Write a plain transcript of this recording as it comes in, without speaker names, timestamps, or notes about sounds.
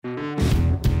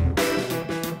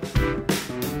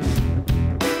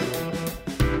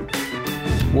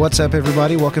What's up,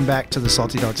 everybody? Welcome back to the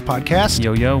Salty Dogs Podcast.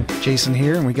 Yo, yo. Jason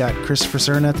here, and we got Christopher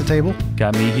Cern at the table.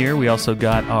 Got me here. We also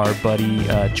got our buddy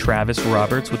Travis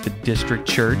Roberts with the District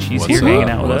Church. He's What's here up? hanging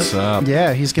out with What's us. up?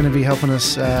 Yeah, he's going to be helping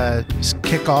us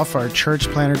kick off our church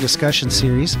planner discussion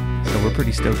series. So we're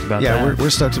pretty stoked about Yeah, that. we're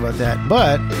stoked about that.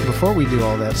 But before we do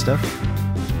all that stuff,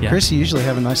 Yeah. Chris, you usually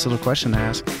have a nice little question to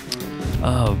ask.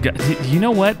 Oh, God. You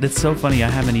know what? That's so funny. I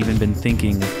haven't even been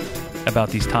thinking about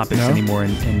these topics anymore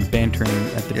and bantering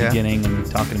at the beginning and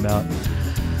talking about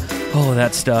all of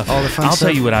that stuff. All the fun I'll stuff.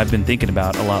 tell you what I've been thinking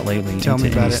about a lot lately. Tell me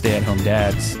about any it. stay-at-home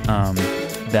dads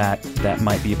that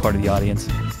might be a part of the audience.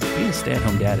 Being a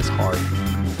stay-at-home dad is hard.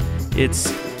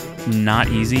 It's not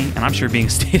easy, and I'm sure being a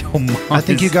stay-at-home mom I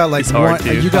think you got like is hard one.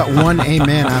 too. You got one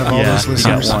amen out of all Yeah, those you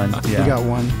got listeners. one, yeah. You got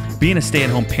one. Being a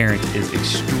stay-at-home parent is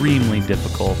extremely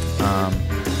difficult.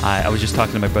 I was just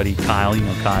talking to my buddy Kyle,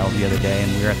 Kyle, the other day,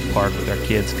 and we were at the park with our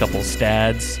kids, a couple of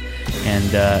stads,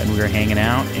 and we were hanging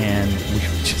out, and we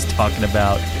were just talking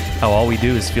about how all we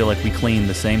do is feel like we clean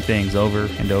the same things over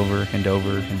and over and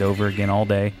over and over again all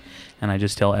day. And I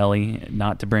just tell Ellie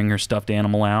not to bring her stuffed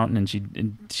animal out,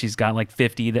 and she's got like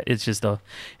 50. It's a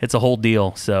whole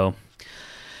deal. So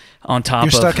on top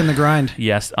You're stuck in the grind.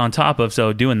 Yes,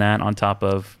 doing that on top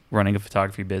of running a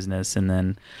photography business and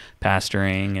then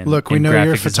pastoring and Look, we and know you're a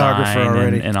graphic photographer design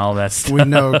already. and all that stuff. We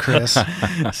know, Chris.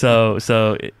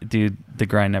 So dude, the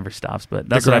grind never stops. But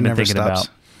that's The what I've grind been never thinking stops.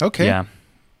 about. Okay. Yeah.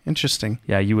 Interesting.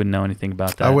 Yeah, you wouldn't know anything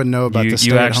about that. I wouldn't know about you, the You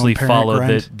stay-at-home actually parent follow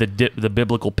grind. the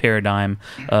biblical paradigm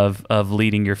of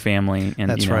leading your family and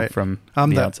That's right. from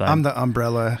I'm the outside. I'm the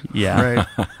umbrella. Yeah. Right.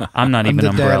 I'm not I'm even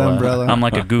the dad umbrella. umbrella. I'm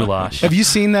like a goulash. Have you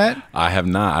seen that? I have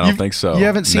not. I don't think so. You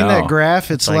haven't seen No. that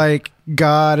graph? It's like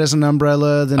God as an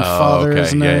umbrella, then Father okay.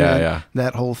 as an Yeah, umbrella. yeah.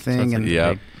 That whole thing. And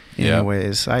Yep. Yep.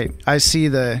 anyways, I see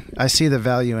the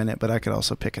value in it, but I could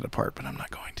also pick it apart, but I'm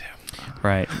not going to.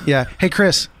 Right. Yeah. Hey,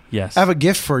 Chris, Yes. I have a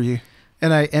gift for you.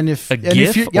 If A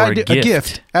GIF you, or a a gift?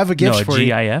 gift. I have a gift No, a for you.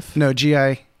 GIF? No,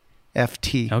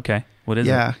 GIFT. Okay. What is it?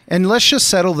 Yeah, and let's just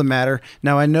settle the matter.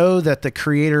 Now, I know that the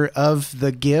creator of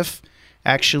the GIF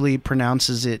actually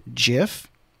pronounces it GIF,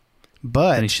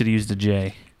 but And he should have used a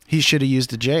J. he should have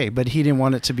used a J, but he didn't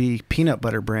want it to be peanut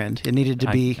butter brand. It needed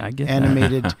to be I get that.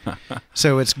 animated.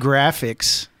 So it's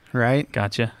graphics, right?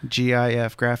 Gotcha.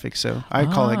 GIF, graphics. So I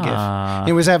call it GIF. Ah.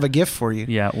 Anyways, I have a gift for you.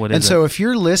 Yeah, what is And it? so if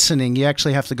you're listening, you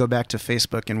actually have to go back to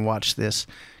Facebook and watch this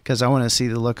because I want to see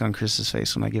the look on Chris's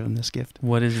face when I give him this gift.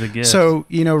 What is the gift? So,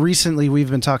 recently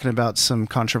we've been talking about some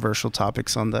controversial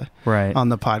topics on the right. on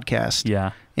the podcast.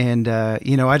 Yeah. And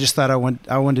I just thought I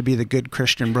wanted to be the good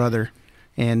Christian brother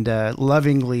and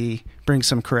lovingly bring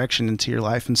some correction into your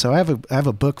life. And so I have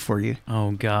a book for you.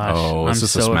 Oh gosh. Oh, I'm is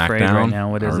this a so afraid Smackdown? right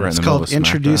now. What is Are we it? right It's in the middle called of a Smackdown?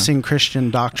 Introducing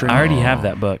Christian Doctrine. I already have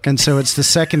that book. And so it's the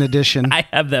second edition. I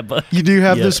have that book. You do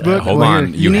have Yeah. this book? Hold Well, on.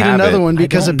 here, You need have another it. one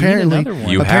because I don't need apparently another one.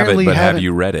 You have apparently it, but have haven't-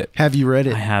 you read it? Have you read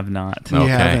it? I have not. You Okay.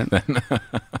 haven't.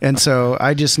 And so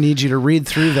I just need you to read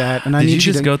through that. And I Did need you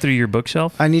just to go through your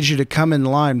bookshelf? I need you to come in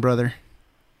line, brother,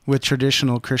 with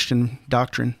traditional Christian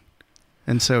doctrine.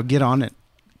 And so get on it.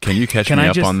 Can you catch Can me I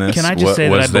up just- on this? can I just say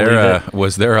that I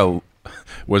believe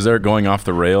Was there going off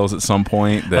the rails at some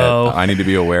point that Oh. I need to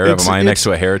be aware of? It's- Am I next it's-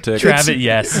 to a heretic? Travis,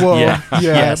 yes. Well, yeah.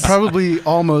 Yes. probably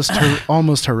almost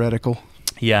heretical.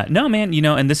 Yeah. No, man,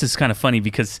 and this is kind of funny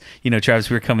because, Travis,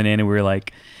 we were coming in and we were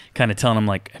like, kind of telling him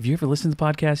like, have you ever listened to the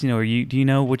podcast? Do you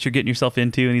know what you're getting yourself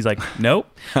into? And he's like, nope.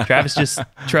 Travis just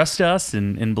trusts us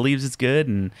and believes it's good.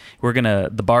 And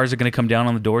the bars are going to come down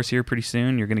on the doors here pretty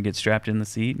soon. You're going to get strapped in the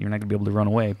seat and you're not going to be able to run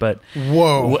away. But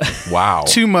Whoa. Wow.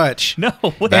 Too much. no,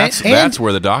 That's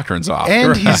where the doctrine's off.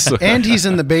 And he's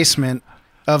in the basement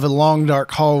of a long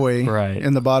dark hallway Right.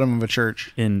 in the bottom of a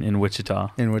church in Wichita.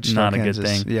 in Wichita, not Kansas. a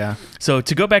good thing. Yeah. So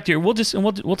to go back to we'll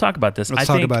talk about this. Let's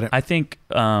talk about it. I think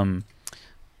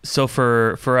so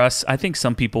for us, I think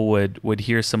some people would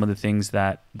hear some of the things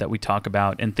that we talk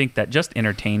about and think that just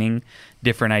entertaining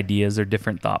different ideas or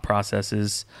different thought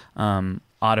processes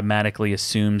automatically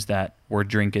assumes that we're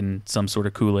drinking some sort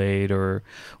of Kool-Aid or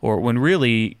when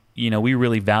really we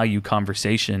really value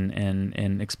conversation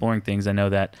and exploring things. I know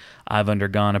that I've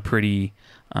undergone a pretty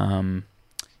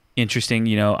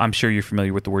interesting, I'm sure you're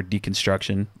familiar with the word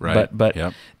deconstruction, Right. But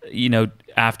Yep.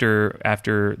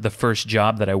 after the first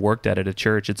job that I worked at a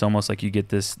church, it's almost like you get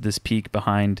this peek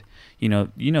behind, the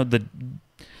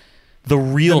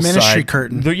real The ministry side,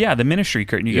 curtain. the ministry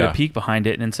curtain. You get Yeah. a peek behind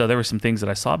it, and so there were some things that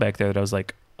I saw back there that I was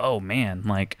like, oh man,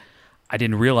 like I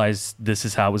didn't realize this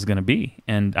is how it was going to be.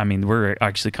 And I mean, we're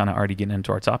actually kind of already getting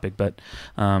into our topic, but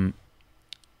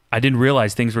I didn't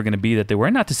realize things were going to be that they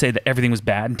were. Not to say that everything was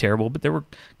bad and terrible, but there were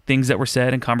things that were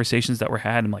said and conversations that were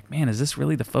had. I'm like, man, is this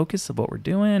really the focus of what we're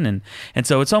doing? And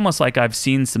so it's almost like I've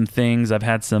seen some things. I've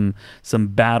had some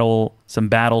battle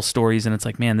stories, and it's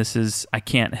like, man, I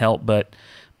can't help but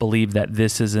believe that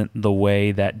this isn't the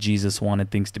way that Jesus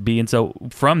wanted things to be. And so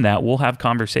from that, we'll have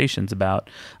conversations about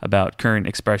current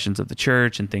expressions of the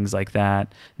church and things like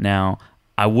that. Now,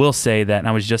 I will say that, and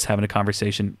I was just having a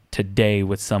conversation today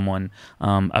with someone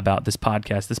about this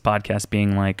podcast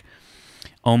being like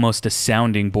almost a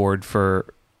sounding board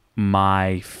for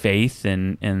my faith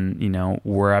and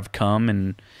where I've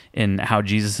come and how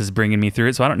Jesus is bringing me through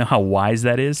it. So I don't know how wise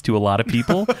that is to a lot of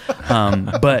people,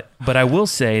 but I will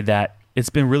say that it's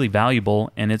been really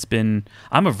valuable, and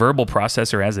I'm a verbal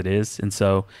processor as it is, and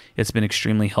so it's been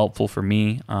extremely helpful for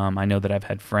me. I know that I've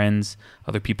had friends,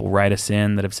 other people write us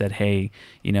in that have said, hey,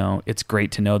 it's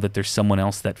great to know that there's someone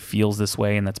else that feels this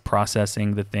way and that's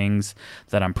processing the things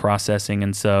that I'm processing.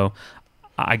 And so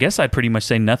I guess I'd pretty much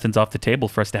say nothing's off the table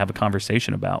for us to have a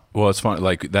conversation about. Well, it's funny,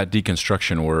 like that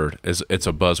deconstruction word it's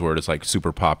a buzzword. It's like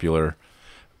super popular.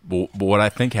 But what I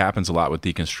think happens a lot with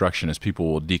deconstruction is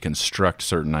people will deconstruct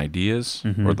certain ideas,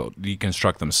 or they'll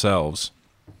deconstruct themselves,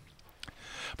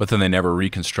 but then they never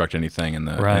reconstruct anything in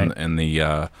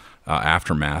the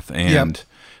aftermath. And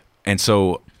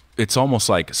so it's almost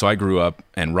like, so I grew up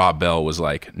and Rob Bell was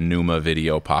like Numa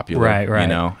video popular.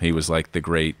 Right. He was like the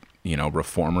great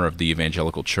reformer of the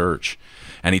evangelical church,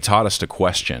 and he taught us to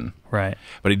question. Right.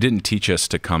 But he didn't teach us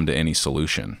to come to any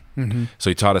solution. So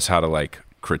he taught us how to like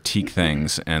critique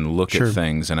things and look at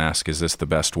things and ask, is this the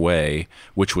best way?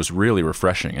 Which was really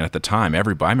refreshing. And at the time,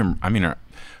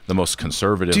 the most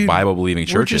conservative Bible-believing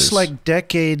churches. We're just like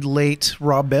decade late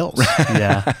Rob Bells.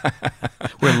 Yeah.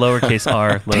 We're lowercase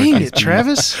r. Dang it,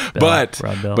 Travis.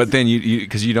 But then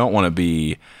because you don't want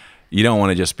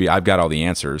to just be, I've got all the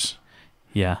answers.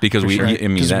 Yeah. Because we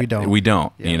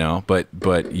don't, Yeah.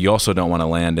 But you also don't want to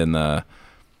land in the,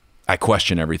 I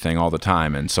question everything all the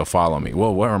time, and so follow me.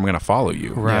 Well, where am I going to follow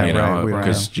you? Right,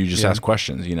 because you just ask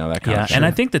questions, that kind of shit. And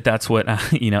I think that's what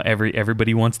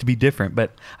everybody wants to be different,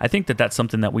 but I think that that's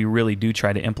something that we really do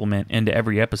try to implement into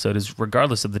every episode. Is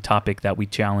regardless of the topic that we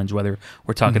challenge, whether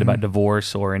we're talking about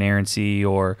divorce or inerrancy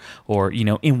or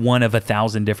in one of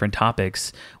 1,000 different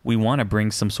topics, we want to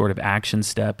bring some sort of action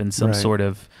step and some sort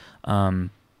of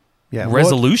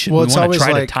resolution. Well, we want to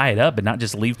try to tie it up and not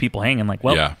just leave people hanging. Like,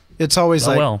 it's always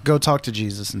go talk to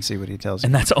Jesus and see what he tells you.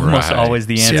 And that's almost always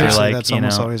the answer. Seriously, that's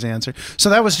almost always the answer.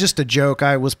 So that was just a joke.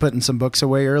 I was putting some books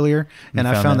away earlier, and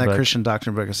I found that Christian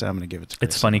Doctrine book. I said, I'm going to give it to Chris.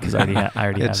 It's funny because I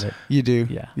already have it. You do?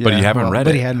 Yeah. But you haven't read it.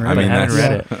 But he hadn't read it. I haven't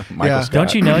read it. Michael Scott.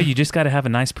 Don't you know you just got to have a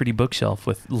nice, pretty bookshelf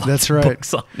with lots of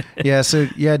books on it. Yeah, so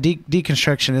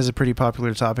deconstruction is a pretty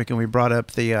popular topic, and we brought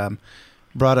up the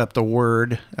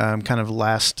word kind of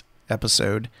last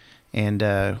episode. And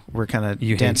we're kind of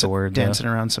dancing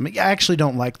around some. I actually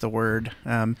don't like the word.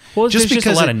 Just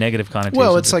a lot of negative connotations.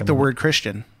 Well, it's like the word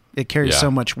Christian. It carries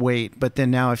so much weight. But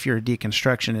then now if you're a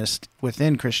deconstructionist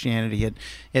within Christianity,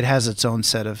 it has its own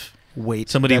set of weight.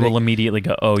 Somebody will immediately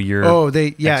go, "Oh, you're." Oh,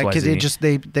 because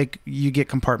you get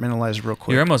compartmentalized real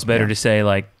quick. You're almost better to say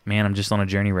like, "Man, I'm just on a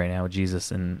journey right now with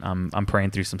Jesus, and I'm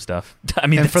praying through some stuff." I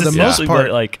mean, and for the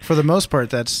most part,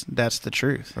 that's the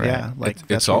truth. Right. Yeah, like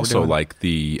it's also like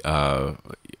the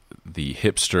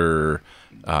hipster,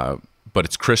 but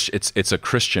it's a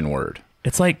Christian word.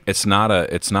 It's like it's not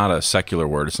a secular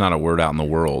word. It's not a word out in the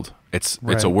world. It's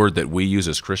a word that we use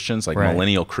as Christians, like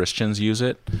millennial Christians use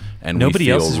it, and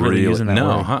nobody else is really using that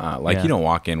word. Like you don't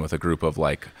walk in with a group of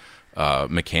like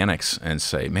mechanics and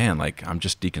say, "Man, like I'm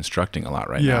just deconstructing a lot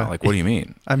right now." Like, what do you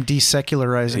mean? I'm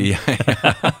desecularizing.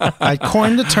 Yeah, I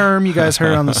coined the term you guys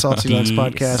heard on the Salty Nuts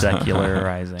podcast.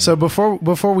 Desecularizing. So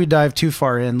before we dive too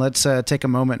far in, let's take a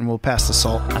moment and we'll pass the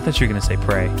salt. I thought you were going to say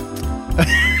pray.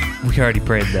 We already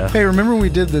prayed though. Hey, remember we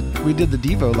did the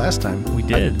Devo last time? We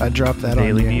did. I dropped that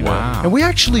Daily on you. Devo. Wow. And we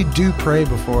actually do pray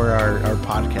before our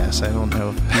podcast. I don't know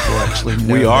if people actually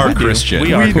know. We are Christian. We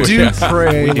do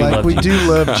pray. We do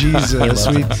love Jesus.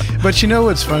 But you know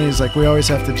what's funny is like we always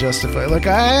have to justify. Like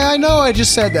I know I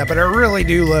just said that, but I really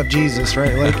do love Jesus,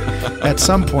 right? Like at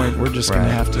some point we're just going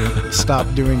to have to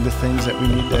stop doing the things that we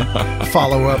need to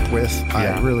follow up with.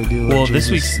 Yeah. I really do love Jesus.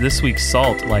 Well, this week's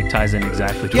salt ties in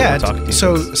exactly to what we're talking to.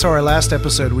 So our last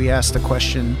episode, we asked the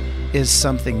question, is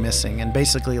something missing? And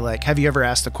basically, like, have you ever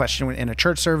asked the question in a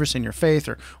church service, in your faith,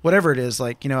 or whatever it is?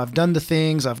 Like, I've done the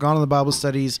things, I've gone to the Bible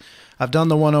studies, I've done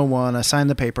the 101, I signed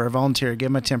the paper, I volunteer, I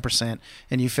give my 10%,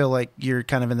 and you feel like you're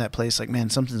kind of in that place, like, man,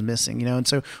 something's missing, And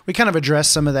so we kind of address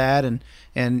some of that and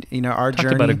our journey.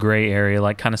 Talk about a gray area,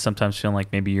 like kind of sometimes feeling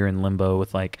like maybe you're in limbo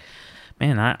with like,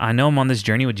 man, I know I'm on this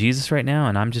journey with Jesus right now,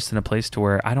 and I'm just in a place to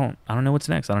where I don't know what's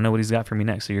next. I don't know what he's got for me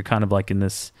next. So you're kind of like in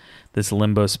this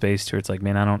limbo space to where it's like,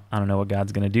 man, I don't know what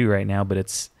God's going to do right now, but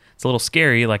it's a little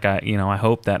scary. Like I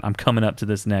hope that I'm coming up to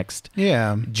this next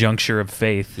juncture of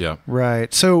faith. Yeah.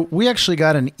 Right. So we actually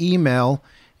got an email,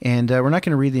 and we're not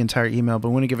going to read the entire email, but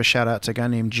we want to give a shout out to a guy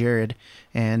named Jared.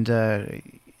 And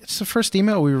it's the first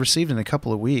email we received in a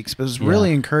couple of weeks, but it was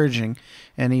really encouraging.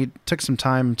 And he took some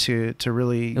time to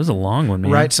really... It was a long one,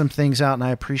 man. Write some things out, and I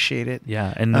appreciate it.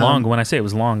 Yeah, and long, when I say it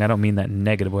was long, I don't mean that in a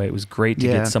negative way. It was great to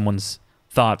get someone's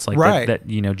thoughts like that,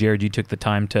 Jared, you took the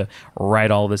time to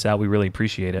write all this out. We really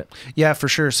appreciate it. Yeah, for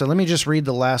sure. So let me just read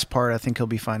the last part. I think he'll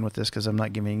be fine with this because I'm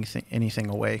not giving anything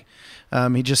away.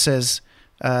 He just says,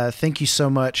 thank you so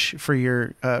much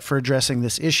for for addressing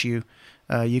this issue.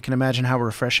 You can imagine how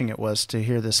refreshing it was to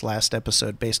hear this last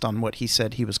episode based on what he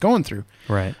said he was going through.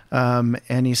 Right.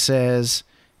 And he says,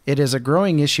 it is a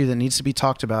growing issue that needs to be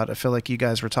talked about. I feel like you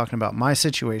guys were talking about my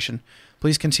situation.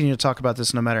 Please continue to talk about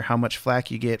this no matter how much flack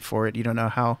you get for it. You don't know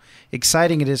how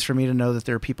exciting it is for me to know that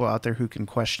there are people out there who can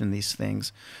question these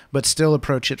things, but still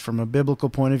approach it from a biblical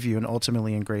point of view and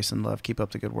ultimately in grace and love. Keep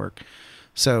up the good work.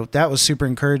 So that was super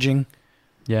encouraging.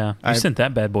 Yeah. You sent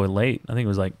that bad boy late. I think it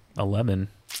was like 11.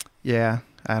 Yeah.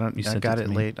 I got it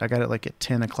late. I got it like at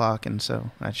 10 o'clock, and so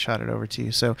I shot it over to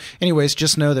you. So anyways,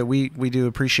 just know that we do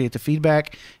appreciate the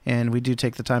feedback, and we do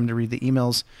take the time to read the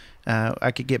emails.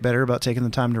 I could get better about taking the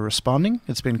time to responding.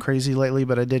 It's been crazy lately,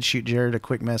 but I did shoot Jared a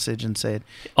quick message and said,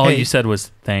 all you said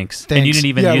was thanks. And you didn't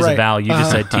even use a vowel. You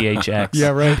just said THX. Yeah,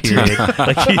 right. Period.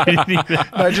 Like, you didn't even...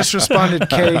 I just responded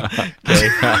K.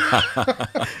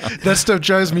 That stuff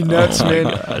drives me nuts, man.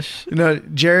 Gosh.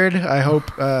 Jared, I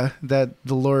hope that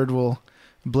the Lord will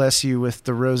bless you with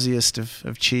the rosiest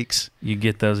of cheeks. You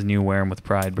get those and you wear them with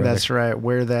pride, brother. That's right.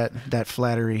 Wear that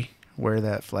flattery. Wear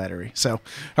that flattery. So,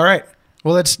 all right.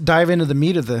 Well, let's dive into the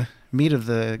meat of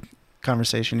the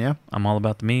conversation. Yeah, I'm all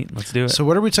about the meat. Let's do it. So,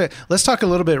 what are we talking? Let's talk a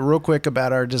little bit, real quick,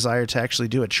 about our desire to actually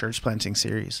do a church planting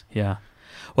series. Yeah.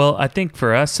 Well, I think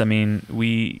for us, I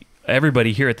mean,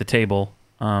 everybody here at the table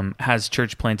has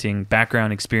church planting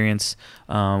background experience,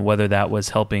 whether that was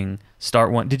helping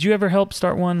start one. Did you ever help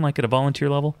start one, like at a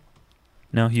volunteer level?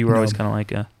 No, you were always kind of like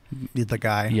the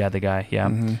guy. Yeah, the guy. Yeah.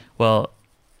 Mm-hmm. Well,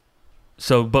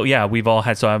 but yeah, we've all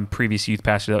had. So I'm a previous youth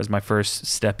pastor. That was my first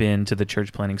step into the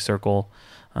church planting circle.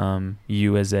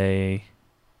 You as a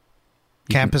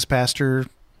campus pastor,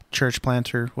 church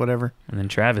planter, whatever. And then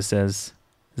Travis is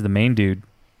the main dude.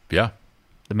 Yeah.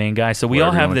 The main guy. So we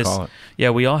all have this. Yeah,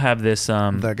 we all have this.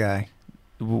 The guy.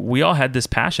 We all had this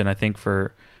passion, I think,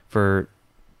 for.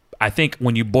 I think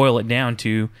when you boil it down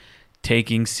to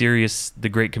taking serious the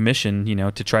Great Commission,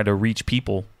 to try to reach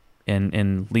people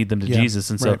and lead them to Jesus.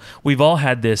 And so we've all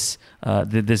had this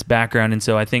this background. And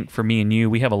so I think for me and you,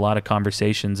 we have a lot of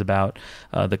conversations about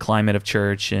the climate of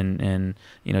church and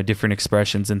different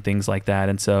expressions and things like that.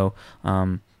 And so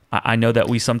I know that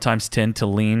we sometimes tend to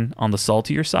lean on the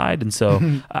saltier side. And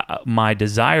so my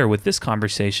desire with this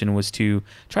conversation was to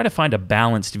try to find a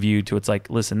balanced view to it's like,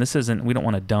 listen, we don't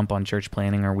want to dump on church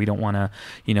planning, or we don't want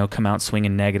to, come out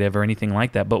swinging negative or anything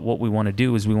like that. But what we want to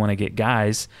do is we want to get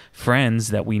guys,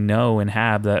 friends that we know and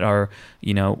have that are,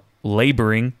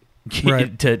 laboring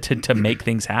to make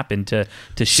things happen, to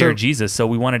share Jesus. So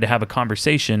we wanted to have a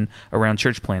conversation around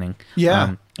church planning.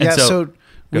 Yeah. So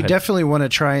we definitely want to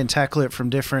try and tackle it from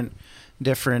different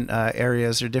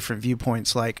areas or different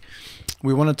viewpoints. Like,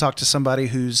 we want to talk to somebody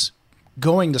who's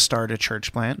going to start a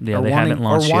church plant, or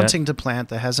wanting to plant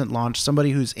that hasn't launched.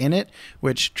 Somebody who's in it,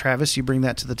 which Travis, you bring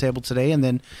that to the table today, and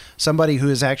then somebody who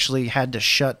has actually had to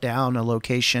shut down a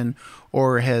location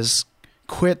or has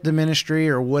quit the ministry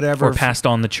or whatever, or passed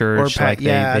on the church,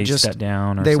 they just stepped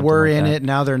down, or they were like in that. it,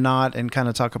 now they're not, and kind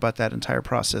of talk about that entire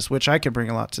process, which I could bring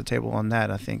a lot to the table on that,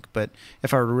 I think. But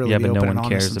if I were to really be open and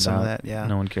honest in some of that,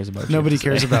 no one cares about nobody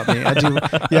cares about me.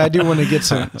 I do want to get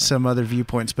some other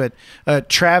viewpoints. But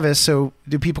Travis, so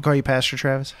do people call you Pastor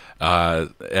Travis?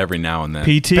 Every now and then.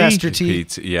 PT? Pastor T?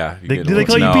 PT, yeah. Do they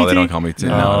call you PT? No, they don't call me T.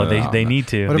 No, they need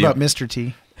to. What about Mr.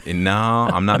 T? No,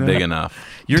 I'm not big enough.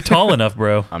 You're tall enough,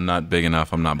 bro. I'm not big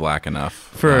enough. I'm not black enough.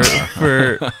 For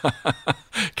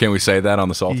Can we say that on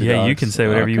the Salty Dogs? You can say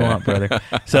whatever you want, brother.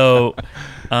 So,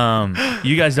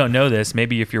 you guys don't know this.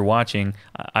 Maybe if you're watching,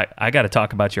 I got to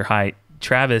talk about your height.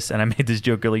 Travis, and I made this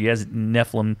joke earlier, he has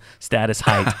Nephilim status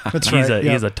height. That's right.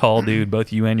 He's a tall dude,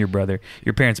 both you and your brother.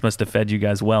 Your parents must have fed you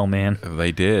guys well, man.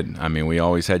 They did. I mean, we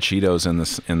always had Cheetos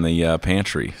in the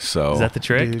pantry. So is that the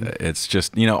trick? Dude. It's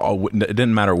just, it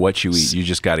didn't matter what you eat. You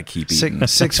just got to keep eating.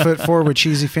 6'4" with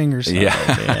cheesy fingers. Yeah.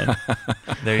 Oh, man.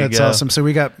 There you That's go. awesome. So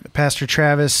we got Pastor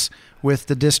Travis. with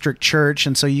the District Church,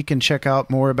 and so you can check out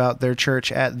more about their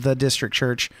church at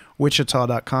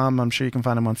thedistrictchurchwichita.com. I'm sure you can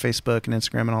find them on Facebook and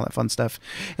Instagram and all that fun stuff.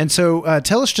 And so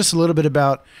tell us just a little bit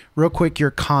about, real quick,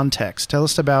 your context. Tell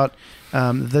us about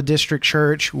the District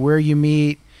Church, where you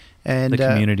meet, and the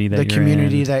community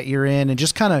that you're in, and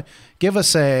just kind of give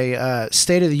us a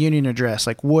State of the Union address.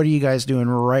 Like, what are you guys doing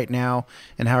right now,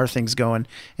 and how are things going?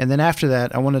 And then after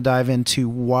that, I want to dive into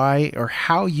why or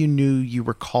how you knew you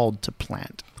were called to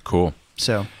plant. Cool.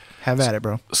 So have at it,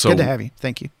 bro. So, good to have you.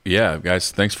 Thank you. Yeah,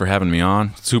 guys, thanks for having me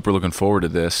on. Super looking forward to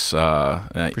this. Sure.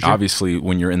 Obviously,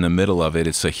 when you're in the middle of it,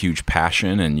 it's a huge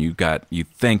passion, and you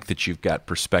think that you've got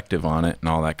perspective on it and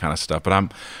all that kind of stuff. But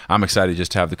I'm excited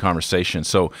just to have the conversation.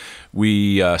 So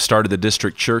we started the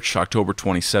District Church October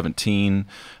 2017.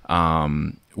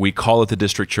 We call it the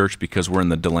District Church because we're in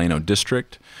the Delano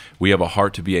District. We have a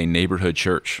heart to be a neighborhood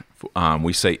church.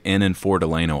 We say in and for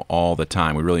Delano all the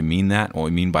time. We really mean that. What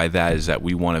we mean by that is that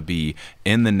we want to be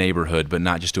in the neighborhood, but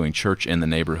not just doing church in the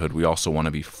neighborhood. We also want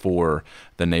to be for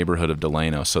the neighborhood of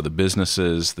Delano. So the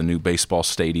businesses, the new baseball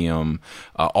stadium,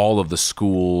 all of the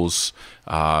schools,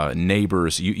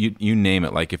 neighbors, you name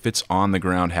it. Like, if it's on the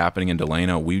ground happening in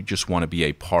Delano, we just want to be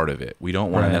a part of it. We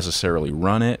don't want to necessarily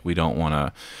run it. We don't want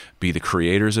to be the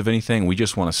creators of anything. We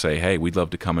just want to say, hey, we'd love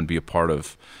to come and be a part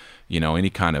of, any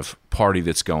kind of party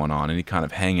that's going on, any kind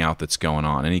of hangout that's going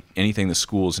on, anything the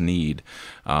schools need.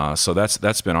 So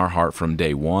that's been our heart from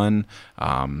day one.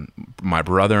 My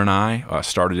brother and I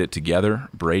started it together,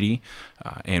 Brady,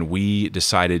 and we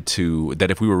decided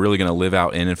that if we were really going to live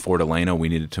out in and for Delano, we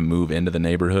needed to move into the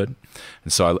neighborhood.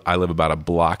 And so I live about a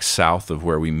block south of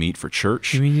where we meet for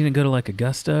church. You mean you didn't go to like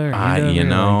Augusta or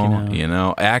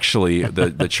Actually,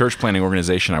 the church planning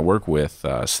organization I work with,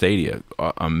 Stadia,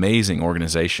 amazing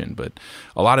organization, but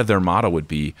a lot of their motto would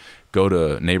be go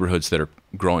to neighborhoods that are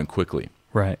growing quickly.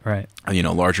 Right.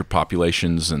 Larger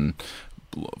populations, and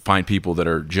find people that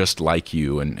are just like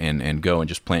you and go and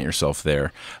just plant yourself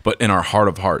there. But in our heart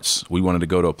of hearts, we wanted to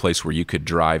go to a place where you could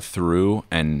drive through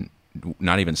and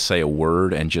not even say a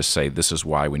word and just say, this is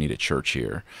why we need a church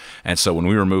here. And so when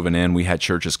we were moving in, we had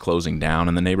churches closing down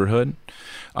in the neighborhood.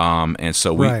 And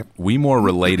so we more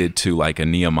related to like a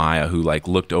Nehemiah who like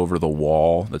looked over the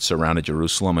wall that surrounded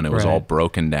Jerusalem, and it was all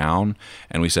broken down.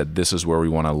 And we said, this is where we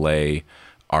want to lay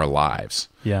our lives.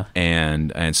 Yeah.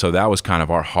 And so that was kind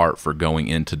of our heart for going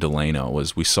into Delano.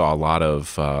 Was we saw a lot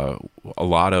of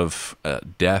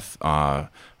death,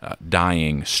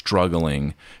 dying,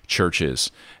 struggling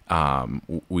churches.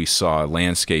 We saw a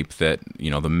landscape that,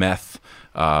 the meth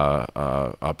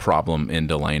problem in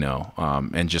Delano,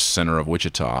 and just center of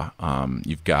Wichita.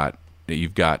 You've got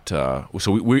so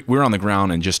we're on the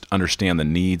ground and just understand the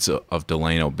needs of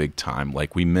Delano big time.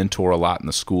 Like, we mentor a lot in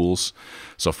the schools.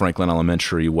 So Franklin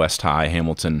Elementary, West High,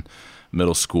 Hamilton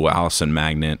Middle School, Allison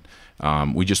Magnet.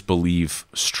 We just believe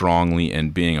strongly in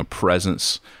being a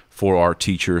presence for our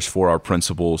teachers, for our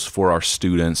principals, for our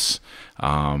students.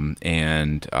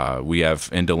 And we have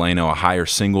in Delano a higher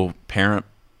single parent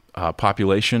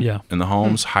population in the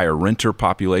homes, higher renter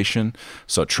population,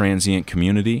 so transient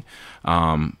community.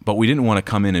 But we didn't want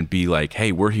to come in and be like,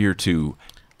 hey, we're here to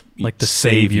like the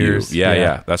saviors.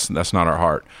 Yeah. That's not our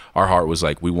heart. Our heart was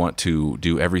like, we want to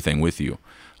do everything with you.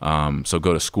 So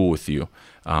go to school with you,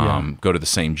 go to the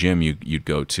same gym you'd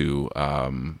go to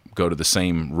the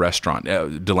same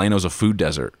restaurant. Delano's a food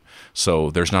desert,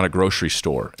 so there's not a grocery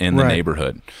store in the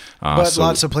neighborhood. But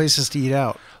lots of places to eat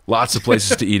out. Lots of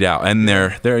places to eat out, and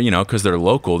they're because they're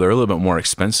local, they're a little bit more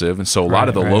expensive, and so a lot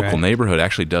of the local neighborhood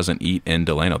actually doesn't eat in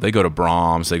Delano. They go to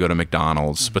Brahms, they go to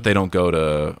McDonald's, but they don't go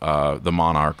to the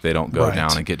Monarch. They don't go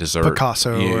down and get dessert.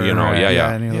 Picasso,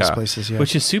 any of those places. Yeah.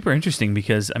 Which is super interesting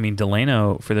because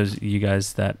Delano, for those of you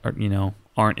guys that are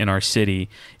aren't in our city,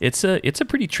 it's a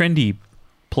pretty trendy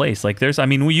place. Like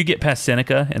when you get past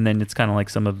Seneca, and then it's kind of like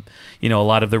some of a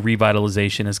lot of the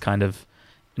revitalization is kind of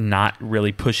not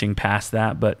really pushing past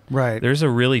that, but there's a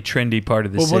really trendy part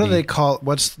of the city. What do they call?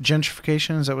 What's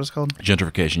gentrification? Is that what it's called?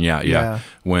 Gentrification, yeah.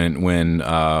 When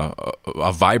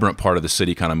a vibrant part of the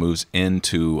city kind of moves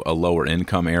into a lower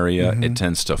income area, it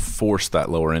tends to force that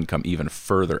lower income even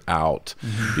further out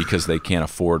because they can't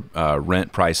afford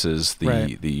rent prices.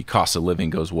 The cost of living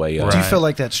goes way up. Do you feel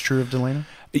like that's true of Delano?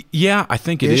 Yeah, I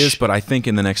think it is, but I think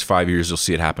in the next 5 years you'll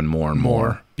see it happen more and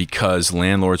more because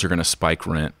landlords are going to spike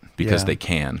rent. Because they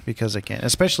can.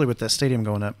 Especially with that stadium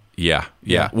going up. Yeah.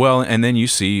 Well, and then you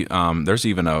see there's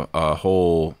even a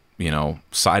whole,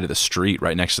 side of the street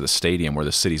right next to the stadium where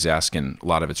the city's asking a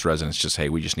lot of its residents just, hey,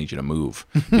 we just need you to move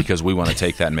because we want to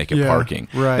take that and make it parking.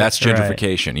 Right. That's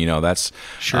gentrification. That's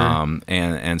Sure.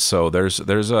 And so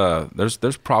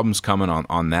there's problems coming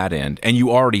on that end. And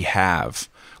you already have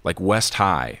like West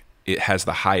High. It has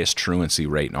the highest truancy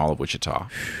rate in all of Wichita.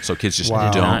 So kids just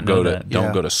Wow. don't go Not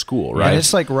know that. to school, right? And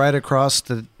it's like right across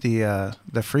the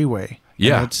freeway.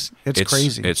 Yeah, And it's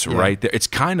crazy. It's Yeah. right there. It's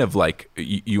kind of like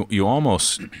you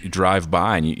almost drive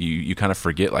by and you kind of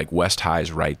forget like West High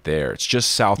is right there. It's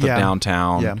just south of Yeah.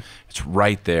 downtown. Yeah. It's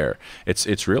right there.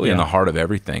 It's really in Yeah. the heart of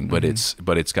everything. But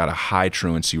Mm-hmm. it's got a high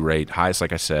truancy rate, highest,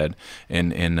 like I said, in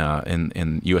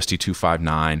USD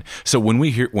 259. So when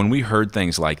we heard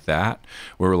things like that,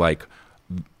 we were like,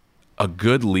 a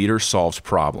good leader solves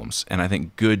problems, and I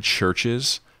think good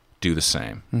churches do the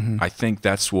same. Mm-hmm. I think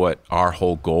that's what our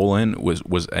whole goal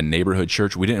was a neighborhood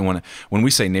church. We didn't want to, when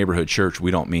we say neighborhood church, we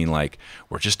don't mean like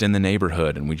we're just in the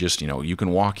neighborhood and we just, you can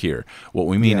walk here. What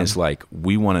we mean Yeah. is like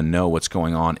we want to know what's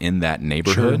going on in that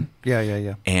neighborhood. Sure.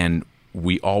 Yeah. And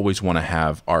we always want to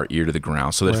have our ear to the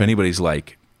ground so that if Right. anybody's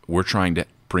like, we're trying to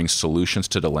bring solutions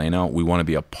to Delano, we want to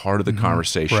be a part of the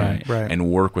conversation Right. and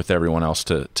work with everyone else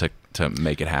to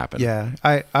make it happen. Yeah,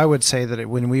 I would say that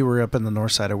when we were up in the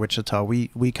north side of Wichita,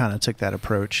 we kind of took that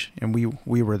approach, and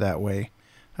we were that way,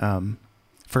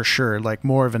 for sure. Like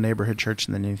more of a neighborhood church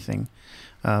than anything,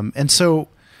 and so,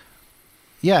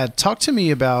 yeah. Talk to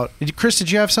me about Chris.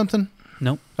 Did you have something?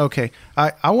 Nope. Okay,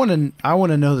 I want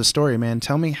to know the story, man.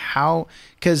 Tell me how,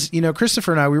 because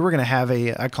Christopher and I, we were gonna have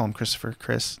I call him Christopher,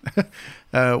 Chris.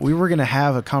 We were gonna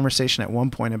have a conversation at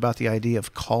one point about the idea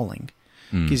of calling.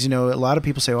 Because a lot of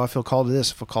people say, "Oh, I feel called to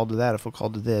this. I feel called to that. I feel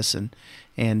called to this," and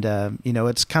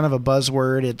it's kind of a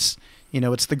buzzword. It's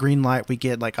it's the green light we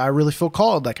get. Like I really feel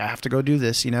called. Like I have to go do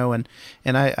this. And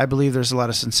I believe there's a lot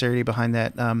of sincerity behind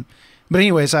that. But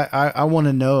anyways, I want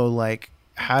to know, like,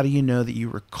 how do you know that you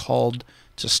were called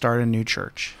to start a new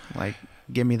church? Like,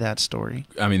 give me that story.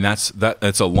 I mean, that's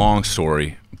a long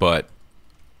story, but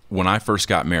when I first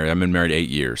got married, I've been married 8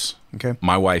 years. Okay.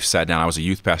 My wife sat down. I was a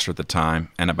youth pastor at the time,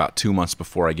 and about 2 months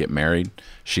before I get married,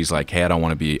 she's like, "Hey, I don't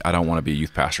want to be a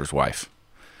youth pastor's wife.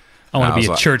 I want I to was be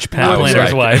a like- church I was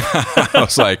planter's like- wife. I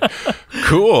was like,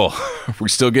 cool. We're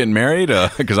still getting married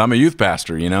because I'm a youth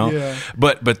pastor, Yeah.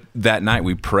 But that night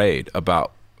we prayed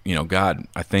about, God,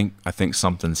 I think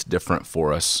something's different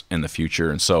for us in the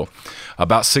future. And so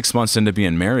about 6 months into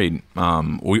being married,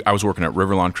 I was working at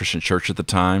Riverlawn Christian Church at the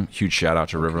time. Huge shout out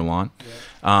to Riverlawn.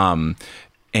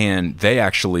 And they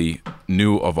actually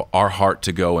knew of our heart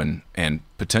to go and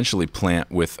potentially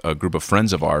plant with a group of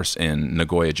friends of ours in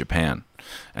Nagoya, Japan.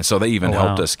 And so they even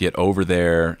helped us get over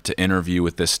there to interview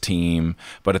with this team.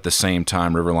 But at the same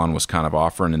time, Riverlawn was kind of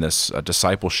offering in this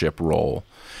discipleship role.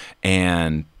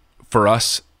 And for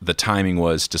us, the timing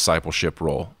was discipleship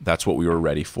role. That's what we were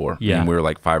ready for. Yeah. And we were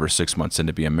like 5 or 6 months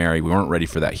into being married. We weren't ready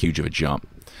for that huge of a jump.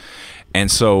 And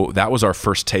so that was our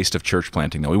first taste of church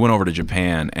planting. Though we went over to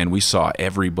Japan and we saw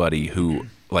everybody who,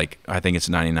 like, I think it's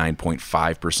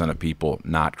 99.5% of people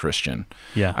not Christian.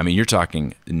 Yeah. I mean, you're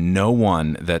talking no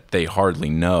one that they hardly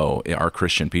know are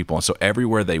Christian people. And so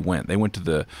everywhere they went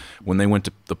when they went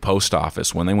to the post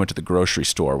office, when they went to the grocery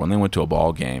store, when they went to a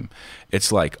ball game,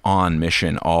 it's like on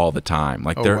mission all the time.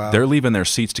 Like they're leaving their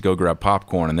seats to go grab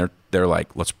popcorn, and they're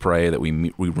like, let's pray that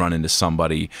we run into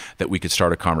somebody that we could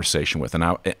start a conversation with.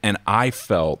 And I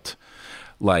felt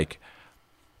like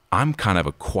I'm kind of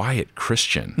a quiet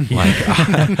Christian. Like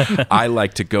I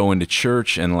like to go into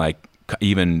church and like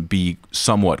even be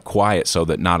somewhat quiet so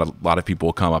that not a lot of people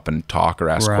will come up and talk or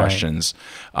ask Right. questions.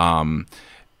 And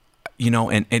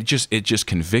it just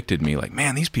convicted me, like,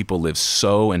 man, these people live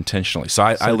so intentionally. So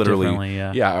I So literally,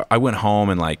 differently, I went home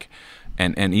and like,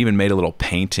 and even made a little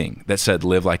painting that said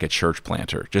 "Live like a church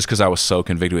planter," just because I was so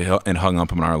convicted, and hung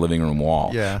up on our living room wall.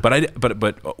 Yeah.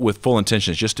 But with full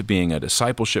intentions, just to being a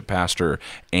discipleship pastor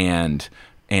and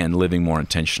living more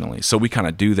intentionally. So we kind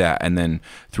of do that, and then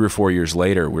 3 or 4 years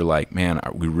later, we're like, man,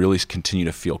 we really continue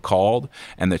to feel called.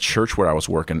 And the church where I was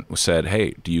working said,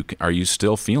 "Hey, are you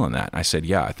still feeling that?" And I said,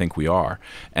 "Yeah, I think we are."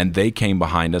 And they came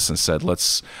behind us and said,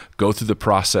 "Let's go through the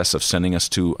process of sending us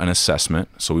to an assessment."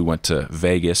 So we went to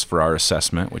Vegas for our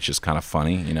assessment, which is kind of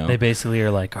funny, They basically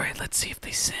are like, all right, let's see if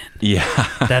they sin. Yeah.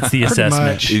 That's the Pretty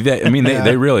assessment. much.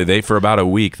 They really for about a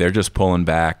week, they're just pulling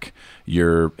back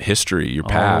your history, your All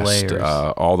the past, layers.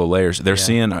 all the layers. They're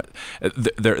seeing,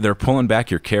 they're pulling back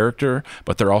your character,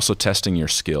 but they're also testing your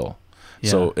skill.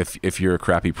 So if you're a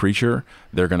crappy preacher,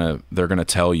 they're gonna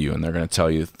tell you, and they're gonna tell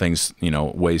you things,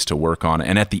 ways to work on it.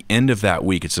 And at the end of that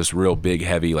week, it's this real big,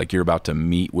 heavy, like you're about to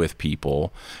meet with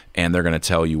people, and they're gonna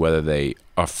tell you whether they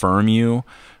affirm you,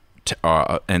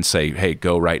 and say, hey,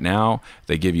 go right now.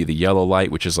 They give you the yellow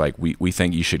light, which is like, we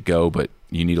think you should go, but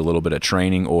you need a little bit of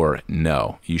training, or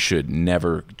no, you should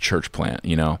never church plant,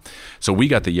 So we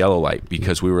got the yellow light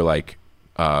because we were like,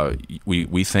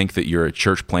 we think that you're a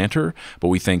church planter, but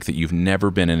we think that you've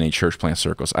never been in any church plant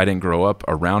circles. I didn't grow up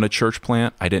around a church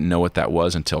plant. I didn't know what that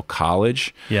was until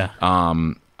college. Yeah.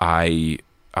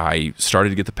 I started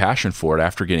to get the passion for it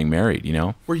after getting married,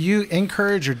 Were you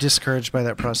encouraged or discouraged by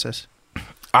that process?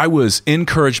 I was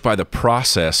encouraged by the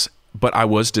process, but I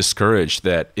was discouraged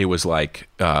that it was like,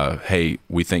 hey,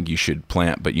 we think you should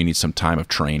plant, but you need some time of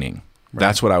training. Right.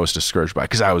 That's what I was discouraged by,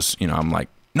 because I was, I'm like,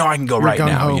 no, I can go right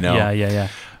now, Yeah.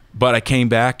 But I came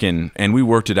back and we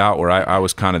worked it out where I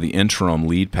was kind of the interim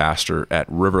lead pastor at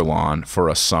Riverlawn for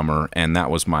a summer, and that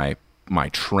was my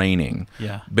training,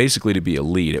 basically to be a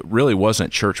lead. It really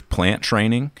wasn't church plant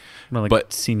training,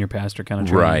 but senior pastor kind of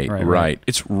training. Right.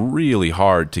 It's really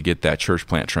hard to get that church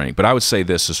plant training. But I would say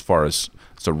this, as far as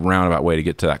it's a roundabout way to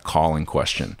get to that calling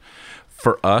question.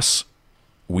 For us,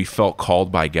 we felt called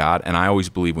by God, and I always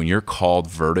believe when you're called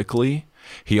vertically,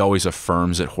 He always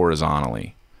affirms it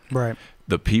horizontally. Right.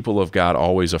 The people of God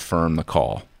always affirm the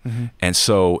call. Mm-hmm. And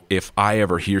so if I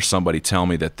ever hear somebody tell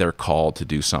me that they're called to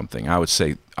do something, I would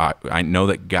say, I know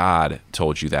that God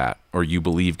told you that, or you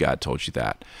believe God told you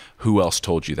that. Who else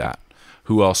told you that?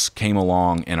 Who else came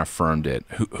along and affirmed it?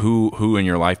 Who in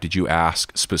your life did you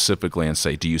ask specifically and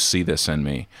say, do you see this in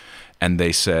me? And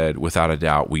they said, without a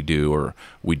doubt, we do, or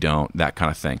we don't, that kind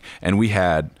of thing. And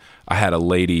I had a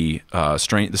lady, the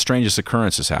strangest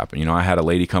occurrences happen. I had a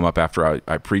lady come up after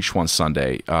I preached one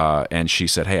Sunday, and she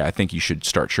said, hey, I think you should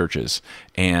start churches.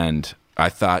 And I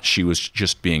thought she was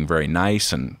just being very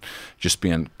nice and just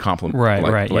being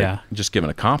just giving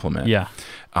a compliment. Yeah.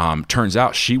 Turns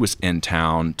out she was in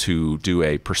town to do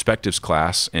a perspectives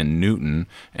class in Newton,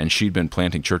 and she'd been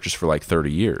planting churches for like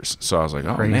 30 years. So I was like,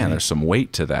 oh, Crazy. Man, there's some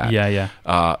weight to that.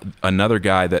 Yeah. Another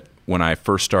guy that when I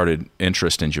first started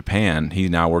interest in Japan, he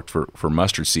now worked for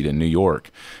Mustard Seed in New York,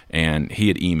 and he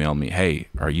had emailed me, hey,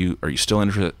 are you still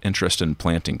interested in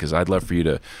planting? Because I'd love for you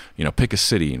to, pick a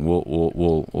city and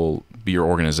we'll be your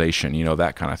organization,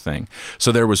 that kind of thing.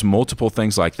 So there was multiple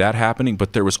things like that happening,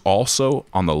 but there was also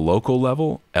on the local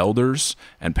level, elders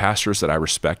and pastors that I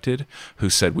respected who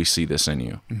said, we see this in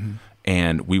you, mm-hmm.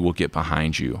 and we will get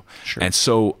behind you. Sure. And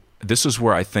so this is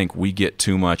where I think we get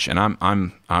too much, and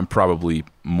I'm probably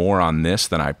more on this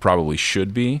than I probably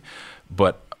should be,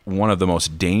 but one of the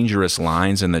most dangerous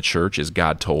lines in the church is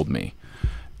God told me.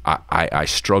 I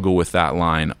struggle with that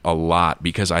line a lot,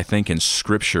 because I think in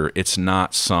Scripture it's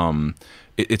not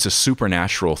it's a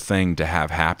supernatural thing to have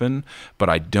happen, but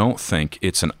I don't think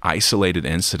it's an isolated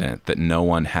incident that no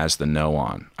one has the know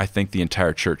on. I think the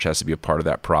entire church has to be a part of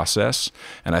that process,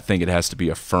 and I think it has to be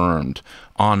affirmed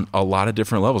on a lot of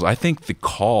different levels. I think the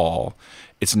call,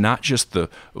 it's not just the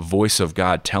voice of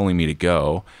God telling me to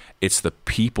go, it's the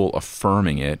people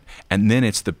affirming it, and then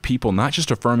it's the people not just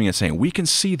affirming it, saying, we can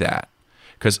see that.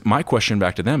 Because my question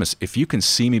back to them is, if you can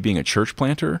see me being a church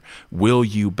planter, will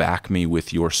you back me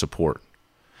with your support?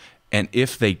 And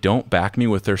if they don't back me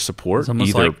with their support,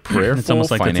 either like, prayerful, it's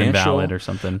almost like financial, it's invalid or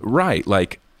something. Right.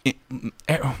 Like,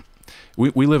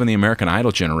 we live in the American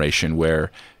Idol generation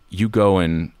where you go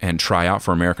and try out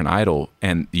for American Idol,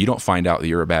 and you don't find out that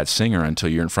you're a bad singer until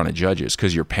you're in front of judges,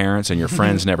 because your parents and your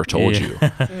friends never told you.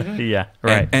 Yeah,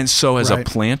 right. And so as a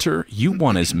planter, you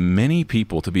want as many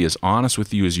people to be as honest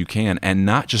with you as you can, and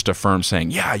not just affirm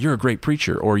saying, yeah, you're a great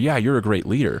preacher, or yeah, you're a great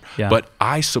leader, but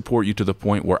I support you to the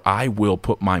point where I will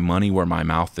put my money where my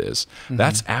mouth is. Mm-hmm.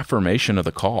 That's affirmation of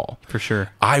the call. For sure.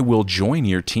 I will join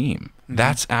your team.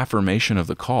 That's affirmation of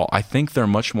the call. I think they're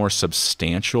much more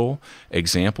substantial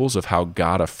examples of how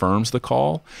God affirms the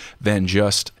call than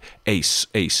just a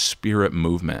spirit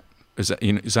movement. Does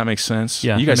that make sense?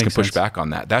 Yeah, you guys can push back on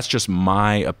that. That's just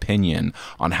my opinion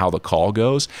on how the call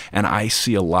goes. And I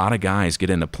see a lot of guys get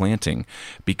into planting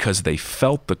because they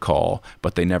felt the call,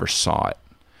 but they never saw it.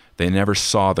 They never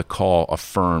saw the call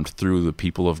affirmed through the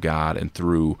people of God and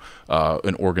through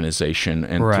an organization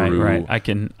and through. Right. I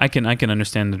can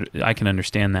understand. I can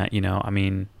understand that. I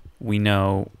mean, we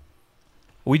know.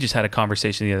 We just had a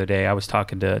conversation the other day. I was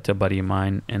talking to a buddy of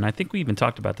mine, and I think we even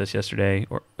talked about this yesterday,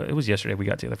 or it was yesterday. We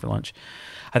got together for lunch.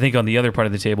 I think on the other part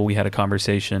of the table, we had a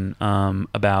conversation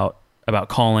about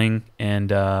calling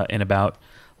and about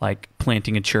like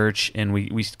planting a church, and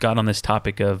we got on this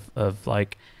topic of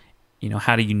like,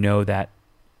 how do you know that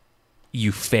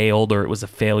you failed or it was a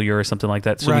failure or something like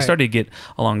that? So we started to get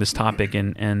along this topic,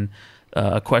 and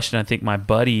a question I think my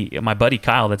buddy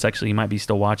Kyle, that's actually, he might be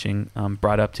still watching,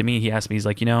 brought up to me. He asked me, he's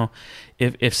like,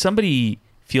 if somebody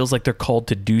feels like they're called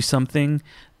to do something,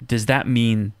 does that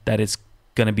mean that it's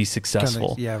going to be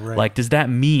successful? Yeah, right. Like, does that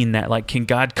mean that, like, can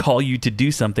God call you to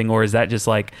do something, or is that just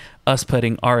like us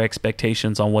putting our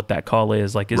expectations on what that call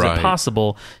is? Like, is it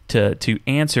possible to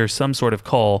answer some sort of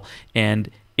call and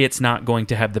it's not going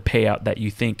to have the payout that you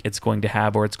think it's going to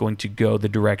have, or it's going to go the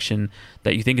direction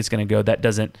that you think it's going to go? That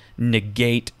doesn't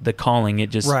negate the calling. It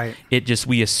just,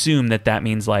 we assume that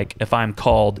means, like, if I'm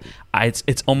called,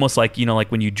 it's almost like, you know,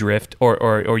 like when you drift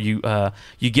or you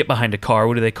get behind a car,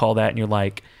 what do they call that? And you're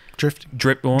like,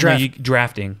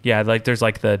 drafting. Yeah. Like there's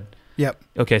like the, yep.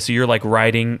 Okay, so you're like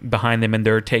riding behind them and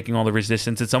they're taking all the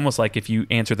resistance. It's almost like if you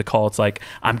answer the call, it's like,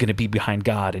 I'm going to be behind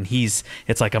God, and it's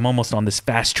like I'm almost on this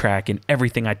fast track and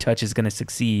everything I touch is going to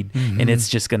succeed, and it's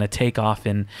just going to take off,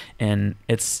 and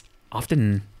it's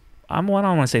often, I don't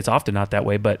want to say it's often not that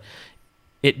way, but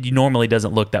it normally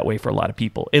doesn't look that way for a lot of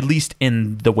people, at least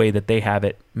in the way that they have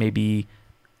it maybe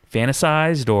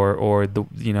fantasized, or the,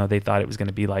 you know, they thought it was going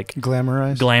to be like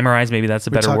glamorized. Maybe that's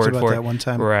a better word for it. That one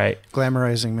time, right?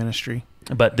 Glamorizing ministry.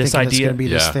 But this idea, it's going to be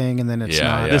this thing, and then it's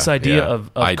not. This idea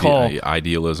of call,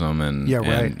 idealism, and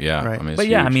right. I mean,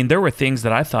 but I mean, there were things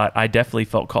that I thought I definitely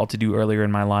felt called to do earlier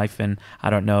in my life, and I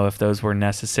don't know if those were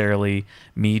necessarily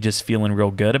me just feeling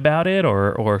real good about it,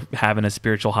 or having a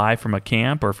spiritual high from a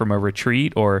camp or from a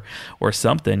retreat or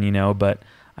something, you know. But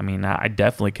I mean, I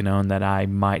definitely can own that I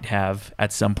might have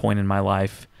at some point in my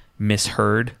life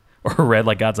misheard or read,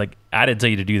 like, God's like, I didn't tell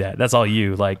you to do that. That's all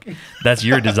you. Like, that's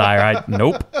your desire.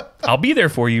 Nope. I'll be there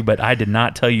for you, but I did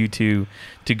not tell you to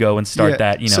go and start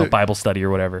that, you know, Bible study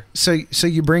or whatever. So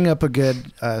you bring up a good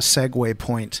segue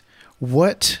point.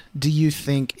 What do you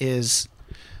think is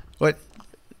what?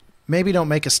 Maybe don't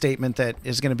make a statement that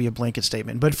is going to be a blanket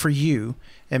statement, but for you,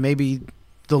 and maybe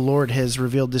the Lord has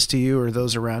revealed this to you or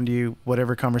those around you,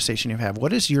 whatever conversation you have,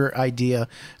 what is your idea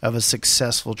of a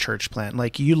successful church plant?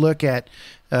 Like, you look at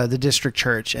the district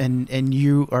church and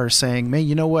you are saying, man,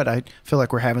 you know what? I feel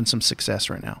like we're having some success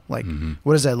right now. Like,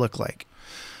 what does that look like?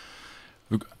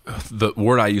 The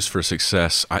word I use for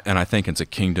success, and I think it's a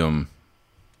kingdom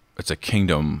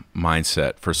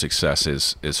mindset for success,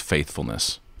 is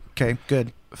faithfulness. Okay,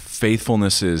 good.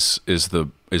 Faithfulness is the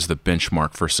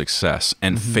benchmark for success,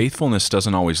 and faithfulness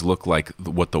doesn't always look like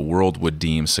what the world would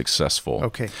deem successful.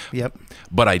 Okay. Yep.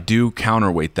 But I do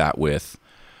counterweight that with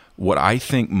what I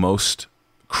think most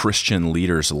Christian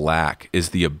leaders lack is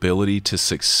the ability to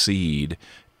succeed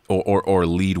or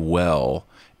lead well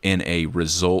in a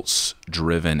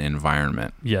results-driven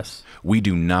environment. Yes. We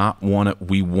do not want to,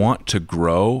 we want to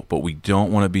grow, but we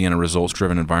don't want to be in a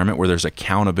results-driven environment where there's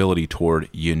accountability toward,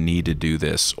 you need to do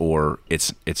this, or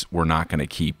it's we're not going to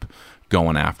keep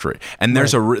going after it. And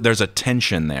there's a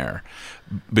tension there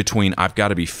between, I've got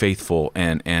to be faithful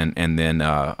and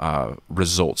then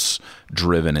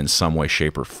results-driven in some way,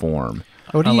 shape, or form.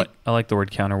 I like the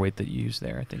word counterweight that you use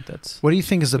there. I think that's... What do you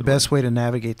think is the best way to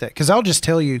navigate that? Because I'll just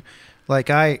tell you, like,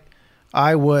 I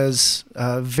was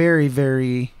very,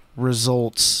 very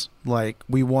results. Like,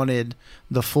 we wanted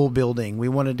the full building. We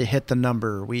wanted to hit the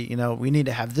number. We need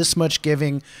to have this much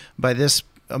giving by this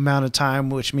amount of time,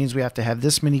 which means we have to have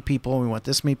this many people. And we want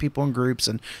this many people in groups.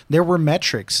 And there were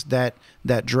metrics that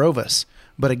drove us.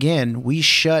 But again, we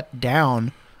shut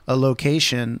down a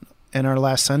location. In our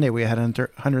last Sunday, we had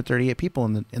 138 people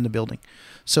in the building.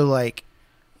 So, like,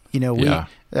 you know,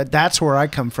 that's where I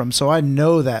come from. So I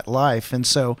know that life. And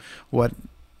so what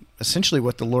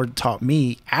the Lord taught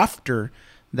me after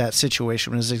that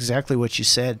situation was exactly what you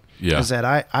said. Yeah. Is that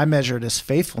I measure it as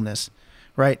faithfulness,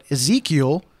 right?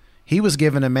 Ezekiel, he was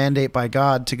given a mandate by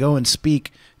God to go and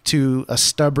speak to a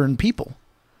stubborn people.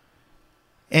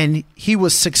 And he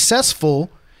was successful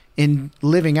in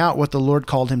living out what the Lord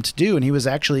called him to do. And he was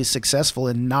actually successful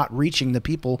in not reaching the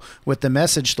people with the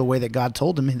message the way that God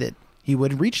told him that he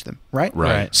would reach them, right?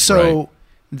 Right. So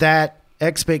that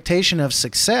expectation of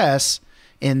success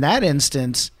in that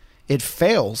instance, it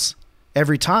fails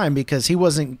every time, because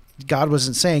God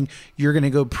wasn't saying you're going to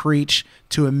go preach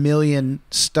to 1 million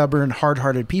stubborn,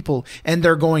 hard-hearted people and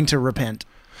they're going to repent.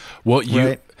 Well,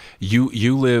 we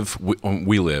live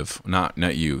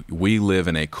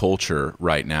in a culture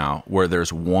right now where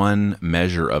there's one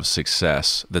measure of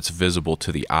success that's visible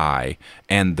to the eye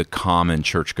and the common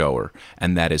churchgoer,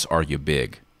 and that is, are you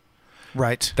big?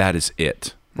 Right. That is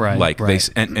it. Right. Like right.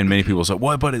 and many people say,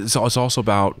 well, but it's also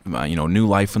about new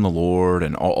life in the Lord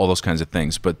and all those kinds of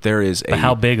things. But there is But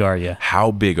how big are you?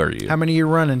 How big are you? How many are you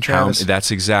running, Travis? That's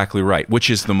exactly right. Which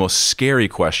is the most scary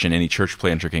question any church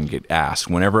planter can get asked.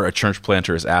 Whenever a church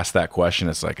planter is asked that question,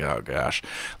 it's like, oh gosh,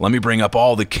 let me bring up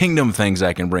all the kingdom things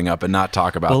I can bring up and not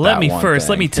talk about. Well, let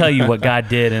me tell you what God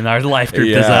did in our life group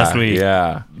this last week.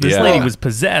 Yeah, this lady was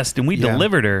possessed, and we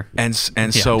delivered her. And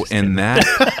so in that,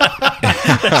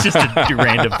 that's just a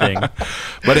random thing.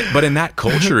 But in that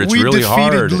culture, it's we really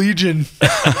hard. defeated Legion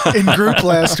in group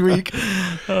last week.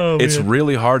 It's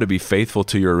really hard to be faithful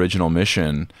to your original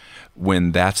mission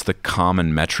when that's the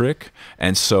common metric.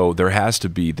 And so there has to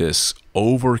be this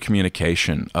over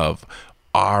communication of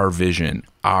our vision,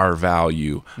 our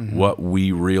value, what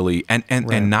we really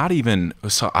and not even.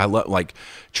 So I love, like,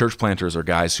 church planters are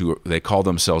guys who they call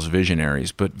themselves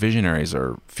visionaries, but visionaries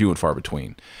are few and far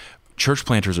between. Church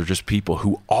planters are just people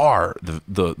who are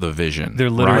the vision. They're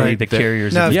literally right? the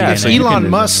carriers. Now, of the yeah, if so Elon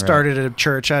Musk started a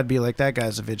church, I'd be like, that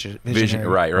guy's a visionary.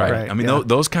 Right. I mean,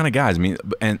 those kind of guys. I mean,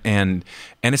 and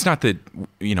it's not that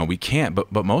we can't,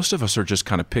 but most of us are just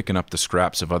kind of picking up the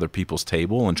scraps of other people's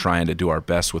table and trying to do our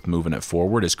best with moving it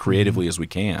forward as creatively as we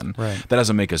can. Right. That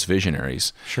doesn't make us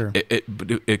visionaries. Sure.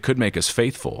 It could make us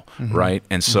faithful, right?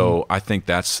 And so I think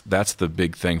that's the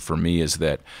big thing for me, is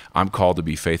that I'm called to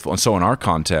be faithful. And so in our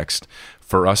context,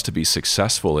 for us to be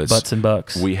successful, it's butts and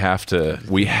bucks. We have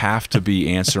to be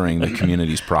answering the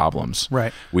community's problems.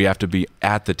 Right. We have to be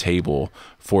at the table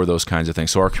for those kinds of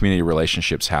things. So our community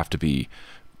relationships have to be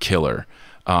killer.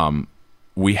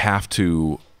 We have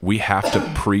to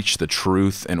preach the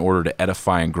truth in order to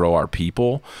edify and grow our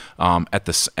people at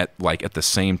the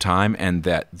same time, and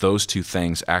that those two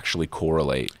things actually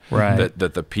correlate. Right.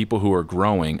 That the people who are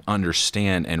growing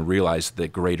understand and realize the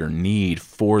greater need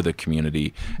for the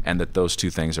community, and that those two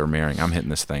things are marrying. I'm hitting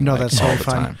this thing that's all very the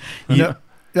fine. time.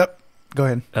 Yep. Go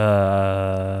ahead.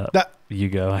 You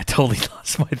go. I totally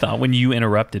lost my thought when you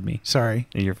interrupted me. Sorry.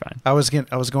 You're fine. I was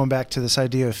going back to this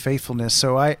idea of faithfulness.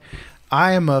 So I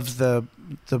am of the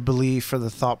belief or the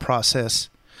thought process.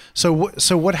 So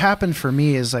what happened for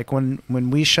me is, like, when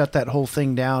we shut that whole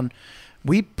thing down,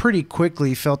 we pretty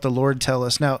quickly felt the Lord tell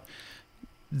us. Now,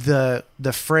 the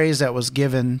phrase that was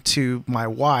given to my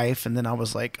wife, and then I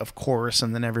was like, of course,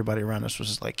 and then everybody around us was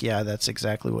just like, yeah, that's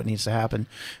exactly what needs to happen,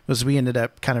 was we ended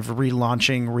up kind of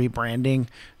relaunching, rebranding,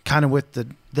 kind of with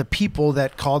the people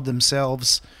that called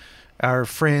themselves our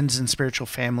friends and spiritual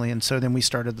family. And so then we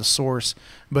started The Source.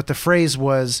 But the phrase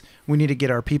was, we need to get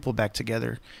our people back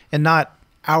together, and not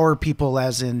our people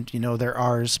as in, they're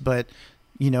ours, but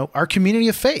our community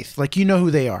of faith. Like,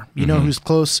 who they are, know who's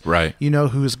close, right?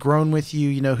 Who's grown with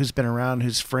you, who's been around,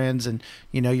 who's friends, and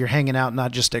you're hanging out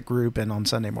not just at group and on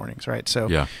Sunday mornings, right? So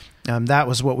yeah. That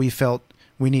was what we felt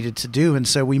we needed to do. And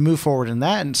so we moved forward in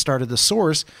that and started The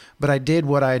Source, but I did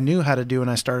what I knew how to do, and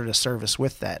I started a service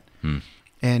with that.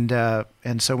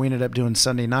 And so we ended up doing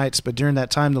Sunday nights. But during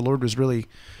that time, the Lord was really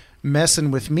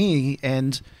messing with me,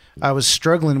 and I was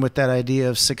struggling with that idea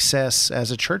of success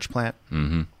as a church plant.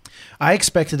 I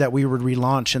expected that we would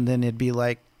relaunch and then it'd be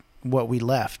like what we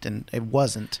left, and it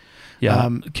wasn't. Yeah.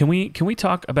 Can we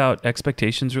talk about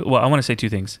expectations? Well, I want to say two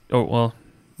things. Oh, well,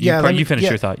 you finish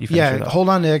your thought. Your thought. Hold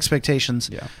on to expectations.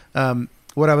 Yeah.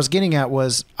 What I was getting at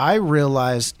was, I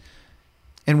realized,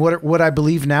 and what I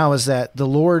believe now is that the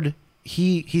Lord,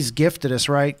 He's gifted us,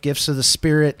 right? Gifts of the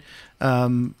Spirit,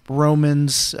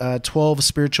 Romans 12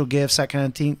 spiritual gifts, that kind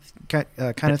of thing.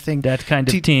 That kind of thing. That kind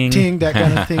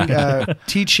of thing.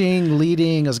 Teaching,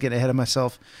 leading. I was getting ahead of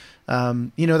myself.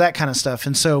 That kind of stuff.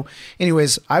 And so,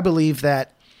 anyways, I believe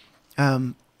that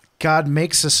God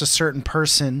makes us a certain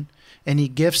person, and He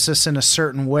gifts us in a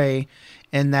certain way,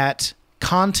 and that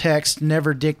context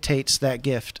never dictates that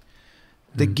gift.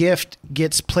 The gift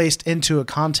gets placed into a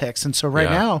context. And so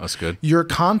now, that's good. Your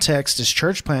context is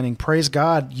church planting. Praise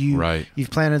God.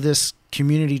 You've planted this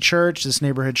community church, this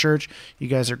neighborhood church. You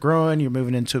guys are growing. You're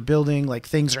moving into a building. Like,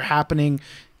 things are happening.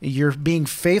 You're being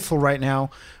faithful right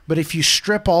now. But if you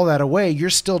strip all that away, you're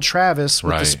still Travis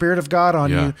with the Spirit of God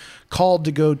on you, called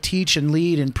to go teach and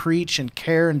lead and preach and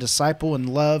care and disciple and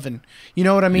love. And you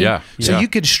know what I mean? Yeah. So you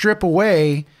could strip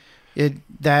away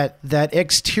that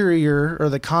exterior or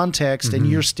the context, and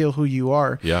you're still who you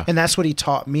are. Yeah. And that's what He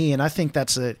taught me. And I think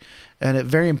that's a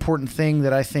very important thing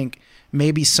that I think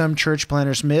maybe some church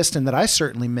planners missed, and that I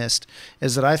certainly missed,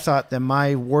 is that I thought that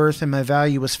my worth and my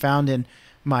value was found in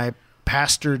my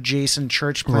Pastor Jason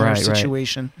church planner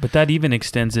situation. Right. But that even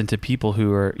extends into people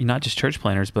who are not just church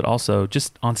planners, but also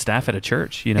just on staff at a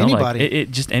church. Anybody.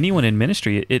 Like just anyone in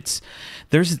ministry.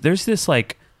 There's this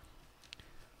like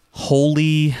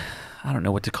holy, I don't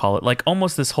know what to call it, like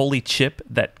almost this holy chip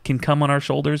that can come on our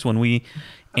shoulders when we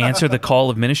answer the call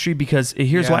of ministry. Because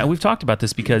here's why we've talked about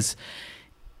this, because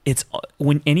it's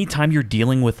anytime you're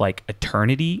dealing with like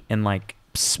eternity and like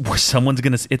where someone's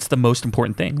gonna, it's the most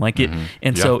important thing. Like it,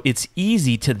 and so it's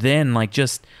easy to then like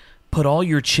just put all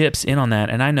your chips in on that.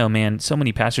 And I know, man, so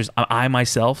many pastors, I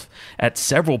myself at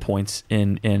several points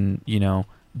in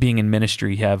being in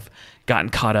ministry have gotten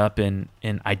caught up in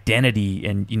identity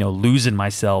and, losing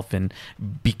myself and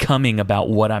becoming about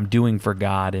what I'm doing for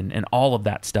God and all of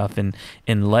that stuff and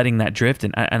letting that drift.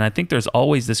 And I think there's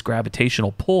always this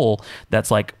gravitational pull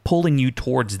that's like pulling you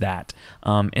towards that.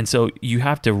 And so you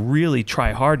have to really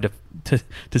try hard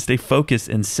to stay focused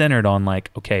and centered on like,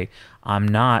 okay, I'm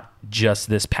not just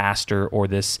this pastor or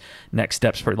this next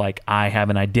steps for, like, I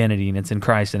have an identity and it's in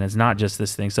Christ and it's not just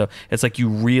this thing. So it's like you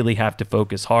really have to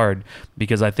focus hard,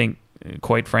 because I think,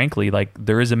 quite frankly, like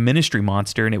there is a ministry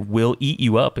monster and it will eat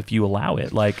you up if you allow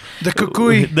it. Like the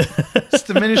kukui, it's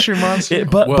the ministry monster.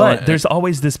 But there's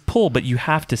always this pull, but you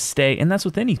have to stay, and that's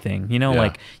with anything,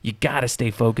 like you got to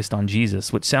stay focused on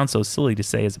Jesus, which sounds so silly to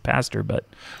say as a pastor, but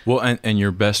and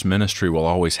your best ministry will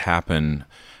always happen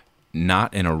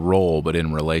not in a role, but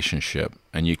in relationship.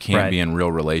 And you can't be in real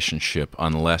relationship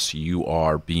unless you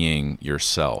are being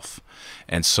yourself.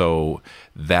 And so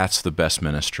that's the best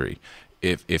ministry.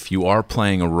 If you are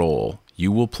playing a role,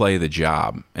 you will play the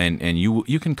job, and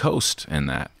you can coast in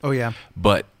that. Oh, yeah.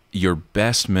 But your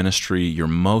best ministry, your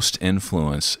most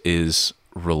influence is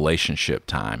relationship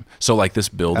time. So like this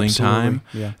building time,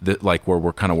 that like where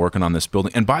we're kind of working on this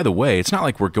building. And by the way, it's not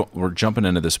like we're jumping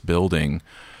into this building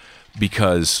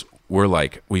because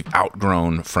we've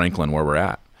outgrown Franklin where we're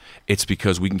at. It's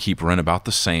because we can keep running about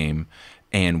the same,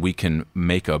 and we can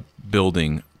make a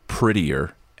building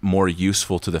prettier, more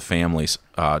useful to the families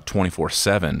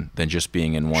 24/7 than just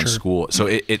being in one school. So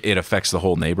it affects the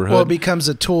whole neighborhood. Well, it becomes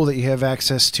a tool that you have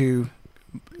access to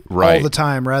all the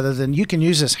time, rather than you can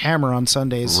use this hammer on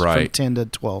Sundays from 10 to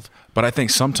 12. But I think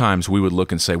sometimes we would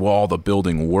look and say, well, all the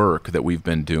building work that we've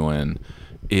been doing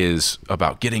is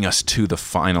about getting us to the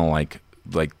final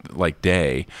like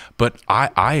day. But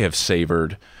I have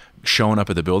savored showing up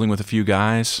at the building with a few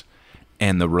guys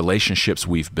and the relationships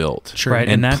we've built. Sure. Right.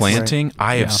 And planting,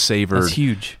 I have savored. That's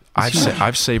huge.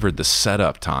 I've savored the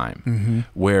setup time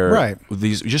where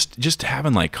these just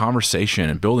having like conversation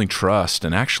and building trust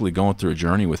and actually going through a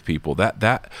journey with people.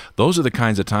 That those are the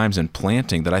kinds of times in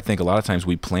planting that I think a lot of times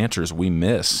we planters we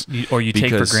miss, or you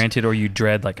take for granted, or you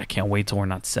dread, like I can't wait till we're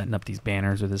not setting up these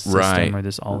banners or this system or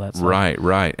this all that stuff.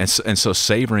 Right. And so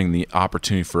savoring the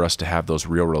opportunity for us to have those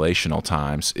real relational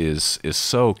times is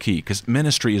so key, because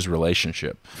ministry is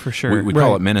relationship. For sure. We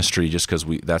call it ministry just because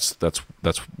that's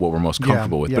what we're most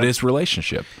comfortable with. But it's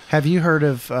relationship. Have you heard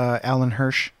of Alan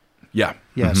Hirsch? Yeah.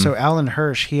 Mm-hmm. So Alan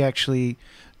Hirsch, he actually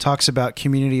talks about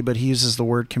community, but he uses the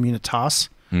word communitas,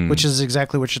 which is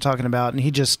exactly what you're talking about. And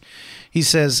he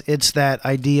says it's that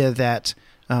idea that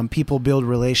people build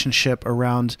relationship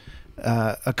around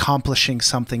accomplishing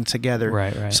something together.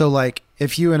 Right. So like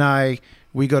if you and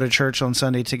we go to church on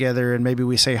Sunday together and maybe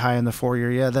we say hi in the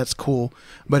foyer, that's cool.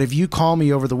 But if you call me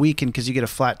over the weekend because you get a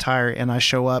flat tire and I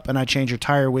show up and I change your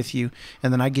tire with you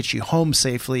and then I get you home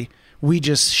safely, we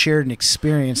just shared an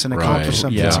experience and accomplished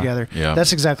something together. Yeah.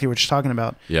 That's exactly what you're talking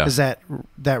about, is that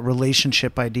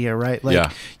relationship idea, right?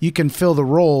 Like you can fill the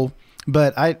role,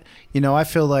 but I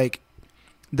feel like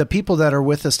the people that are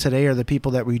with us today are the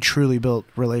people that we truly built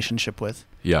relationship with.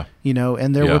 Yeah.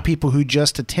 And there were people who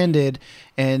just attended,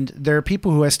 and there are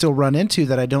people who I still run into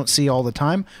that I don't see all the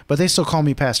time, but they still call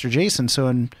me Pastor Jason. So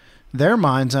in their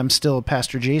minds, I'm still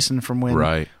Pastor Jason from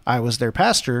when I was their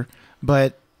pastor,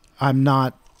 but I'm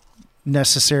not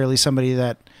necessarily somebody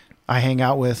that I hang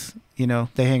out with,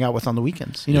 they hang out with on the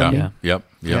weekends. You know what I mean? Yep.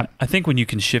 Yeah. I think when you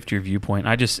can shift your viewpoint,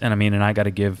 I got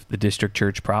to give the district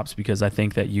church props, because I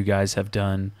think that you guys have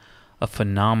done a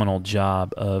phenomenal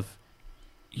job of,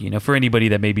 for anybody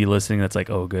that may be listening, that's like,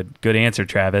 oh, good answer,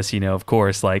 Travis. Of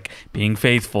course, like being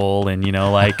faithful and,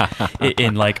 like,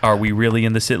 and like, are we really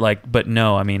in the sit? Like, but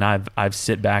no, I've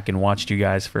sit back and watched you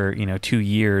guys for, 2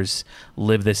 years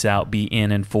live this out, be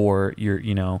in and for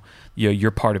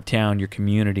your part of town, your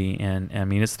community. And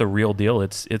it's the real deal.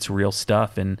 It's real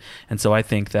stuff. And so I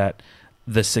think that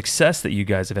the success that you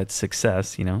guys have had,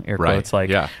 air quotes,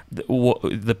 like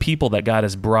the people that God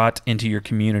has brought into your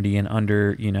community and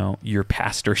under, your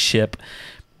pastorship,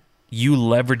 you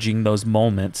leveraging those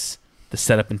moments, the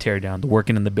setup and tear down, the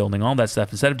working in the building, all that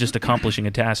stuff, instead of just accomplishing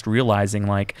a task, realizing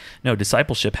like, no,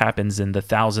 discipleship happens in the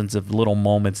thousands of little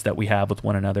moments that we have with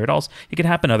one another. It can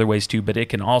happen other ways too, but it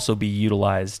can also be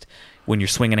utilized when you're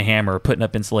swinging a hammer or putting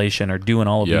up insulation or doing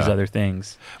all of these other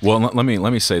things. Well, let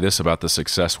me say this about the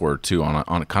success word too,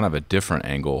 on a kind of a different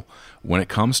angle. When it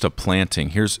comes to planting,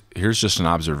 here's just an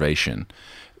observation,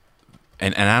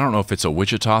 and I don't know if it's a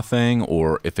Wichita thing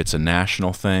or if it's a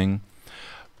national thing,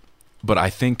 but I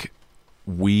think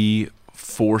we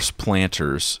force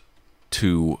planters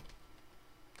to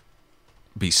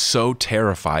be so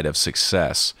terrified of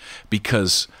success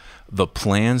because the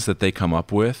plans that they come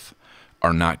up with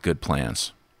are not good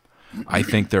plans. I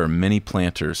think there are many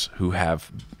planters who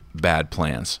have bad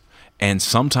plans. And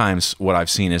sometimes what I've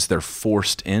seen is they're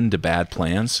forced into bad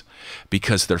plans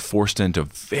because they're forced into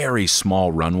very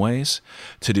small runways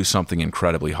to do something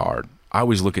incredibly hard. I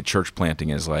always look at church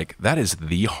planting as like, that is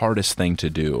the hardest thing to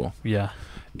do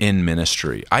in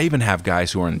ministry. I even have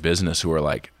guys who are in business who are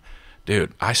like,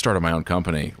 dude, I started my own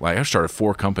company. Like, I started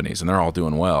 4 companies and they're all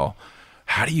doing well.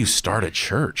 How do you start a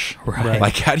church? Right.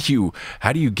 Like, how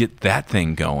do you get that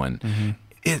thing going? Mm-hmm.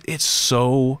 It's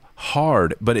so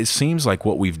hard, but it seems like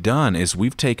what we've done is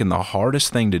we've taken the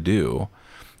hardest thing to do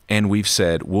and we've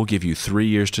said, we'll give you 3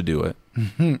 years to do it.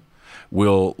 Mm-hmm.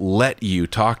 We'll let you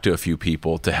talk to a few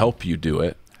people to help you do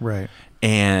it. Right.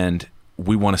 And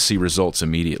we want to see results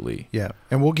immediately. Yeah.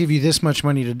 And we'll give you this much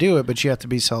money to do it, but you have to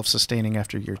be self-sustaining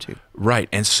after year 2. Right.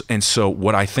 And so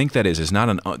what I think that is that's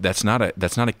not a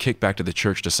kickback to the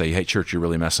church to say, hey, church, you're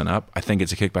really messing up. I think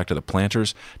it's a kickback to the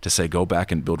planters to say, go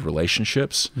back and build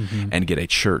relationships and get a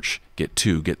church, get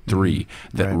 2, get 3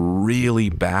 that really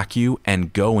back you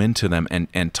and go into them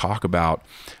and talk about,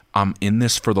 I'm in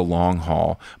this for the long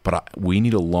haul, but we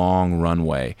need a long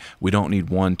runway. We don't need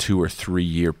 1, 2, or 3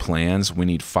 year plans. We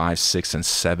need 5, 6, and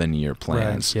 7 year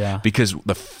plans. Right, yeah. Because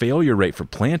the failure rate for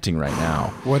planting right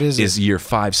now is year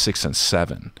 5, 6, and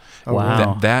 7. Oh,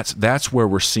 wow. That's where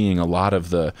we're seeing a lot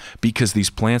of because these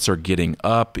plants are getting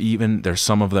up. Even there's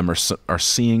some of them are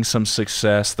seeing some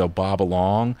success. They'll bob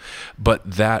along, but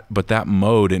that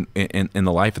mode in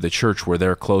the life of the church where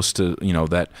they're close to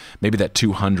that maybe that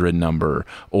 200 number.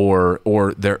 Or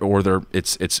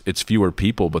it's fewer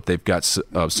people, but they've got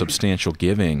substantial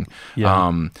giving.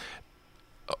 Yeah.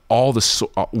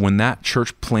 When that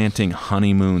church planting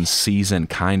honeymoon season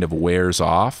kind of wears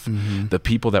off, the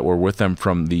people that were with them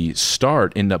from the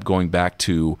start end up going back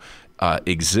to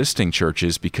existing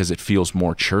churches because it feels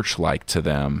more church-like to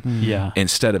them.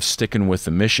 Instead of sticking with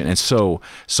the mission. And so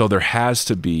there has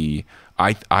to be,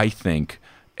 I think,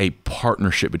 a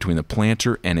partnership between the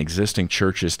planter and existing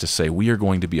churches to say, we are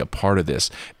going to be a part of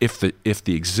this. If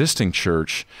the existing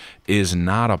church is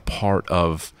not a part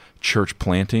of church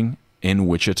planting in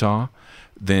Wichita,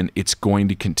 then it's going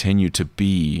to continue to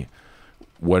be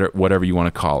whatever you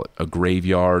want to call it, a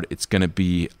graveyard. It's going to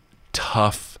be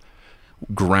tough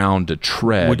ground to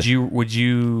tread. Would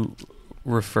you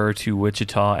refer to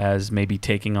Wichita as maybe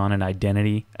taking on an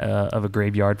identity of a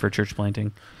graveyard for church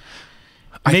planting?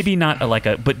 Maybe not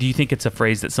but do you think it's a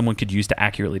phrase that someone could use to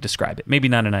accurately describe it? Maybe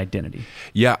not an identity.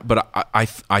 Yeah, but I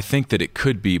think that it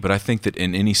could be, but I think that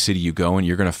in any city you go in,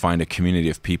 you're going to find a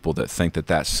community of people that think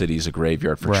that city is a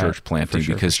graveyard for church planting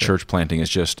because church planting is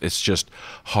just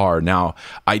hard. Now,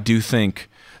 I do think,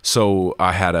 so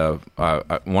I had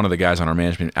one of the guys on our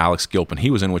management, Alex Gilpin. He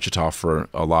was in Wichita for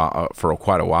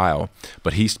quite a while,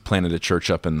 but he's planted a church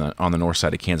up on the north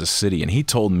side of Kansas City. And he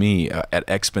told me at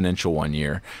Exponential one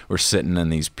year, we're sitting in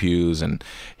these pews, and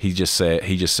he just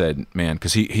said, man,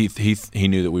 because he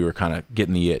knew that we were kind of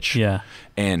getting the itch. Yeah.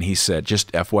 And he said,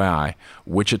 just FYI,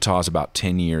 Wichita's about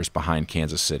 10 years behind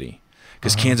Kansas City.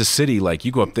 Because Kansas City, like,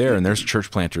 you go up there and there's church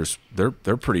planters, they're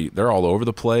all over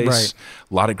the place. Right.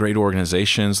 A lot of great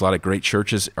organizations, a lot of great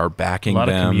churches are backing them.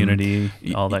 A lot of community,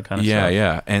 all that kind of stuff.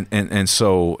 Yeah. And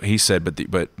so he said,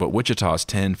 but Wichita is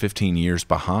 10, 15 years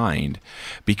behind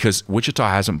because Wichita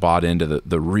hasn't bought into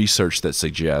the research that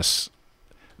suggests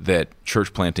that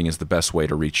church planting is the best way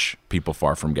to reach people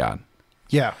far from God.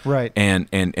 Yeah, right. And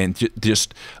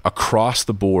just across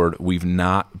the board, we've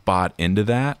not bought into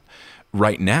that.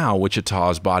 Right now, Wichita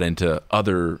has bought into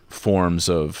other forms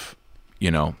of,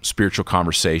 spiritual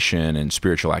conversation and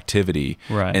spiritual activity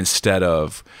instead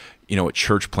of,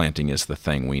 church planting is the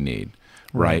thing we need,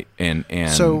 right? And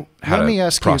so how let to me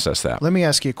ask process you, that. Let me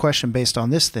ask you a question based on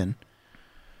this then.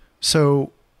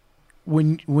 So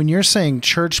when you're saying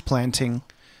church planting,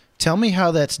 tell me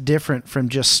how that's different from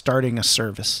just starting a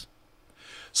service.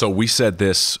 So we said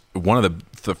this, one of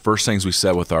the first things we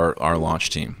said with our launch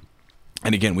team.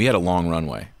 And again, we had a long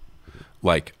runway.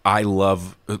 Like, I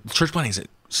love church planting is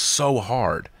so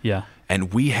hard. Yeah.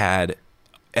 And we had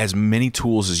as many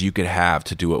tools as you could have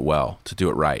to do it well, to do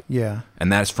it right. Yeah.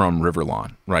 And that's from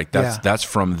Riverlawn, right? That's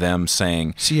from them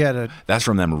saying, so you had that's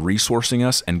from them resourcing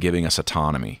us and giving us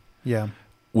autonomy. Yeah.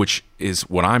 which is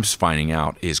what I'm finding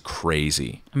out is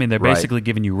crazy. I mean, they're right? basically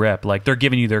giving you rep. Like, they're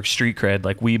giving you their street cred.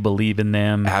 Like, we believe in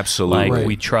them. Absolutely. Like, Right.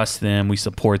 we trust them. We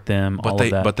support them. All of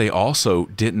that. But they also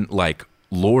didn't like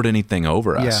lord anything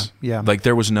over us. Yeah. Like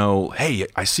there was no, hey,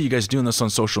 I see you guys doing this on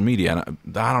social media, and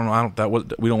we don't want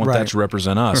Right. that to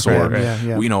represent us, Right, or right.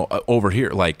 Yeah. you know, over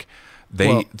here, like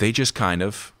Well- they just kind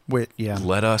of Yeah.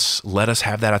 let us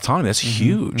have that autonomy. That's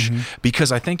huge,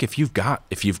 because I think if you've got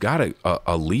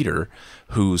a leader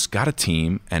who's got a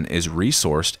team and is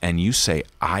resourced, and you say,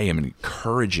 I am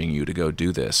encouraging you to go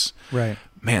do this, Right.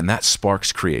 man, that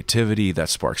sparks creativity, that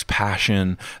sparks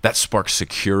passion, that sparks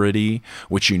security,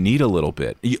 which you need a little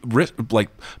bit. Like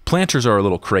planters are a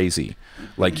little crazy.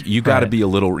 Like you got to Right.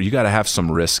 be you got to have some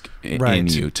risk in Right.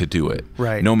 you to do it,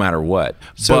 Right. no matter what.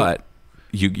 So- but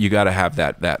you got to have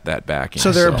that backing.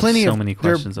 So there are So- plenty so of many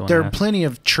questions I wanna there are ask. plenty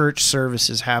of church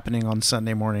services happening on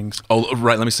Sunday mornings. Oh,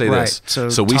 right. Let me say Right. this.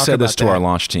 So we talk said this about to our that.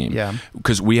 launch team. Yeah.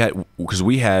 Because we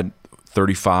had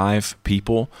 35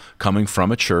 people coming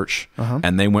from a church,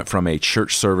 and they went from a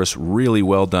church service, really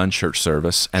well done church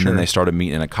service, and then Sure. they started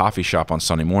meeting in a coffee shop on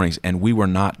Sunday mornings. And we were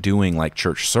not doing like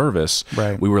church service.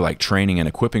 Right. We were like training and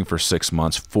equipping for 6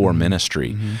 months for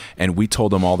ministry. And we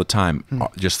told them all the time,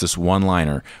 just this one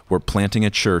liner: we're planting a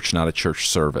church, not a church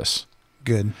service.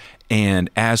 Good. And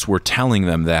as we're telling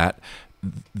them that,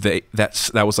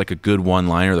 that was like a good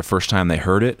one-liner the first time they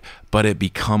heard it, but it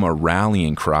become a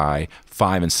rallying cry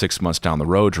 5 and 6 months down the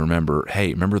road to remember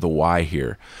the why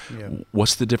here. Yeah.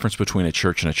 What's the difference between a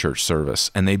church and a church service?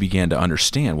 And they began to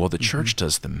understand, well, the church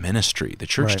does the ministry, the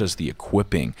church Right. does the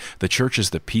equipping, the church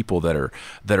is the people that are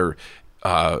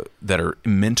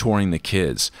mentoring the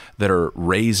kids, that are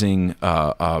raising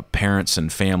parents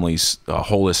and families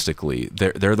holistically.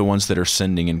 They're the ones that are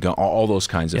sending and all those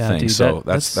kinds of things. Dude, So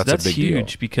that's a big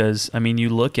huge deal. because I mean, you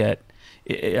look at,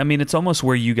 I mean, it's almost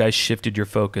where you guys shifted your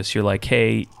focus. You're like,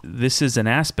 hey, this is an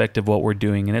aspect of what we're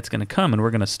doing, and it's going to come, and we're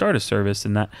going to start a service,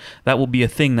 and that will be a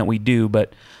thing that we do.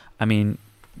 But I mean,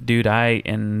 dude,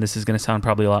 and this is going to sound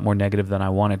probably a lot more negative than I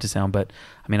want it to sound, but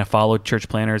I mean, I follow church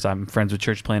planners. I'm friends with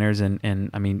church planners, and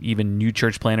I mean, even new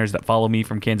church planners that follow me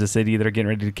from Kansas City that are getting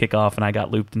ready to kick off, and I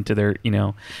got looped into their,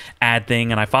 ad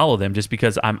thing, and I follow them just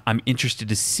because I'm interested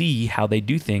to see how they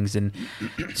do things. And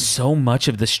so much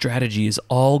of the strategy is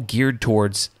all geared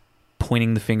towards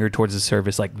pointing the finger towards the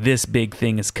service, like this big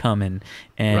thing is coming,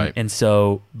 and Right. and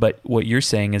so, but what you're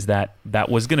saying is that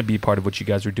was going to be part of what you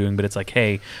guys were doing, but it's like,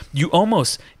 hey, you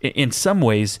almost in some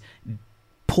ways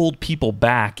pulled people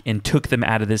back and took them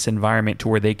out of this environment to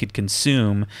where they could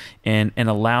consume, and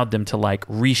allowed them to like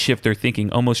reshift their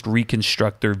thinking, almost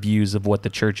reconstruct their views of what the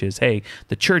church is. Hey,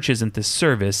 the church isn't this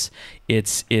service,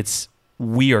 it's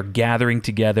we are gathering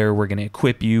together. We're going to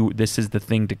equip you. This is the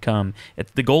thing to come.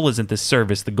 The goal isn't this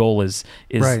service. The goal is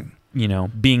Right.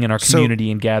 Being in our community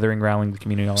and gathering, rallying the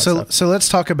community. All that stuff. So let's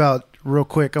talk about real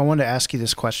quick. I wanted to ask you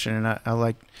this question,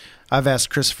 and I've asked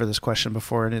Christopher this question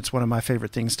before, and it's one of my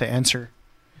favorite things to answer.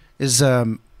 Is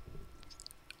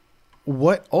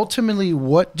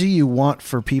what do you want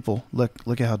for people? Look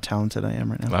at how talented I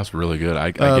am right now. That's really good.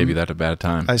 I gave you that at a bad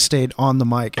time. I stayed on the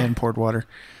mic and poured water.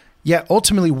 Yeah,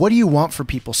 ultimately, what do you want for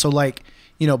people? So, like,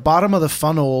 bottom of the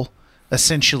funnel,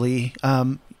 essentially,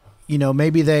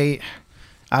 maybe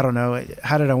I don't know.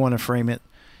 How did I want to frame it?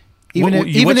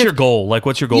 What's your goal? Like,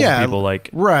 what's your goal for people? Like,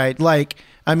 right. Like,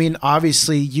 I mean,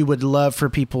 obviously, you would love for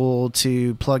people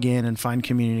to plug in and find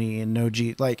community and know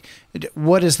like,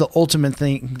 what is the ultimate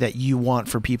thing that you want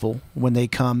for people when they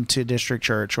come to District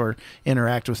Church or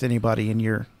interact with anybody in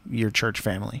your church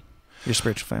family, your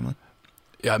spiritual family?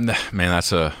 Yeah, man,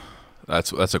 that's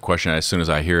a question. As soon as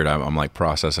I hear it, I'm like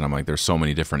processing. I'm like, there's so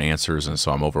many different answers, and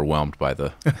so I'm overwhelmed by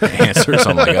the answers.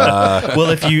 I'm like,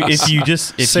 well, if you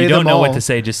Say don't them know what all. to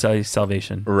say, just say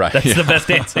salvation. Right. That's the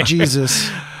best answer. Jesus.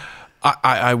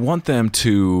 I want them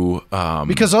to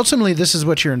Because ultimately, this is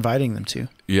what you're inviting them to.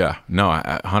 Yeah, no,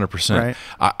 100%. Right.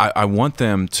 I want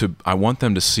them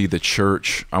to see the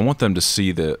church. I want them to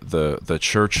see the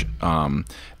church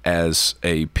as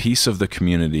a piece of the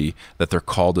community that they're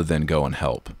called to then go and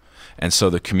help. And so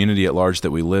the community at large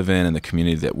that we live in, and the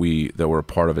community that we're a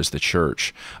part of as the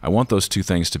church, I want those two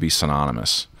things to be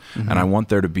synonymous. Mm-hmm. And I want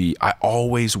there to be. I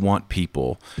always want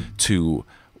people to.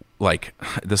 Like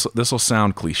this will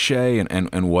sound cliche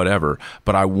and whatever,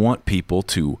 but I want people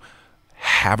to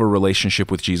have a relationship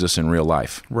with Jesus in real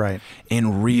life. Right.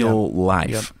 In real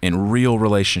life, in real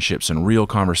relationships, in real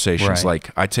conversations. Right. Like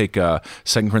I take 2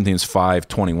 Corinthians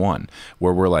 5:21,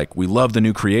 where we're like, we love the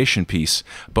new creation piece,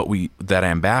 but that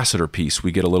ambassador piece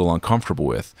we get a little uncomfortable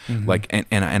with. Mm-hmm. Like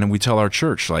and we tell our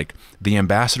church, like, the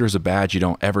ambassador is a badge you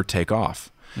don't ever take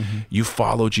off. You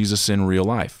follow Jesus in real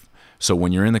life. So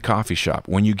when you're in the coffee shop,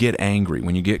 when you get angry,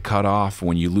 when you get cut off,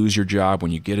 when you lose your job,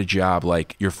 when you get a job,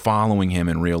 like, you're following him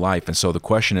in real life. And so the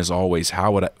question is always,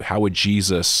 how would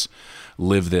Jesus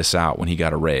live this out when he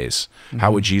got a raise?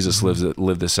 How would Jesus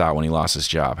live this out when he lost his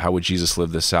job? How would Jesus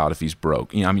live this out if he's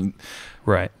broke? You know, I mean,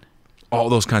 Right. all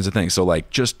those kinds of things. So, like,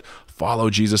 just follow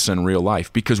Jesus in real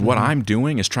life, because what I'm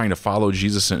doing is trying to follow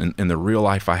Jesus in the real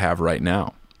life I have right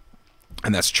now.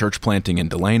 And that's church planting in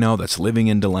Delano, that's living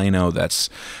in Delano, that's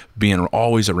being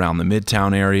always around the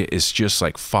Midtown area. It's just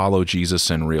like, follow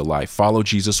Jesus in real life. Follow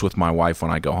Jesus with my wife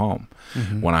when I go home,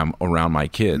 when I'm around my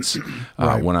kids,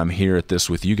 when I'm here at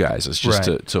this with you guys. It's just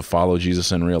to follow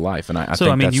Jesus in real life. And I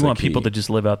think that's you the want key. people to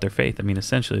just live out their faith. I mean,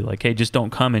 essentially, like, hey, just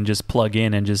don't come and just plug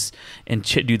in and just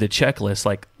do the checklist.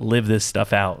 Like, live this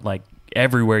stuff out, like,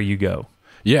 everywhere you go.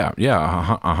 Yeah,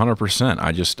 100%.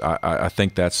 I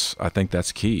think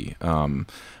that's key,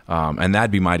 and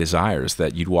that'd be my desire, is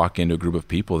that you'd walk into a group of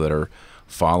people that are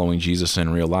following Jesus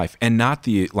in real life, and not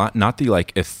the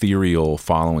like ethereal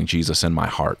following Jesus in my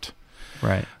heart.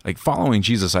 Right. Like, following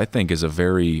Jesus, I think, is a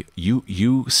very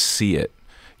you see it.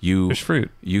 There's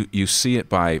fruit. You see it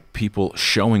by people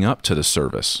showing up to the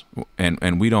service,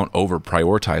 and we don't over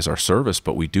prioritize our service,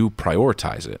 but we do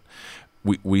prioritize it.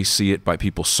 We see it by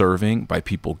people serving, by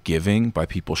people giving, by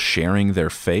people sharing their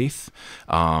faith,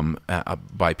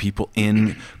 by people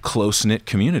in close-knit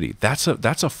community. That's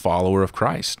a follower of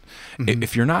Christ.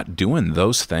 If you're not doing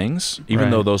those things,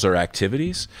 even though those are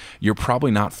activities, you're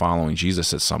probably not following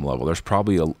Jesus at some level. There's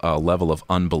probably a level of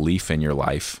unbelief in your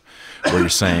life where you're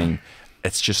saying,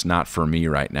 it's just not for me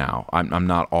right now. I'm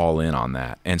not all in on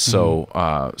that. And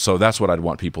so so that's what I'd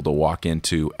want people to walk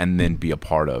into and then be a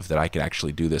part of, that I could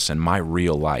actually do this in my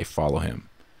real life, follow him.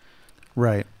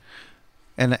 Right.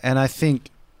 And I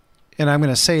think, and I'm going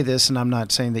to say this, and I'm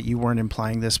not saying that you weren't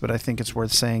implying this, but I think it's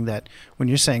worth saying that when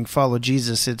you're saying follow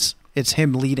Jesus, it's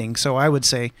him leading. So I would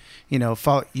say,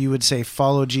 you would say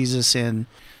follow Jesus in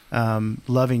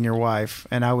loving your wife.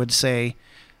 And I would say,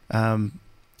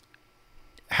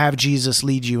 have Jesus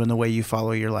lead you in the way you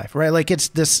follow your life, right? Like,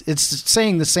 it's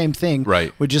saying the same thing,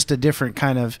 right, with just a different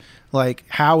kind of, like,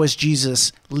 how is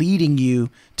Jesus leading you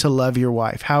to love your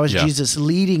wife? How is Jesus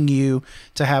leading you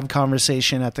to have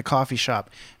conversation at the coffee shop?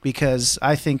 Because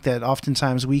I think that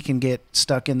oftentimes we can get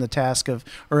stuck in the task of,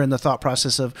 or in the thought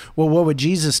process of, well, what would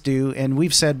Jesus do? And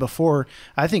we've said before,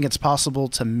 I think it's possible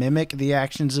to mimic the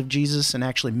actions of Jesus and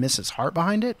actually miss his heart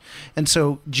behind it. And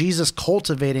so Jesus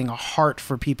cultivating a heart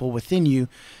for people within you,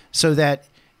 so that,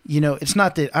 it's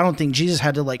not that, I don't think Jesus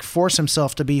had to, like, force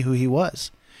himself to be who he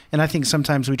was. And I think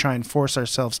sometimes we try and force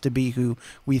ourselves to be who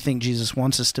we think Jesus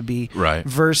wants us to be, right,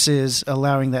 versus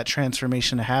allowing that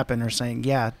transformation to happen, or saying,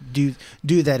 yeah, do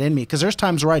that in me. Because there's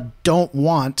times where I don't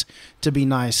want to be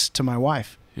nice to my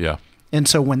wife. Yeah. And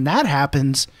so when that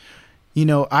happens,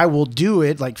 I will do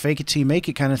it, like, fake it till you make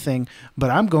it kind of thing. But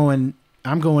I'm going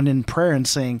in prayer and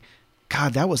saying,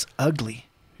 God, that was ugly.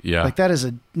 Yeah. Like, that is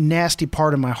a nasty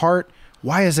part of my heart.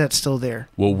 Why is that still there?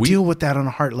 Well, deal with that on a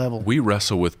heart level. We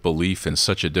wrestle with belief in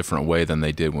such a different way than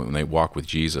they did when they walked with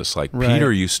Jesus. Like, right.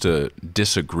 Peter used to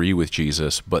disagree with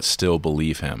Jesus, but still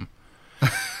believe him.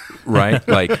 Right?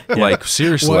 Like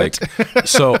seriously, like,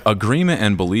 so agreement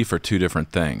and belief are two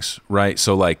different things, right?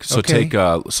 So take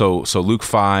Luke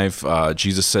 5,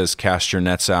 Jesus says, cast your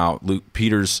nets out.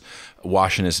 Peter's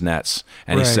washing his nets,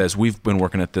 and he says, we've been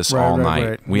working at this all night.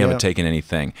 Right. We haven't taken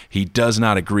anything. He does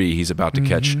not agree he's about to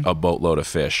catch a boatload of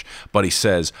fish, but he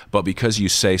says, but because you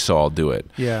say so, I'll do it.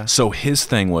 Yeah. So his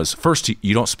thing was, first,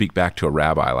 you don't speak back to a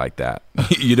rabbi like that.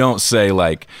 You don't say,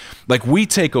 like we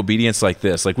take obedience like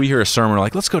this. Like, we hear a sermon, we're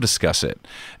like, let's go discuss it.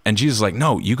 And Jesus is like,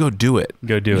 no, you go do it.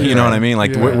 Go do it. You know what I mean?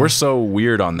 Like, we're so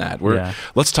weird on that. Yeah.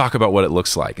 Let's talk about what it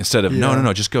looks like, instead of,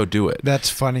 no, just go do it. That's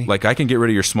funny. Like, I can get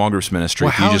rid of your small groups ministry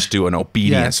if you just do an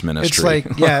obedience ministry.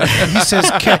 It's like, he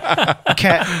says,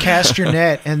 cast your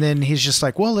net, and then he's just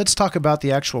like, well, let's talk about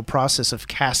the actual process of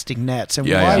casting nets, and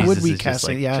why would we cast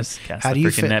it? Just cast how the do you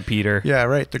freaking net, Peter? Yeah,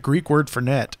 right. The Greek word for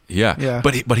net. Yeah.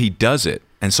 But he does it,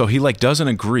 and so he, like, doesn't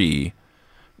agree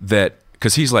that,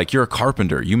 because he's like, you're a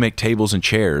carpenter, you make tables and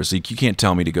chairs, like, you can't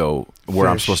tell me to go where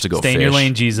I'm supposed to go. Stay in your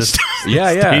lane, Jesus.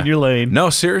 Yeah. Stay in your lane. No,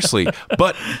 seriously.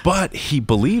 But he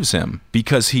believes him,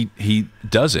 because he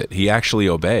does it. He actually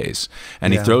obeys,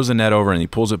 and he throws the net over and he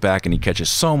pulls it back and he catches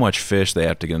so much fish they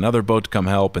have to get another boat to come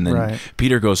help. And then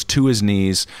Peter goes to his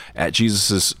knees at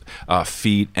Jesus's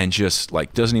feet and just,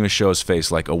 like, doesn't even show his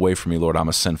face, like, away from me, Lord, I'm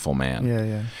a sinful man.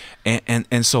 Yeah.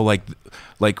 And so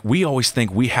like we always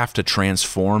think we have to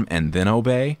transform and then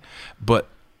obey, but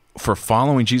for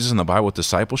following Jesus in the Bible with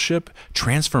discipleship,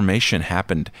 transformation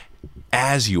happened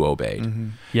as you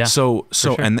obeyed. Yeah, So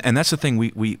sure. and that's the thing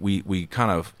we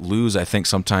kind of lose, I think,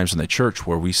 sometimes in the church,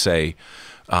 where we say,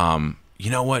 you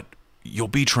know what, you'll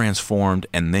be transformed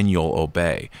and then you'll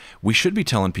obey. We should be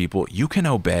telling people you can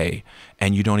obey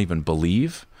and you don't even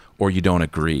believe or you don't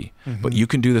agree, but you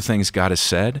can do the things God has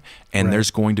said, and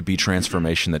there's going to be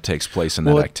transformation that takes place in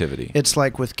that activity. It's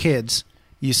like with kids.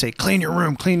 You say, clean your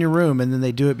room, and then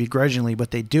they do it begrudgingly, but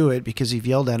they do it because you've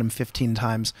yelled at them 15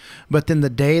 times. But then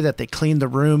the day that they clean the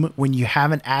room when you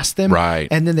haven't asked them, Right.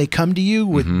 and then they come to you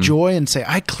with joy and say,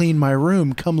 I cleaned my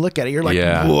room, come look at it. You're like,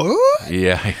 what?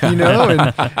 Yeah. You know,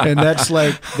 and that's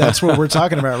what we're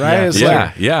talking about, right? It's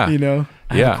like, you know.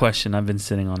 I have a question. I've been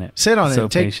sitting on it. Sit on so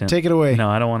it. Take it away. No,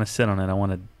 I don't want to sit on it. I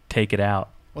want to take it out.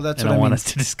 Well, that's and what I want mean. us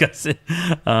to discuss it.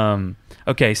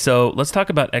 Okay, so let's talk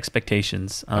about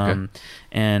expectations. And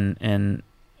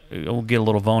we'll get a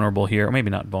little vulnerable here, or maybe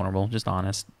not vulnerable, just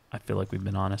honest. I feel like we've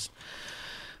been honest.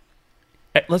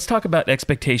 Let's talk about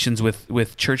expectations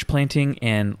with church planting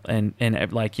and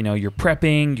like, you know, you're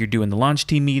prepping, you're doing the launch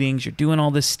team meetings, you're doing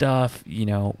all this stuff, you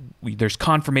know, there's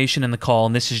confirmation in the call,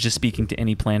 and this is just speaking to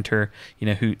any planter, you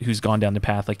know, who's gone down the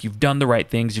path. Like, you've done the right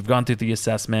things, you've gone through the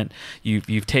assessment,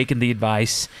 you've taken the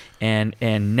advice, and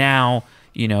now,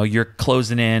 you know, you're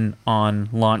closing in on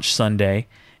launch Sunday,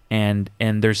 and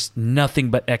there's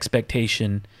nothing but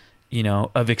expectation, you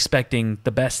know, of expecting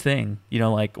the best thing, you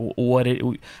know, like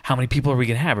how many people are we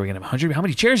going to have? Are we going to have 100? How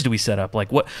many chairs do we set up?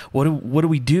 Like what do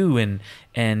we do? And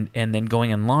then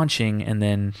going and launching, and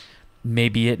then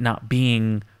maybe it not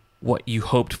being what you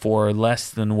hoped for, or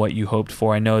less than what you hoped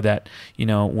for. I know that, you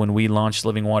know, when we launched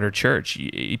Living Water Church,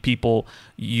 you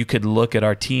could look at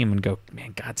our team and go,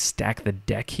 man, God stacked the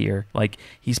deck here. Like,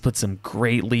 he's put some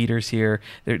great leaders here.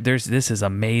 This is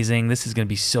amazing. This is going to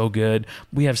be so good.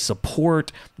 We have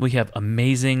support. We have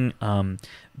amazing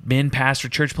men, pastor,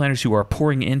 church planners who are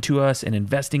pouring into us and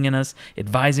investing in us,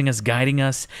 advising us, guiding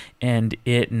us, and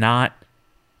it not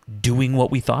doing what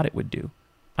we thought it would do.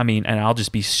 I mean, and I'll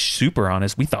just be super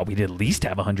honest, we thought we'd at least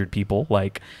have 100 people,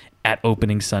 like, at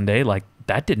opening Sunday. Like,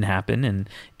 that didn't happen,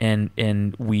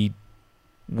 and we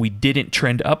didn't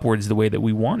trend upwards the way that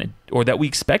we wanted, or that we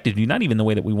expected to, not even the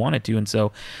way that we wanted to. And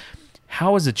so,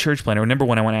 how, as a church planner, number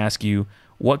one, I want to ask you,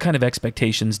 what kind of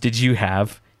expectations did you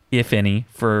have, if any,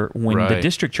 for when the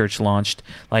district church launched?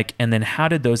 Like, and then how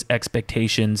did those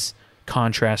expectations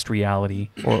contrast reality,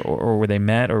 or were they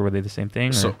met, or were they the same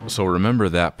thing? So remember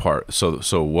that part.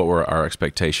 So what were our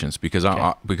expectations? Because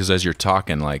because as you're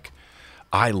talking, like,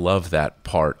 I love that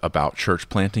part about church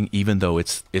planting, even though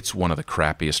it's one of the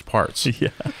crappiest parts. Yeah.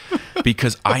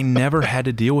 Because I never had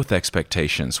to deal with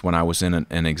expectations when I was in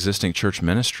an existing church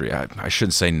ministry. I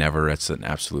shouldn't say never. It's an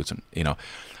absolute, you know.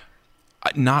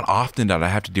 Not often did I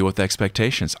have to deal with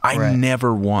expectations. I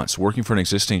never once, working for an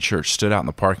existing church, stood out in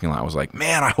the parking lot and was like,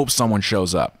 man, I hope someone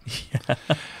shows up. Yeah.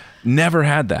 Never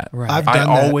had that. Right. I've done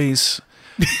that. Always,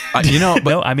 you know. But,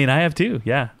 no, I mean, I have too,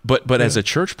 yeah. But as a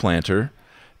church planter,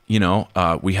 you know,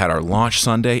 we had our launch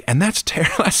Sunday, and that's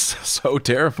so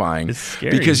terrifying. It's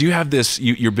scary. Because you have this,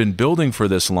 you've been building for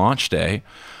this launch day,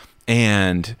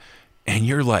 and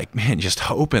you're like, man, just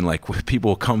hoping like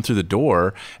people will come through the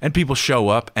door, and people show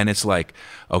up, and it's like,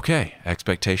 okay,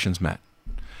 expectations met.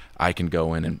 I can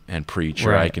go in and preach,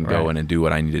 or I can go in and do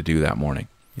what I need to do that morning.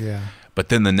 Yeah. But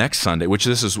then the next Sunday, which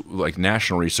this is like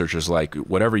national research is like,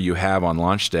 whatever you have on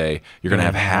launch day, you're going to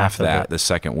have half that the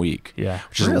second week. Yeah.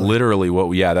 Which is literally what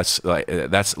that's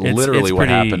literally what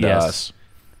happened to us.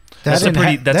 That's a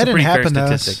pretty fair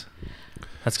statistic. Us.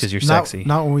 That's because you're sexy.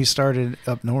 Not when we started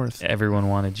up north. Everyone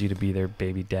wanted you to be their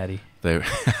baby daddy. You're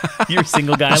a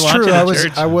single guy That's launching true. a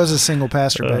church. I was a single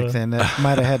pastor back then. That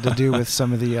might have had to do with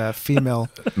some of the female.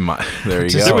 There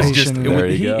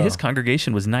you go. His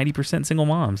congregation was 90% single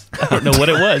moms. I don't know what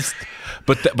it was.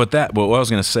 But what I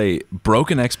was going to say,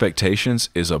 broken expectations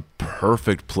is a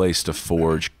perfect place to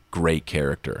forge great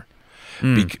character.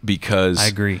 Because I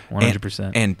agree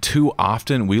 100%. And too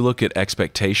often we look at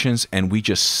expectations and we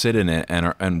just sit in it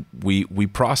and we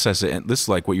process it. And this is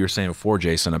like what you were saying before,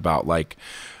 Jason, about like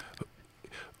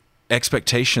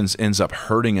expectations ends up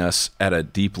hurting us at a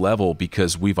deep level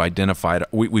because we've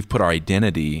put our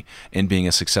identity in being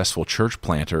a successful church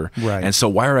planter. Right. And so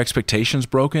why are expectations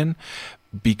broken?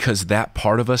 Because that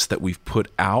part of us that we've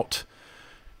put out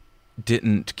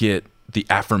didn't get the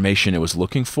affirmation it was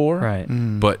looking for. Right.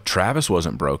 But Travis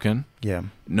wasn't broken. Yeah.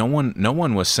 No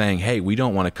one was saying, "Hey, we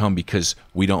don't want to come because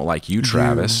we don't like you,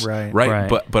 Travis." Right.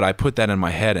 But I put that in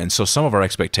my head, and so some of our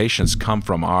expectations come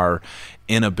from our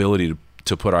inability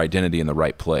to put our identity in the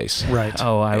right place. Right.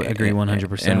 Oh, I agree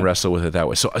 100%. And wrestle with it that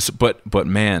way. So but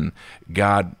man,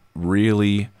 God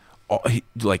really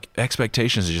like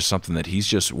expectations is just something that he's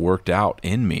just worked out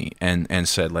in me and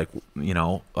said, like,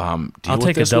 deal I'll with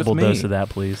take a this double with me. dose of that,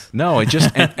 please. No, it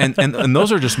just and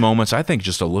those are just moments. I think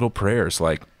just a little prayers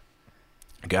like,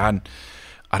 God,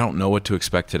 I don't know what to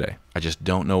expect today. I just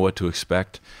don't know what to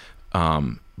expect.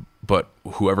 But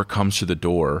whoever comes to the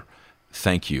door,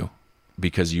 thank you,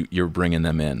 because you're bringing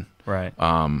them in. Right.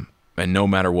 And no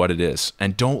matter what it is,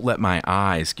 and don't let my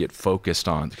eyes get focused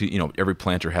on, every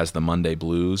planter has the Monday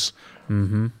blues,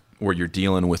 where you're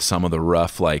dealing with some of the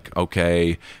rough, like,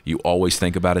 okay, you always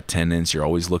think about attendance, you're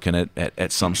always looking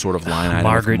at some sort of line item.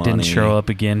 Margaret of didn't money. show up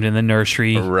again in the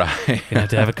nursery. Right. You have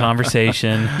to have a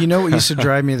conversation. You know what used to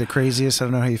drive me the craziest? I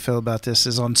don't know how you feel about this.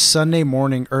 Is on Sunday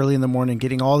morning, early in the morning,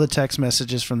 getting all the text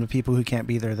messages from the people who can't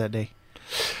be there that day.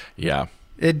 Yeah.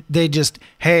 They just,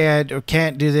 hey, I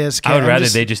can't do this. I would rather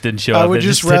they just didn't show I up would than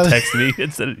just just rather- to text me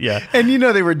instead of, yeah. And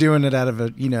they were doing it out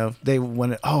of they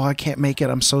wanted, oh, I can't make it.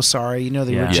 I'm so sorry.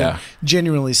 They were Yeah.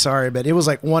 genuinely sorry, but it was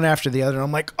like one after the other. And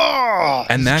I'm like, oh,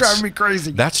 And it's that's driving me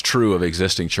crazy. That's true of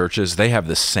existing churches. They have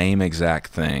the same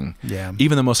exact thing. Yeah.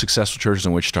 Even the most successful churches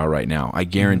in Wichita right now, I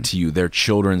guarantee you, their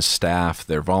children's staff,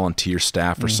 their volunteer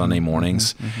staff for Sunday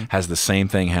mornings has the same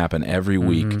thing happen every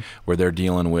week, where they're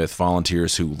dealing with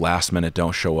volunteers who last minute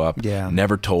don't show up. Yeah.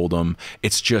 Never told them.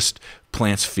 It's just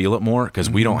plants feel it more because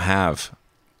we don't have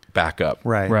backup,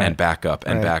 Right. and backup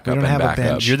and Right. backup We don't and have a backup.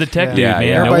 bench. You're the tech Yeah. dude, Yeah, man. yeah.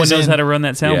 No one Everybody's knows in. how to run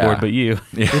that soundboard Yeah. but you.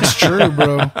 It's true,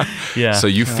 bro. Yeah. So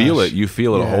you feel it. You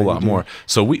feel it a Yeah, whole you lot do. more.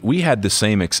 So we had the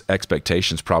same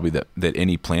expectations probably that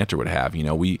any planter would have.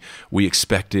 We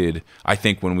expected. I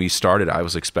think when we started, I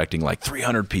was expecting like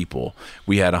 300 people.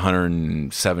 We had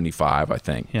 175, I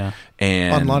think. Yeah.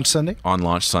 And On launch Sunday? On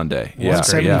launch Sunday.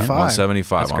 175.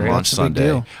 175 That's on great. launch That's a big Sunday.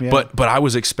 deal. Yeah. But I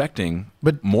was expecting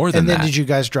But more than and then that. did you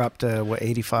guys drop to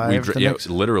 85? the next-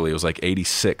 Literally, it was like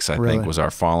 86. I Really? think was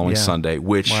our following Yeah. Sunday,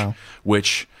 which Wow.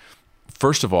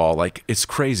 first of all, like, it's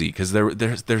crazy because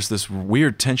there's this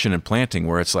weird tension in planting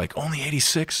where it's like only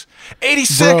 86,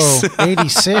 86, Bro,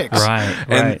 86. Right.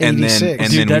 and then 86. and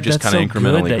Dude, then we just that's kind of so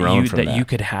incrementally good grown from that you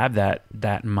could have that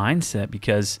mindset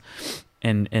because,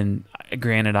 and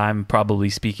granted, I'm probably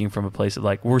speaking from a place of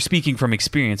like we're speaking from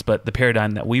experience, but the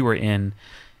paradigm that we were in,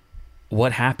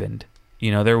 what happened?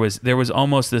 There was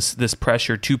almost this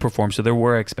pressure to perform. So there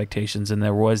were expectations, and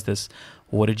there was this.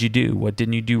 What did you do? What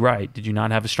didn't you do right? Did you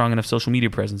not have a strong enough social media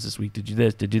presence this week? Did you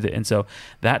this? Did you that? And so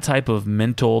that type of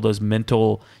those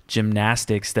mental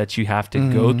gymnastics that you have to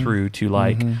go through to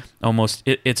like almost,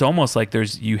 it's almost like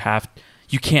you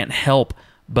can't help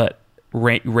but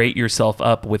rate yourself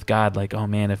up with God. Like, oh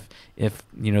man, if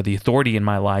the authority in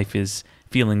my life is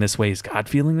feeling this way, is God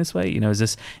feeling this way? Is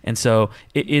this? And so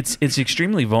it's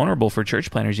extremely vulnerable for church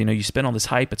planners. You spend all this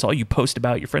hype. It's all you post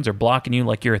about. Your friends are blocking you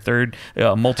like you're a third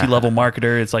multi-level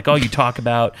marketer. It's like all you talk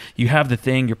about. You have the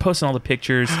thing. You're posting all the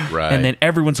pictures, Right. and then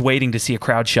everyone's waiting to see a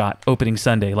crowd shot opening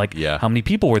Sunday. Like, Yeah. how many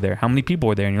people were there? How many people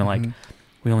were there? And you're like,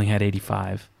 we only had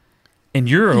 85. And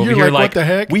you're over You're here like, like, what the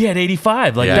heck? we had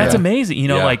 85. Like, Yeah. that's Yeah. amazing.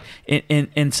 Yeah. Like,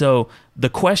 and so the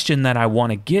question that I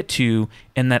want to get to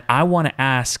and that I want to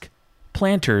ask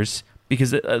planters,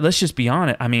 because let's just be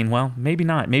honest. I mean, well, maybe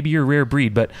not. Maybe you're a rare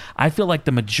breed, but I feel like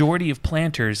the majority of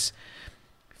planters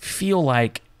feel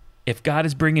like if God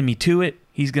is bringing me to it,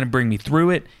 He's going to bring me through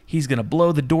it. He's going to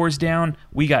blow the doors down.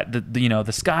 We got the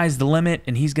sky's the limit,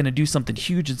 and He's going to do something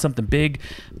huge and something big.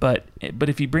 But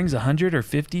if He brings 100 or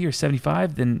 50 or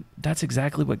 75, then that's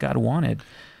exactly what God wanted.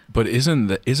 But isn't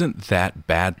that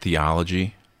bad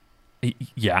theology?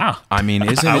 Yeah, I mean,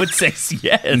 isn't I it- would say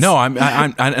yes. No, I'm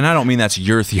and I don't mean that's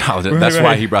your theology. That's why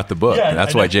right. he brought the book. Yeah,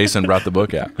 That's I why know. Jason brought the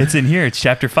book out. It's in here. It's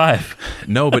chapter 5.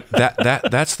 No, but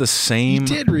that's the same. You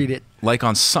did read it. Like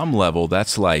on some level,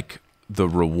 that's like the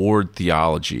reward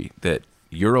theology, that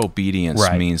your obedience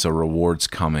Right. means a reward's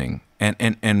coming.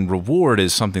 And reward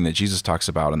is something that Jesus talks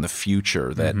about in the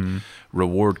future, that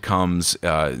reward comes,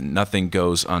 nothing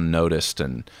goes unnoticed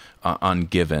and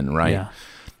ungiven, right?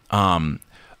 Yeah.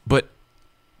 But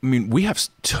I mean, we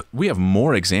have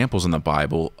more examples in the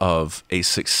Bible of a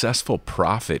successful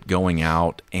prophet going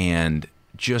out and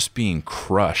just being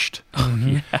crushed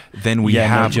than we Yeah,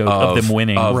 no have joke, of them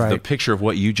winning. of the Right. picture of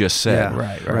what you just said. Yeah.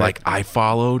 Right. Like, I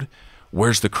followed.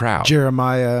 Where's the crowd?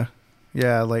 Jeremiah.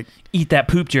 Yeah, like Eat that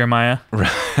poop, Jeremiah.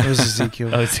 it was Ezekiel.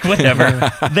 Oh, it's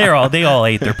whatever. They all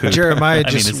ate their poop. Jeremiah I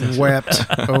mean, just essentially. wept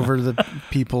over the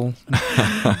people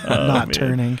not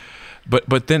turning.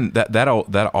 But then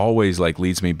that always like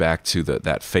leads me back to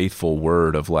that faithful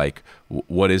word of like,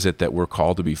 what is it that we're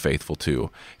called to be faithful to?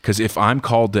 Because if I'm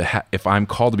called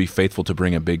to be faithful to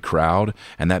bring a big crowd,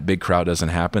 and that big crowd doesn't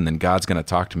happen, then God's going to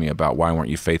talk to me about why weren't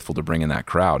you faithful to bring in that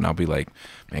crowd, and I'll be like,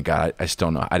 man, God, I still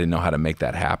know I didn't know how to make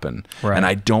that happen, Right. and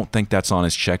I don't think that's on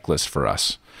His checklist for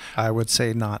us. I would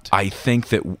say not. I think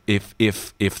that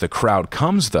if the crowd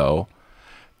comes though,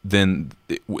 then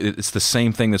it's the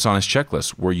same thing that's on His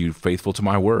checklist. Were you faithful to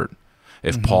my word?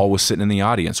 If Paul was sitting in the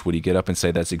audience, would he get up and say,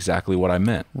 that's exactly what I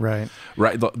meant? Right.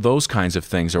 Right. Those kinds of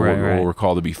things are Right, what right. we're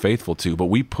called to be faithful to, but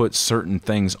we put certain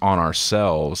things on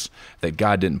ourselves that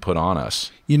God didn't put on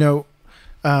us. You know,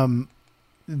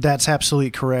 that's absolutely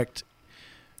correct.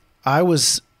 I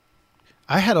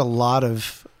had a lot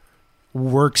of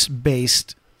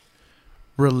works-based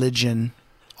religion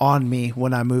on me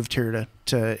when I moved here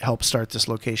to help start this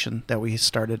location that we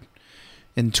started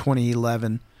in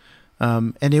 2011.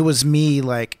 And it was me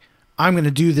like, I'm going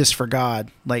to do this for God.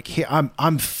 Like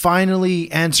I'm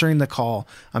finally answering the call.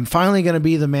 I'm finally going to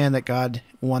be the man that God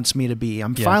wants me to be.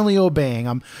 I'm finally obeying.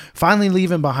 I'm finally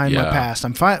leaving behind my past.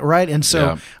 Right. And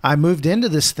so I moved into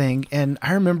this thing, and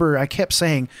I remember I kept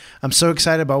saying, I'm so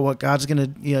excited about what God's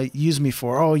going to use me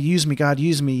for. Oh, use me, God,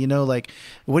 use me, like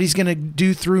what He's going to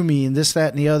do through me, and this,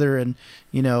 that, and the other, and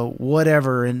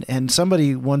whatever. And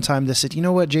somebody one time they said, you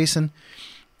know what, Jason,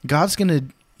 God's going to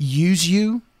use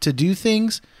you to do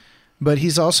things, but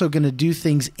He's also going to do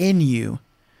things in you.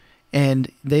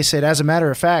 And they said, as a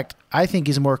matter of fact, I think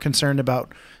He's more concerned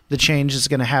about the change that's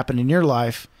going to happen in your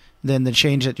life than the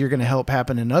change that you're going to help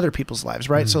happen in other people's lives,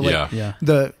 right? So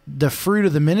the fruit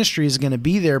of the ministry is going to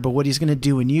be there, but what He's going to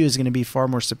do in you is going to be far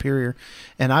more superior.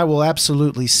 And I will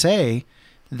absolutely say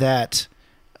that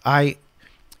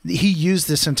He used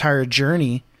this entire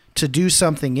journey to do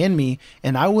something in me,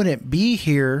 and I wouldn't be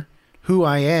here who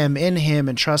I am in Him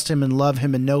and trust Him and love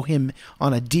Him and know Him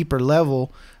on a deeper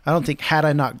level. I don't think had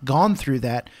I not gone through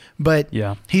that, but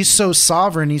He's so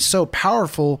sovereign, He's so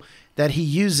powerful that He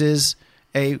uses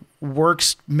a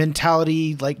works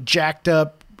mentality, like jacked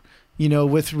up,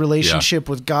 with relationship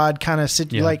with God kind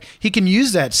of like He can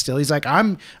use that still. He's like,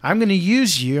 I'm going to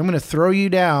use you. I'm going to throw you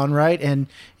down. Right. And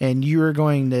you are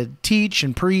going to teach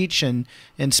and preach and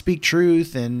speak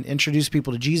truth and introduce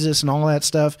people to Jesus and all that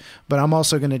stuff. But I'm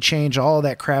also going to change all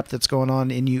that crap that's going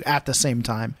on in you at the same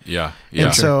time. Yeah.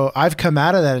 And so I've come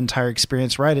out of that entire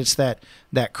experience, right? It's that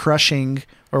crushing,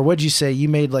 or what'd you say? You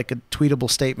made like a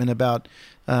tweetable statement about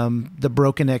the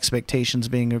broken expectations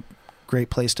being a great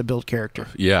place to build character.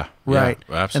 Yeah. Right.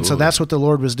 Yeah, absolutely. And so that's what the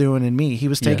Lord was doing in me. He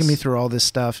was taking me through all this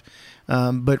stuff.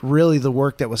 But really the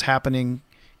work that was happening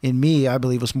in me, I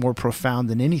believe, was more profound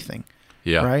than anything.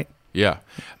 Yeah. Right. Yeah.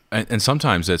 And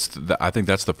sometimes I think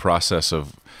that's the process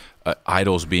of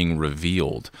idols being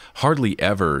revealed. Hardly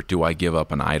ever do I give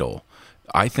up an idol.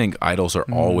 I think idols are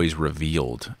always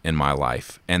revealed in my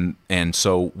life. And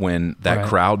so when that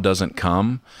crowd doesn't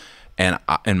come, and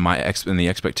the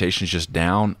expectation's just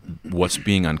down, what's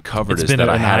being uncovered is that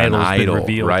I had an idol,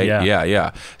 right?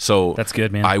 Yeah. So that's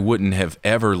good, man. I wouldn't have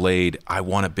ever laid, I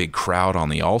want a big crowd on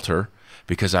the altar,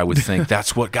 because I would think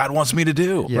that's what God wants me to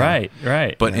do. Yeah.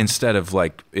 Right. But instead of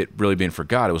like it really being for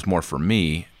God, it was more for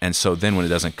me. And so then when it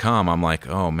doesn't come, I'm like,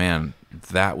 oh man,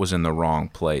 that was in the wrong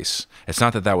place. It's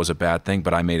not that was a bad thing,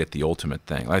 but I made it the ultimate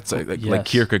thing. Like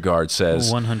Kierkegaard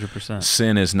says, 100%.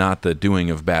 Sin is not the doing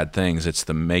of bad things; it's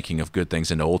the making of good things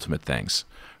into ultimate things,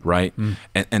 right?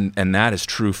 And that is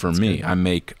true for me.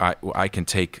 Good. I can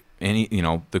take any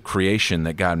the creation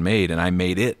that God made, and I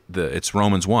made it it's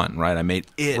Romans 1, right? I made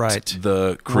it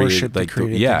the created,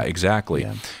 exactly.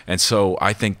 Yeah. And so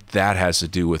I think that has to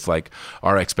do with like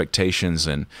our expectations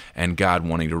and God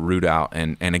wanting to root out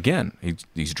and again,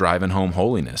 he's driving home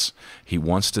holiness. He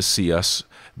wants to see us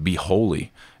be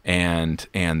holy. And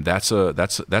that's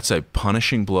a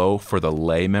punishing blow for the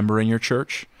lay member in your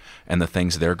church and the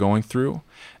things they're going through,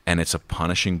 and it's a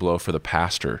punishing blow for the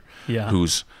pastor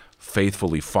who's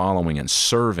faithfully following and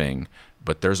serving,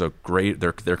 but there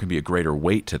can be a greater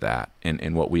weight to that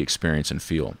in what we experience and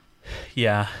feel.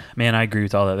 Yeah, man, I agree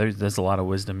with all that. There's a lot of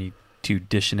wisdom you two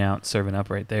dishing out, serving up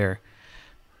right there.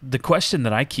 The question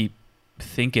that I keep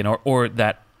thinking, or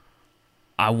that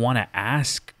I want to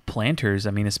ask planters,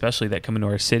 I mean, especially that come into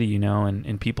our city,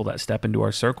 and people that step into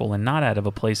our circle, and not out of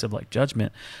a place of like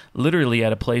judgment, literally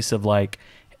at a place of like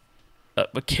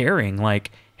caring,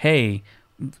 like, hey,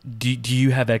 do you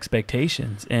have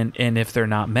expectations? And if they're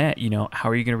not met, how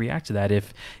are you going to react to that?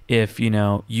 If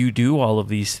you do all of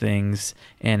these things,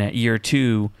 and at year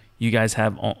 2, you guys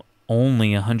have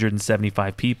only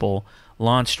 175 people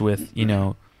launched with,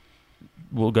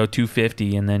 we'll go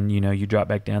 250, and then you drop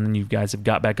back down, and you guys have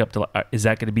got back up to. Is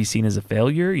that going to be seen as a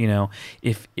failure?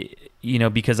 If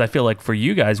because I feel like for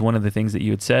you guys, one of the things that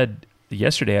you had said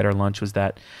yesterday at our lunch was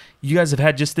that you guys have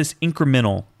had just this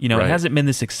incremental. It hasn't been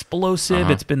this explosive.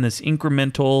 It's been this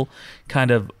incremental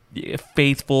kind of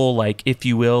faithful, like, if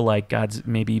you will, like God's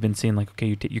maybe even saying, like,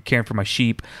 okay, you're caring for my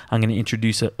sheep, I'm going to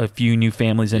introduce a few new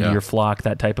families into your flock,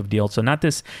 that type of deal. So not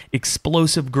this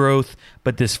explosive growth,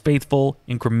 but this faithful,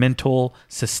 incremental,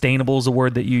 sustainable is a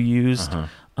word that you used,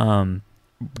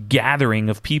 gathering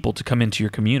of people to come into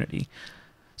your community.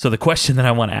 So the question that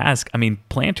I want to ask,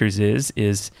 planters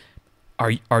is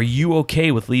Are you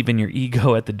okay with leaving your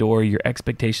ego at the door, your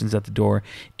expectations at the door,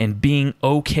 and being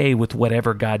okay with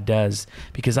whatever God does?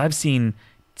 Because I've seen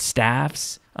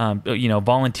staffs,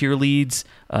 volunteer leads,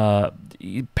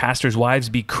 pastors' wives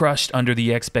be crushed under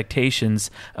the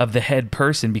expectations of the head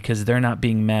person because they're not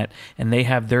being met, and they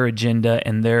have their agenda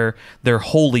and their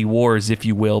holy wars, if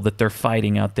you will, that they're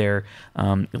fighting out there,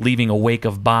 leaving a wake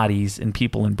of bodies and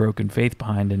people in broken faith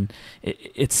behind. And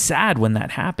it's sad when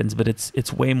that happens, but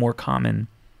it's way more common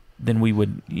than we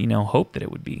would hope that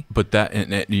it would be. But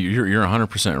you're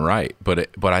 100% right.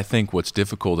 But I think what's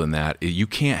difficult in that, you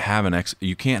can't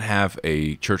have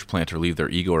a church planter leave their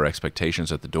ego or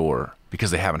expectations at the door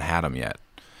because they haven't had them yet.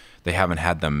 They haven't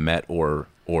had them met or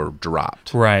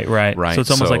dropped. Right. So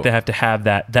it's almost like they have to have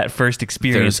that first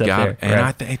experience up there. And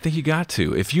I think you got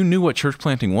to. If you knew what church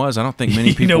planting was, I don't think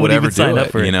many people would ever do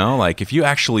it. Like if you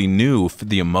actually knew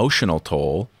the emotional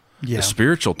toll, the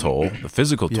spiritual toll, the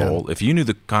physical toll, if you knew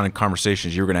the kind of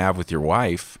conversations you were going to have with your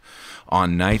wife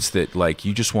on nights that, like,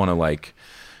 you just want to,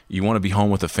 you want to be home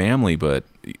with the family, but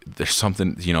there's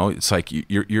something, it's like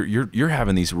you're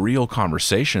having these real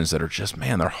conversations that are just,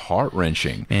 man, they're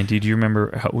heart-wrenching. Man, dude, do you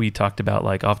remember how we talked about,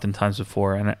 like, oftentimes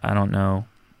before, and I don't know,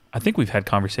 I think we've had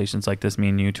conversations like this, me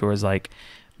and you, towards, like,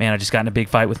 man, I just got in a big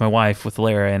fight with my wife, with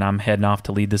Lara, and I'm heading off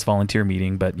to lead this volunteer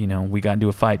meeting. But, we got into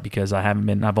a fight because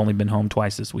I've only been home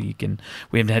twice this week, and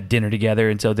we haven't had dinner together.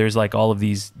 And so there's, like, all of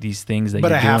these things that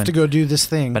But I have to go do this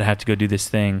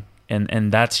thing.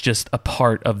 And that's just a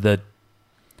part of the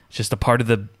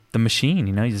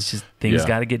machine, It's just things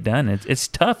got to get done. It's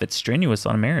tough. It's strenuous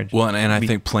on a marriage. Well, and I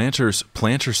think planters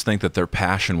think that their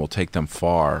passion will take them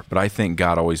far, but I think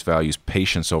God always values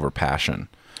patience over passion.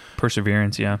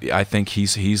 Perseverance, yeah. I think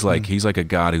he's like a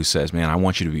God who says, man, I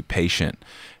want you to be patient.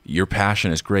 Your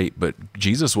passion is great, but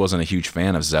Jesus wasn't a huge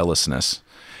fan of zealousness.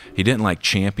 He didn't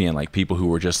champion people who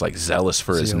were just zealous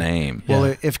for his name.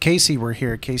 Well, if Casey were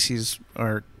here, Casey's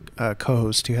our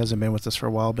co-host who hasn't been with us for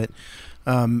a while, but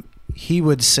he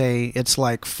would say it's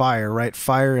like fire, right?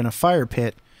 Fire in a fire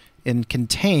pit, and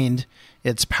contained,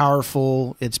 it's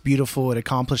powerful, it's beautiful, it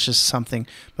accomplishes something.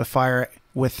 But fire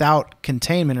without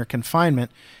containment or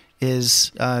confinement is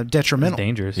detrimental. It's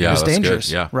dangerous. Yeah, it's that's dangerous,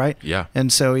 good. Yeah. right? Yeah.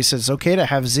 And so he says, it's okay to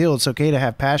have zeal, it's okay to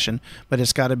have passion, but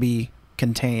it's got to be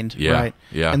contained, right?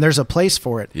 Yeah. And there's a place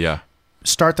for it. Yeah.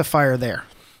 Start the fire there.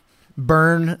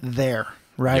 Burn there,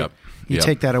 right? Yep. You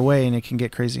take that away and it can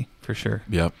get crazy. For sure.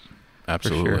 Yep.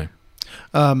 Absolutely.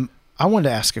 I wanted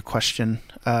to ask a question.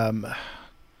 I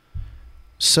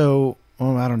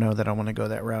don't know that I want to go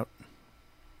that route.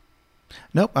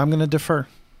 Nope, I'm going to defer.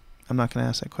 I'm not going to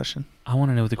ask that question. I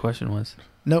want to know what the question was.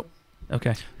 Nope.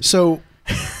 Okay. So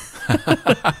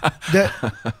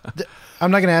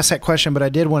I'm not going to ask that question, but I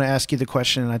did want to ask you the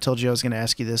question, and I told you I was going to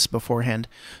ask you this beforehand.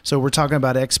 So we're talking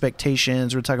about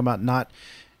expectations. We're talking about not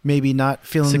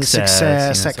feeling the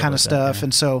success, that kind of stuff. Yeah.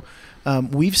 And so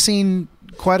we've seen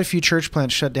quite a few church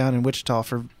plants shut down in Wichita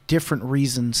for different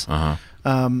reasons.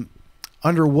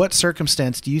 Under what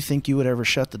circumstance do you think you would ever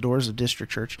shut the doors of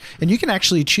District Church? And you can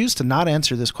actually choose to not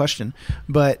answer this question,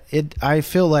 but I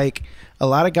feel like a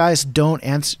lot of guys don't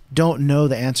know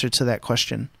the answer to that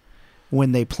question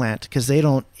when they plant, because they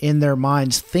don't, in their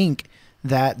minds, think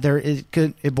that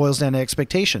it boils down to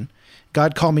expectation.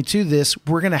 God called me to this.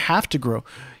 We're going to have to grow.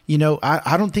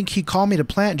 I don't think he called me to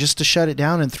plant just to shut it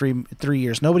down in 3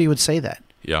 years. Nobody would say that.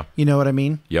 Yeah. You know what I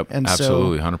mean? Yep. And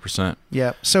absolutely. 100%.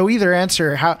 Yeah. So either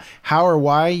answer how or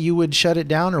why you would shut it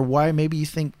down, or why maybe you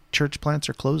think church plants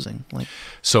are closing.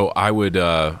 So I would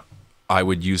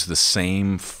use the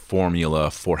same formula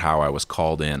for how I was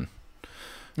called in.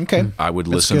 Okay. I would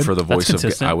listen for the voice of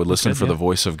the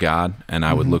voice of God, and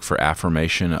I would look for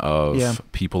affirmation of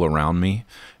people around me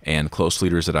and close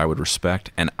leaders that I would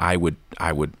respect, and I would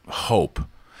hope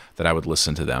that I would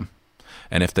listen to them.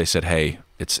 And if they said, "Hey,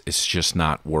 it's just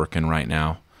not working right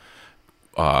now.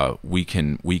 We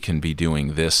can be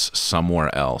doing this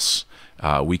somewhere else.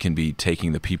 We can be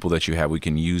taking the people that you have. We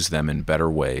can use them in better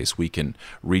ways. We can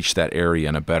reach that area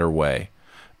in a better way."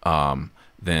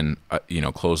 then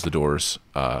close the doors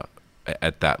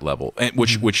at that level, and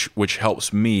which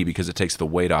helps me because it takes the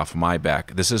weight off my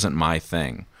back. This isn't my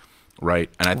thing, right?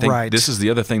 And I think this is the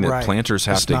other thing that planters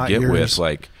have to get with,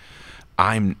 like.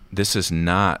 This is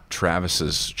not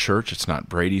Travis's church. It's not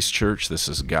Brady's church. This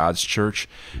is God's church.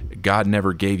 God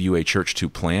never gave you a church to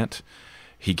plant.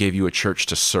 He gave you a church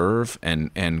to serve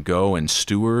and go and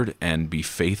steward and be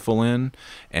faithful in.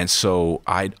 And so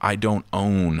I don't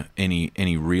own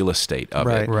any real estate of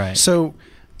it. Right. So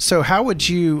how would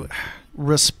you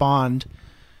respond?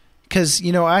 Because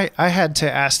I had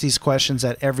to ask these questions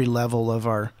at every level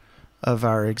of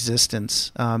our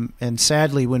existence. And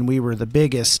sadly, when we were the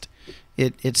biggest,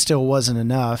 it still wasn't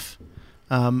enough.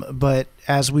 But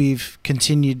as we've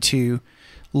continued to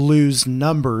lose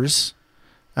numbers,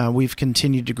 we've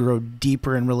continued to grow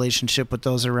deeper in relationship with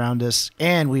those around us,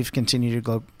 and we've continued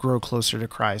to grow closer to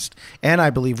Christ. And I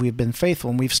believe we've been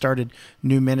faithful, and we've started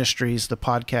new ministries, the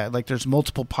podcast, like there's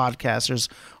multiple podcasts, there's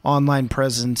online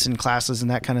presence and classes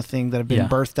and that kind of thing that have been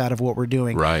birthed out of what we're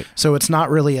doing. Right. So it's not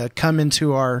really a come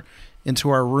into our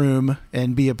room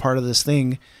and be a part of this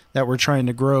thing that we're trying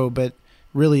to grow, but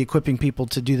really equipping people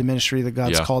to do the ministry that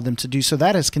God's called them to do. So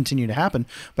that has continued to happen.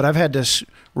 But I've had to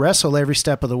wrestle every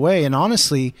step of the way. And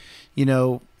honestly,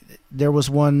 there was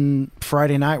one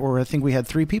Friday night where I think we had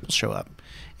 3 people show up.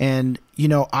 And,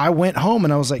 I went home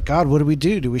and I was like, God, what do we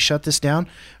do? Do we shut this down?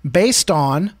 Based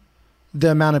on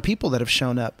the amount of people that have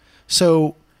shown up.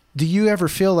 So do you ever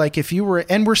feel like if you were,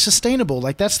 and we're sustainable,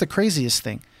 like that's the craziest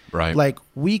thing. Right. Like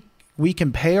we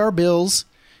can pay our bills.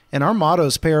 And our motto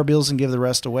is pay our bills and give the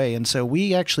rest away. And so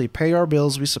we actually pay our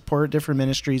bills. We support different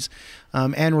ministries,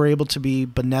 and we're able to be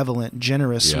benevolent,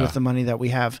 generous with the money that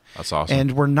we have. That's awesome.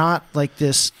 And we're not like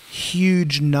this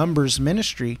huge numbers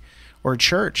ministry or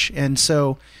church. And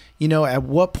so, at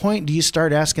what point do you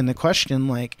start asking the question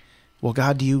like, well,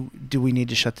 God, do we need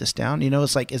to shut this down?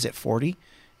 It's like, is it 40?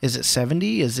 Is it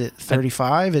 70? Is it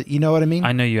 35? You know what I mean?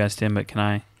 I know you asked him, but can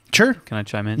I? Sure. Can I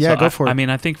chime in? Yeah, go for it. I mean,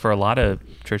 I think for a lot of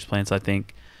church plants, I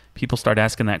think people start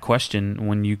asking that question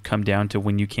when you come down to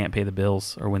when you can't pay the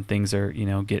bills or when things are,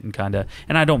 getting kind of,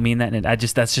 and I don't mean that, and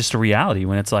that's just a reality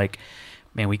when it's like,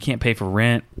 man, we can't pay for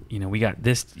rent. We got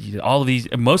this, all of these,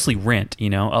 mostly rent,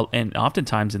 and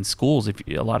oftentimes in schools, if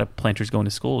a lot of planters go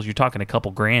into schools, you're talking a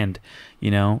couple grand,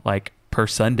 like per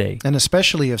Sunday. And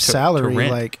especially if salary,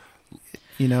 like,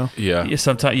 Yeah,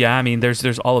 sometimes, I mean,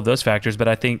 there's all of those factors, but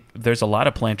I think there's a lot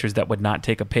of planters that would not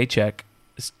take a paycheck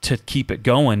to keep it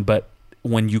going, but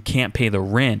when you can't pay the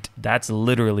rent, that's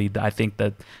literally, I think,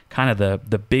 the kind of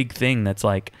the big thing that's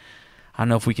like, I don't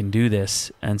know if we can do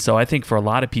this. And so I think for a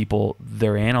lot of people,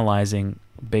 they're analyzing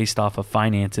based off of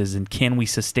finances and can we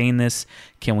sustain this?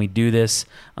 Can we do this?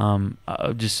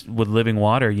 Just with Living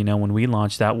Water, when we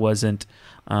launched, that wasn't,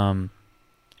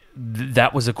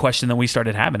 that was a question that we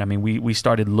started having. I mean, we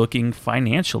started looking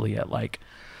financially at like,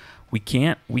 we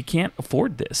can't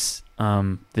afford this.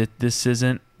 This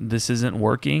isn't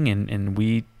working, and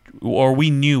we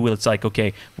knew it's like,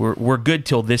 okay, we're good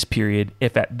till this period.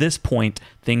 If at this point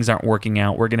things aren't working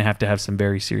out, we're going to have some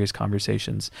very serious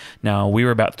conversations. Now, we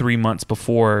were about 3 months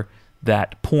before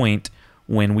that point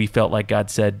when we felt like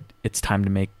God said it's time to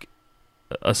make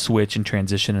a switch and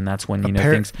transition, and that's when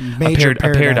paradigm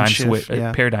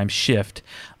shift.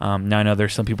 Now I know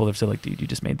there's some people that have said like, dude, you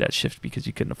just made that shift because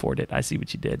you couldn't afford it. I see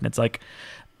what you did, and it's like,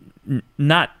 we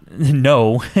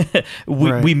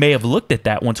may have looked at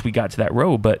that once we got to that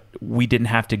row, but we didn't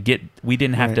have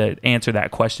to answer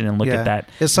that question and look at that.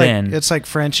 It's like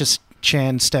Francis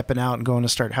Chan stepping out and going to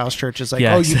start house churches. Like,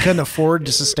 you couldn't afford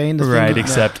to sustain the thing. Right,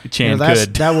 except Chan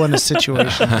could. That wasn't a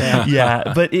situation.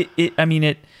 Yeah, but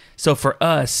so for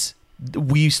us,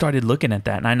 we started looking at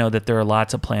that, and I know that there are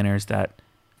lots of planners that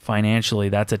financially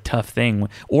that's a tough thing,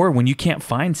 or when you can't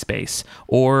find space,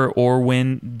 or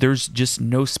when there's just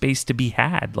no space to be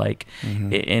had, like,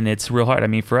 and it's real hard. I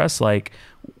mean, for us, like,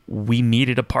 we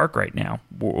needed a park right now.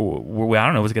 I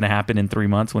don't know what's going to happen in 3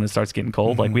 months when it starts getting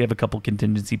cold. Like, we have a couple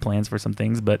contingency plans for some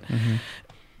things, but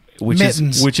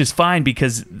which is fine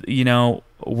because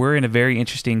we're in a very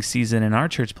interesting season in our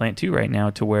church plant too right now,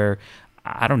 to where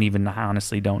I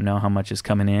honestly don't know how much is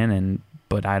coming in,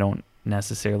 but I don't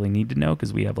necessarily need to know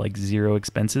because we have like zero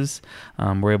expenses.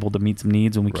 We're able to meet some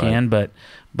needs when we can, but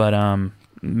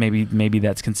maybe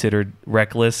that's considered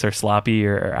reckless or sloppy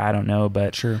or I don't know.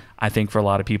 But sure. I think for a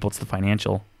lot of people it's the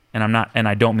financial, and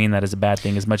I don't mean that as a bad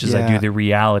thing as much as I do the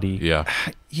reality. Yeah.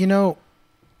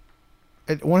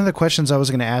 One of the questions I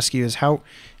was going to ask you is how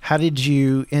did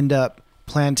you end up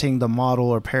planting the model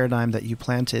or paradigm that you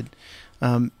planted?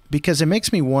 Because it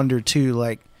makes me wonder too,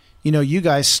 like, you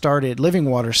guys started, Living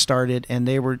Water started, and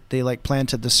they like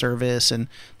planted the service and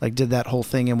like did that whole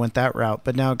thing and went that route.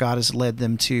 But now God has led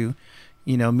them to,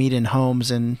 meet in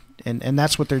homes and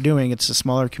that's what they're doing. It's a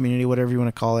smaller community, whatever you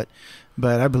want to call it.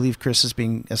 But I believe Chris is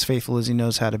being as faithful as he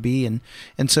knows how to be.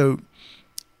 And so,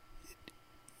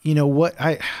 what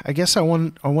I guess I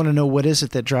want to know, what is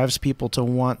it that drives people to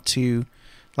want to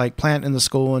like plant in the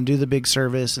school and do the big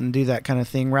service and do that kind of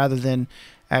thing, rather than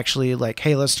actually like,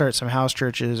 hey, let's start some house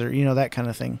churches or, that kind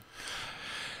of thing.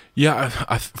 Yeah,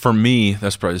 for me,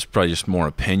 that's probably just more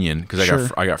opinion, because Sure.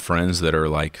 I got friends that are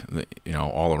like,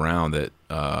 all around that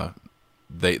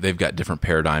they've got different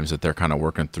paradigms that they're kind of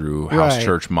working through, house Right.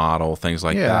 church model, things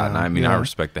like Yeah, that. And I mean, I yeah.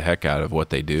 respect respect the heck out of what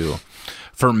they do.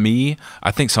 For me, I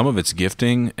think some of it's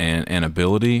gifting and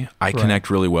ability. I connect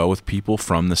really well with people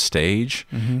from the stage,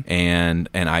 and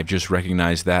I just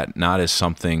recognize that not as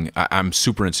something I'm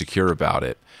super insecure about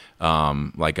it.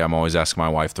 Like I'm always asking my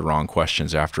wife the wrong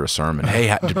questions after a sermon. Hey,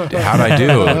 how'd I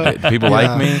do? Do people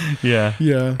like me? Yeah.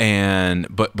 Yeah. And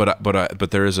but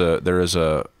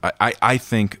I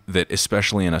think that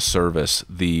especially in a service,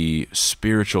 the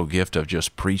spiritual gift of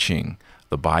just preaching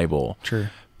the Bible, True.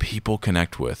 people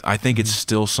connect with. I think it's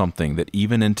still something that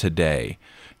even in today,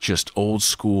 just old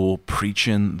school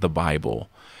preaching the Bible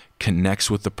connects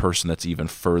with the person that's even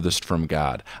furthest from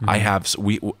God.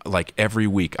 We like every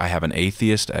week I have an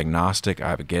atheist, agnostic, I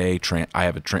have a gay,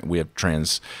 we have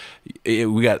trans.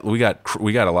 We got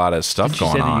a lot of stuff Did you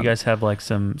going say that on. you guys have like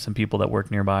some people that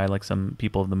work nearby, like some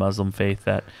people of the Muslim faith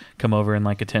that come over and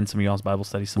like attend some of y'all's Bible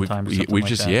studies sometimes? We've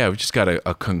just got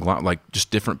a conglomerate, like just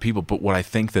different people. But what I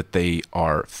think that they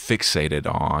are fixated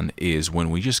on is when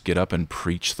we just get up and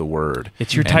preach the word.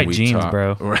 It's your and tight we jeans, talk-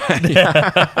 bro. Right.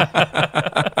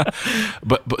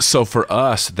 But so for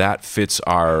us, that fits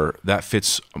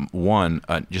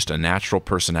just a natural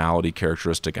personality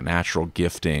characteristic, a natural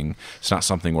gifting. It's not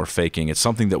something we're faking. It's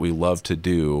something that we love to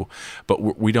do,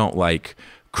 but we don't like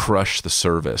crush the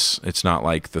service. It's not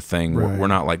like the thing. Right. We're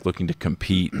not like looking to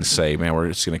compete and say, man, we're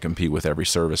just going to compete with every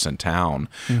service in town.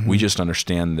 We just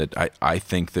understand that I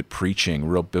think that preaching,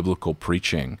 real biblical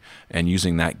preaching, and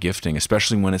using that gifting,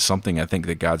 especially when it's something I think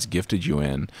that God's gifted you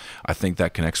in, I think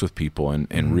that connects with people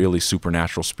in really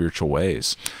supernatural spiritual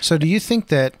ways. So do you think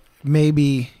that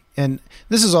maybe, and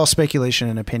this is all speculation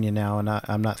and opinion now, and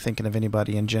I'm not thinking of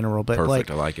anybody in general, but Perfect.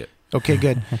 I like it. okay,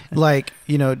 good. Like,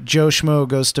 Joe Schmo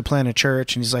goes to plant a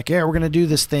church and he's like, yeah, we're going to do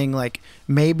this thing. Like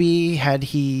maybe had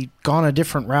he gone a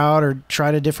different route or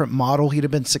tried a different model, he'd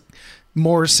have been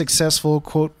more successful,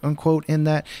 quote unquote, in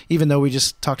that, even though we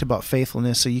just talked about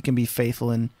faithfulness. So you can be faithful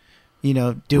in,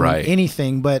 doing Right.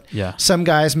 anything, but Yeah. some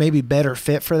guys may be better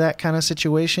fit for that kind of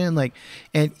situation. Like,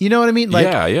 and you know what I mean? Like,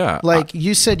 Yeah. Like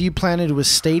you said, you planted with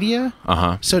Stadia.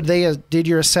 Uh-huh. So they did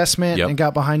your assessment Yep. and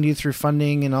got behind you through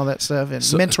funding and all that stuff and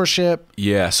mentorship.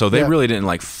 Yeah, so they Yeah. really didn't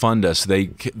like fund us.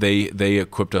 They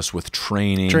equipped us with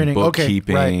training, Okay,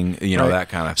 bookkeeping, right, right. that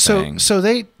kind of So thing. so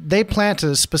they plant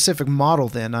a specific model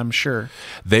then, I'm sure.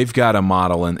 They've got a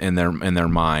model in their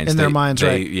minds. In their minds,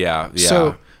 right. Yeah.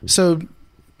 So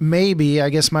maybe, I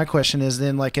guess my question is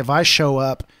then, like, if I show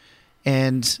up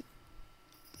and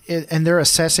they're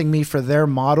assessing me for their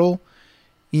model,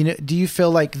 do you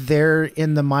feel like they're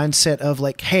in the mindset of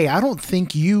like, hey, I don't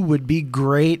think you would be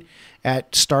great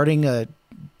at starting a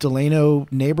Delano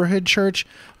neighborhood church,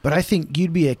 but I think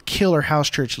you'd be a killer house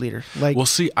church leader. Like, Well,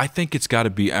 see, I think it's got to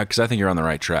be, because I think you're on the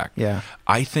right track. Yeah.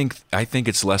 I think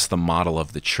it's less the model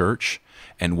of the church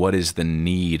and what is the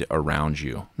need around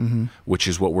you, which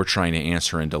is what we're trying to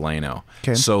answer in Delano.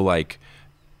 Okay. So like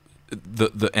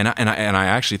and I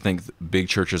actually think big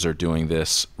churches are doing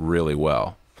this really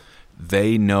well.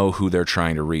 They know who they're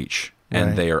trying to reach, and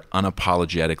Right. they are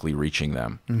unapologetically reaching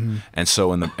them. And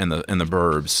so in the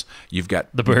burbs, you've got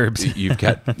The burbs. You've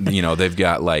got they've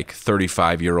got like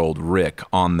 35-year-old Rick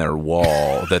on their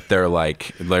wall that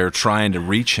they're trying to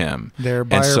reach him. They're And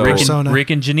buyer so- persona.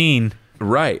 Rick and Janine.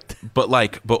 Right. But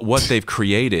what they've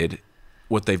created,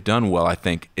 what they've done well, I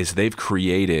think, is they've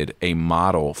created a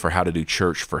model for how to do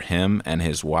church for him and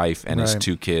his wife and his Right.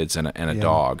 2 kids and a Yeah.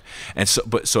 dog. And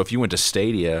so if you went to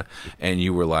Stadia and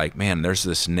you were like, man, there's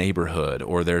this neighborhood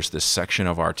or there's this section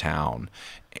of our town,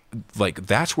 like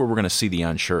that's where we're going to see the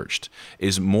unchurched,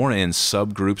 is more in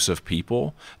subgroups of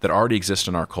people that already exist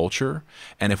in our culture.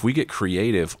 And if we get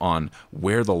creative on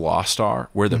where the lost are,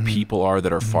 where the people are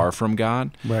that are far from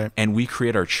God, Right. and we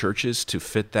create our churches to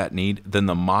fit that need, then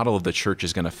the model of the church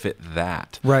is going to fit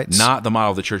that. Right. Not the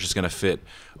model of the church is going to fit,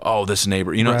 this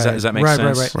neighbor. Does that make right,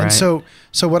 sense? Right. Right. And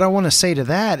so what I want to say to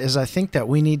that is I think that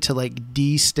we need to like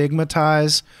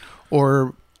destigmatize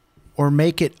or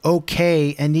make it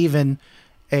okay and even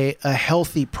a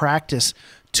healthy practice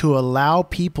to allow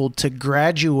people to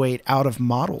graduate out of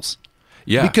models.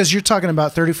 Yeah. Because you're talking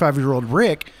about 35-year-old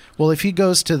Rick. Well, if he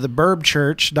goes to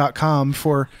theburbchurch.com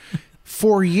for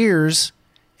 4 years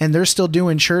and they're still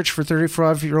doing church for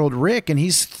 35-year-old Rick, and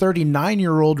he's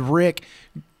 39-year-old Rick,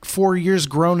 4 years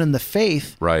grown in the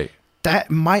faith, Right.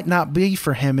 that might not be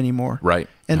for him anymore. Right.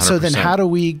 And so then 100%. how do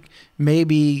we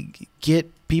maybe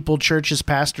get people, churches,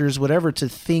 pastors, whatever, to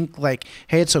think like,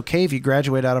 hey, it's okay if you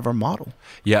graduate out of our model?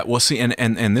 Yeah, well, see,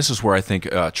 and this is where I think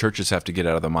churches have to get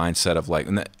out of the mindset of like,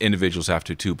 and the individuals have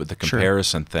to too, but the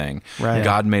comparison thing. Right.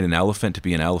 God made an elephant to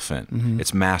be an elephant.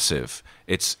 It's massive.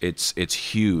 It's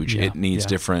huge. Yeah. It needs Yeah.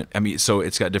 different. I mean, so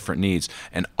it's got different needs.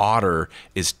 An otter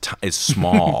is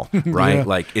small, right? Yeah.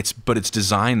 Like but it's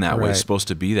designed that way. Right. It's supposed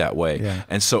to be that way. Yeah.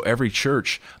 And so every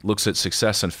church looks at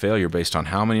success and failure based on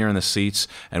how many are in the seats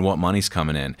and what money's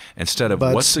coming in, instead of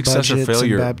what's success or budgets and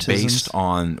failure baptisms. based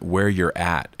on where you're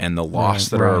at and the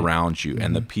lost that right. are around you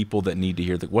and the people that need to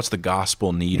hear what's the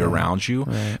gospel need around you,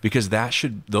 because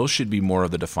those should be more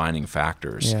of the defining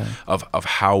factors of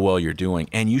how well you're doing.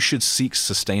 And you should seek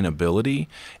sustainability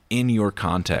in your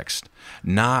context,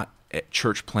 not at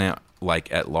church plant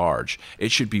like at large.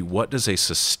 It should be, what does a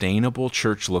sustainable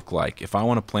church look like? If I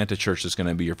want to plant a church that's going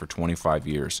to be here for 25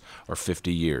 years or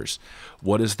 50 years,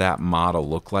 what does that model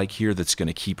look like here that's going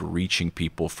to keep reaching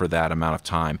people for that amount of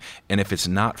time? And if it's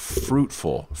not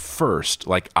fruitful first,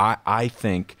 like I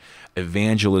think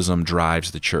evangelism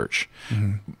drives the church.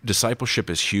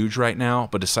 Discipleship is huge right now,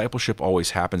 but discipleship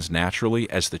always happens naturally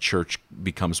as the church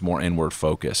becomes more inward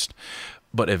focused.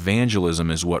 But evangelism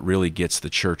is what really gets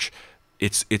the church.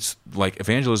 It's like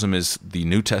evangelism is the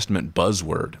New Testament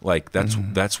buzzword. Like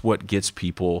that's what gets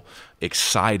people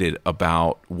excited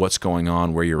about what's going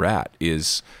on where you're at,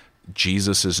 is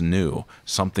Jesus is new.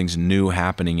 Something's new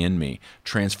happening in me.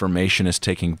 Transformation is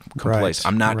taking place.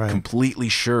 I'm not completely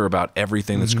sure about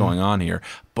everything that's going on here,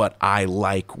 but I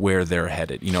like where they're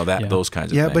headed. You know, those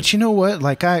kinds of things. Yeah, but you know what?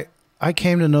 Like I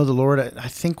came to know the Lord, I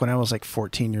think when I was like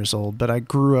 14 years old, but I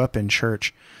grew up in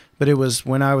church. But it was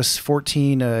when I was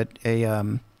 14,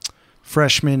 a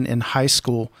freshman in high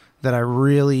school, that I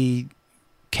really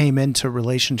came into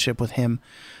relationship with him.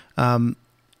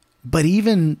 But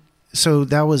even so,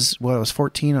 that was I was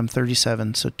 14. I'm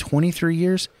 37. So 23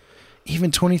 years,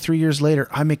 even 23 years later,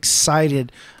 I'm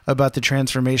excited about the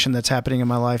transformation that's happening in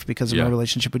my life because of my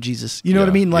relationship with Jesus. You know what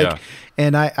I mean? Like,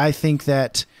 and I think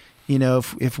that, you know,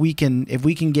 if we can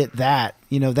get that,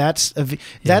 you know, that's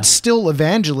still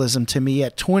evangelism to me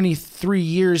at 23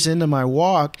 years into my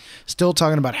walk, still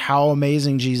talking about how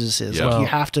amazing Jesus is. Yeah. Like, Well, you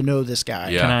have to know this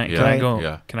guy. Can I go?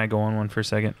 Yeah. Can I go on one for a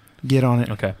second? Get on it.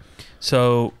 Okay.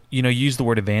 So, you know, use the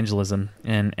word evangelism,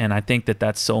 and I think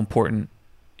that's so important.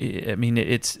 I mean,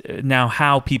 it's now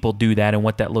how people do that and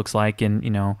what that looks like, and, you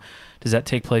know, does that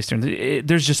take place during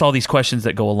there's just all these questions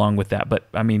that go along with that. But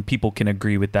I mean, people can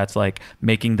agree with that's like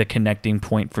making the connecting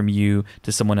point from you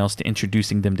to someone else to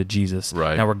introducing them to Jesus.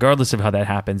 Right. Now, regardless of how that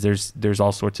happens, there's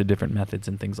all sorts of different methods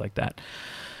and things like that.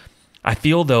 I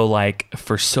feel though, like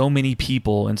for so many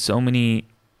people and so many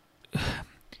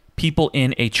people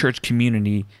in a church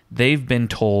community, they've been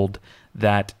told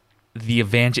that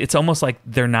it's almost like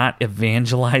they're not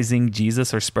evangelizing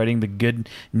Jesus or spreading the good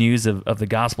news of the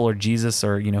gospel or Jesus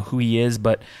or, you know, who he is,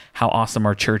 but how awesome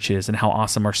our church is and how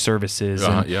awesome our service is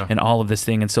and all of this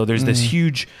thing. And so there's this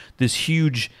huge,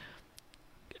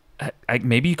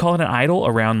 maybe you call it an idol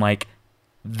around like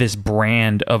this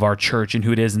brand of our church and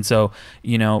who it is. And so,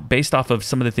 you know, based off of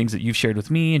some of the things that you've shared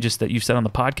with me and just that you've said on the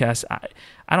podcast,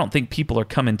 I don't think people are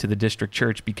coming to the district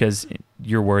church because,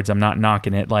 your words, I'm not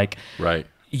knocking it, like, Right.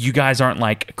 you guys aren't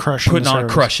like Crushing putting the on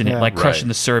service. crushing it, Yeah. like crushing Right.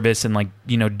 the service and like,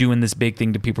 you know, doing this big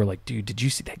thing to people who are like, dude, did you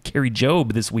see that Carrie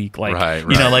Job this week? Like, Right, you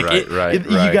know, right, like right,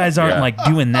 you right. guys aren't Yeah. like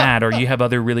doing that, or you have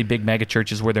other really big mega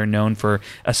churches where they're known for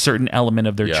a certain element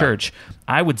of their Yeah. church.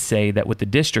 I would say that with the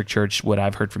district church, what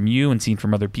I've heard from you and seen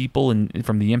from other people and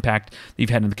from the impact that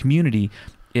you've had in the community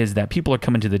is that people are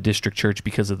coming to the district church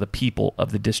because of the people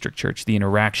of the district church, the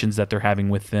interactions that they're having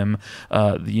with them,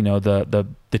 you know, the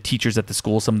teachers at the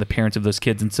school, some of the parents of those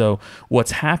kids. And so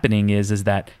what's happening is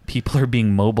that people are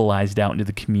being mobilized out into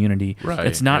the community. Right,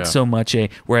 It's not yeah. so much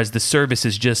whereas the service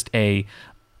is just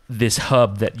this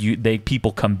hub that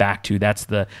people come back to. That's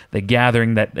the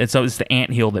gathering it's the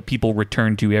anthill that people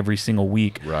return to every single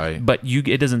week. Right. But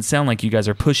it doesn't sound like you guys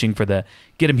are pushing for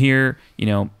get them here, you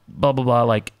know, blah, blah, blah.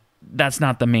 Like, that's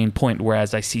not the main point.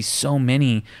 Whereas I see so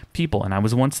many people, and I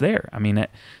was once there. I mean,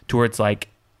 to where it's like,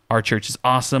 our church is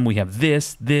awesome. We have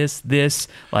this,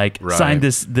 like Right. sign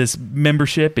this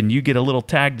membership and you get a little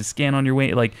tag to scan on your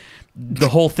way. Like the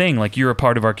whole thing, like you're a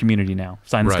part of our community now.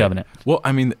 Sign this covenant. Well,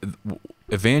 I mean,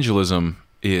 evangelism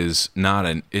is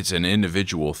it's an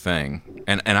individual thing.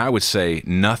 And I would say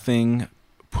nothing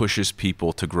pushes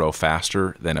people to grow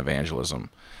faster than evangelism.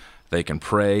 They can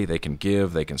pray, they can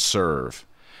give, they can serve,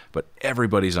 but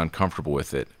everybody's uncomfortable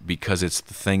with it because it's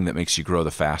the thing that makes you grow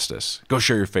the fastest. Go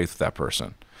share your faith with that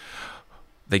person.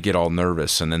 They get all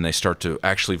nervous, and then they start to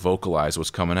actually vocalize what's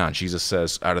coming out. Jesus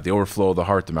says, out of the overflow of the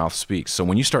heart, the mouth speaks. So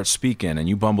when you start speaking and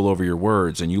you bumble over your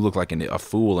words and you look like a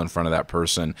fool in front of that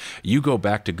person, you go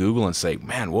back to Google and say,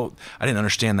 man, well, I didn't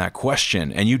understand that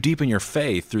question. And you deepen your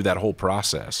faith through that whole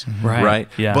process. Right?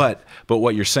 Yeah. But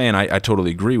what you're saying, I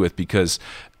totally agree with, because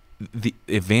the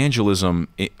evangelism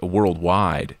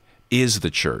worldwide is the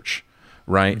church.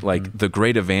 Right? Mm-hmm. Like the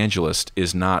great evangelist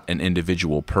is not an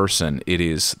individual person. It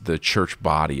is the church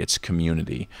body. It's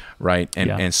community. Right?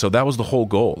 And so that was the whole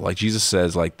goal. Like Jesus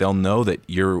says, like they'll know that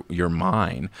you're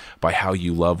mine by how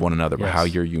you love one another, by how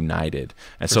you're united.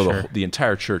 And so the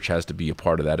entire church has to be a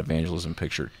part of that evangelism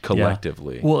picture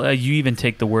collectively. Yeah. Well, you even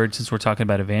take the word, since we're talking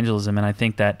about evangelism, and I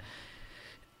think that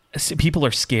people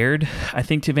are scared, I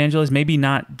think, to evangelize. Maybe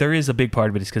not. There is a big part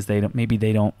of it is because they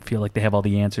don't feel like they have all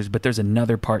the answers. But there's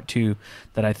another part too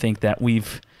that I think that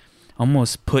we've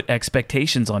almost put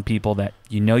expectations on people that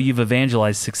you've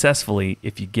evangelized successfully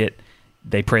if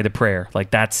they pray the prayer.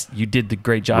 Like you did the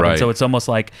great job. Right. And so it's almost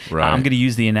like, Right. I'm going to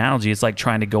use the analogy. It's like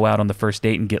trying to go out on the first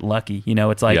date and get lucky.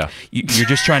 It's like you're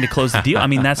just trying to close the deal. I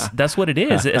mean, that's what it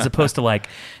is, as opposed to like,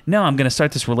 no, I'm going to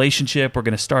start this relationship. We're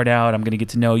going to start out. I'm going to get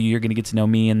to know you. You're going to get to know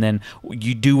me. And then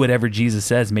you do whatever Jesus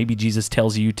says. Maybe Jesus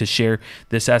tells you to share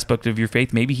this aspect of your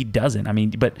faith. Maybe he doesn't. I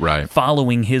mean, but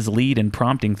following his lead and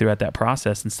prompting throughout that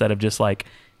process instead of just like,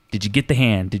 did you get the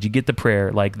hand? Did you get the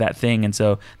prayer? Like that thing. And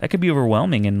so that could be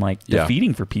overwhelming and like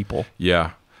defeating for people.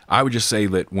 Yeah. I would just say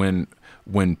that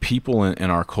when people in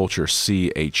our culture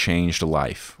see a changed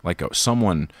life, like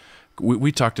someone,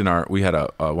 we talked we had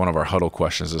one of our huddle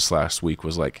questions this last week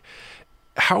was like,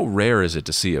 how rare is it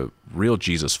to see a real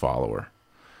Jesus follower?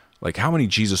 Like, how many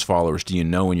Jesus followers do you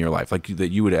know in your life? Like, that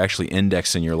you would actually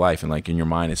index in your life and, like, in your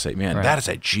mind and say, man, that is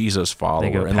a Jesus follower. They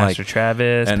go, and Pastor like,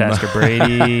 Travis, Pastor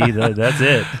Brady, that's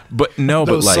it. But no,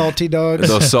 those but like salty dogs.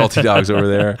 those salty dogs over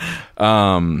there.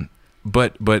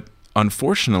 But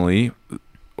unfortunately,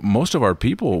 most of our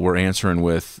people were answering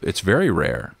with, it's very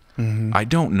rare. Mm-hmm. I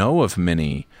don't know of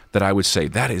many that I would say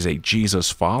that is a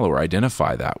Jesus follower,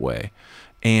 identify that way.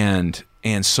 And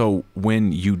so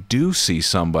when you do see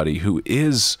somebody who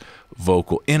is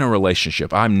vocal in a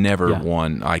relationship, I'm never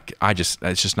one,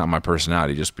 it's just not my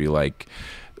personality. Just be like,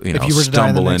 if you were to die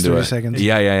in the next 30 seconds.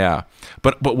 Yeah.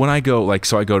 But when I go, I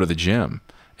go to the gym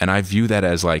and I view that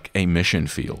as like a mission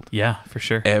field. Yeah, for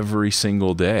sure. Every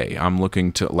single day I'm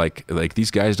looking to like these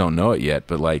guys don't know it yet,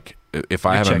 but like, if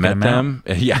I haven't met them,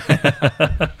 if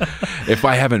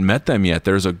I haven't met them yet,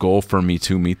 there's a goal for me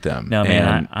to meet them. No,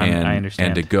 man, I understand.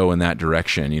 And to go in that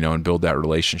direction, and build that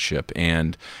relationship.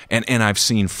 And I've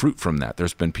seen fruit from that.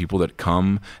 There's been people that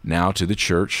come now to the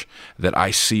church that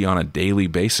I see on a daily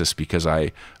basis because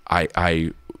I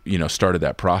started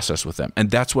that process with them.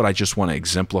 And that's what I just want to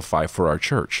exemplify for our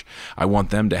church. I want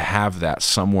them to have that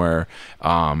somewhere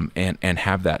and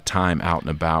have that time out and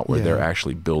about where they're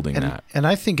actually building that. And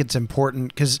I think it's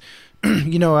important because,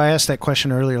 I asked that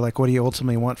question earlier, like, what do you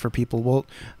ultimately want for people? Well,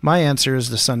 my answer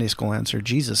is the Sunday school answer,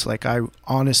 Jesus. Like, I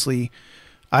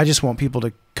just want people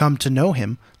to come to know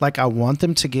him. Like, I want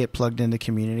them to get plugged into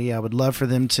community. I would love for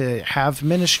them to have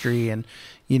ministry and,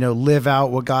 live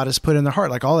out what God has put in their heart,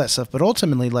 like all that stuff. But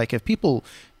ultimately, like, if people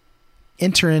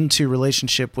enter into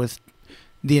relationship with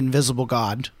the invisible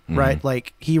God, right?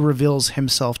 Like, he reveals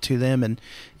himself to them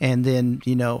and then,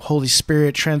 Holy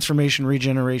Spirit, transformation,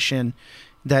 regeneration,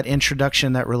 that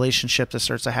introduction, that relationship that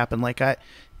starts to happen. Like,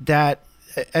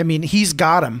 he's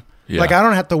got them. Yeah. Like, I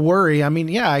don't have to worry. I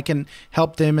mean, I can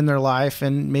help them in their life,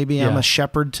 and maybe I'm a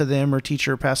shepherd to them or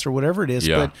teacher or pastor, whatever it is.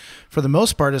 Yeah. But for the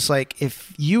most part, it's like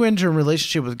if you enter a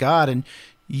relationship with God and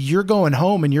you're going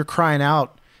home and you're crying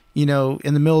out, in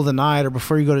the middle of the night or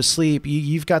before you go to sleep,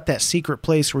 you've got that secret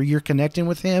place where you're connecting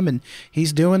with him and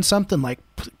he's doing something. Like,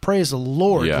 praise the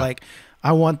Lord. Yeah. Like,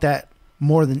 I want that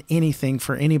more than anything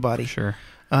for anybody. Sure.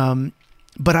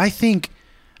 But I think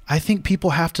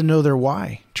people have to know their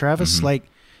why. Travis, mm-hmm. like,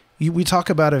 we talk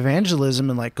about evangelism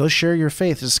and like, go share your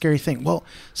faith. It's a scary thing. Well,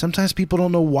 sometimes people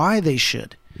don't know why they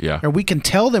should. Yeah. Or we can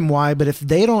tell them why, but if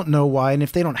they don't know why and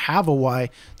if they don't have a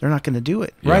why, they're not going to do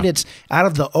it. Yeah. Right? It's out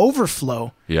of the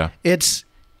overflow. Yeah. It's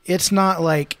not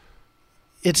like,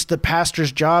 it's the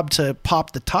pastor's job to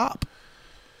pop the top.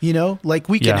 You know, like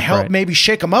we can Yeah, help right. maybe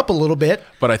shake them up a little bit.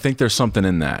 But I think there's something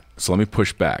in that. So let me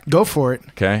push back. Go for it.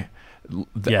 Okay.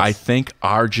 Yes. I think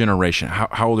our generation,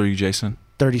 how old are you, Jason?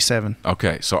 37.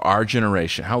 Okay. So our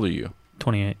generation, how old are you?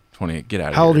 28. 28. Get out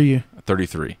of here. How old are you?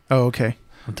 33. Oh, okay.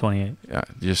 I'm 28. Yeah.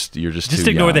 You're just Just too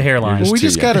ignore young. the hairline. You're Well, we too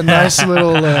just young. got a nice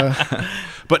little.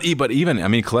 But even, I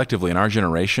mean, collectively in our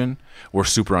generation, we're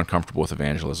super uncomfortable with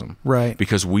evangelism. Right.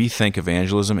 Because we think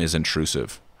evangelism is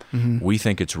intrusive. We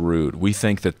think it's rude. We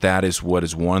think that is what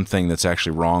is one thing that's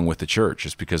actually wrong with the church,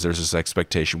 is because there's this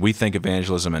expectation. We think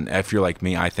evangelism, and if you're like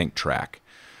me, I think track.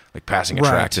 Like passing a Right.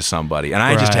 track to somebody. And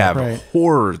I just have Right.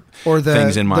 horror Or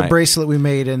things in my... the bracelet we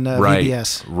made in right,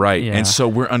 VBS. right. Yeah. And so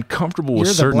we're uncomfortable with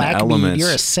You're the certain black elements. meat.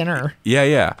 You're a sinner.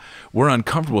 Yeah. We're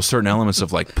uncomfortable with certain elements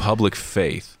of like public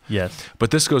faith. Yes.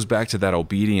 But this goes back to that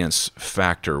obedience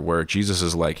factor where Jesus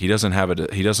is like, he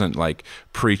doesn't like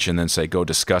preach and then say, go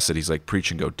discuss it. He's like,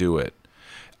 preach and go do it.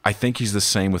 I think he's the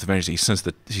same with evangelism. He sends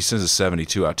the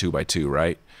 72 out 2 by 2,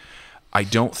 right? I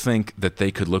don't think that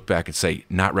they could look back and say,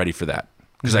 not ready for that.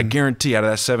 Because I guarantee out of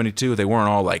that 72, they weren't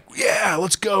all like, yeah,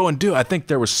 let's go and do it. I think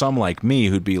there was some like me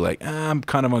who'd be like, I'm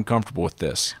kind of uncomfortable with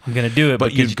this. I'm going to do it, But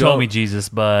but you you told go- me, Jesus,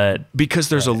 but Because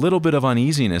there's a little bit of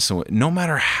uneasiness. No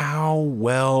matter how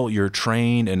well you're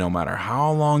trained and no matter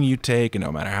how long you take and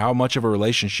no matter how much of a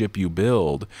relationship you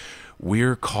build,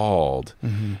 we're called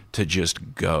to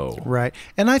just go. Right.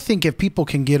 And I think if people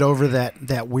can get over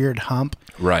that weird hump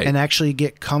Right. and actually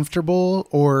get comfortable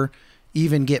or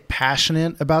even get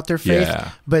passionate about their faith.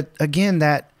 Yeah. But again,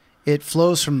 that it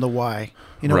flows from the why.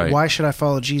 You know, Right. why should I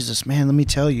follow Jesus? Man, let me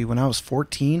tell you, when I was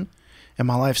 14 and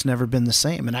my life's never been the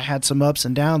same, and I had some ups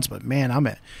and downs, but man, I'm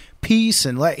at peace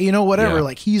and whatever. Yeah.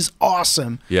 Like he's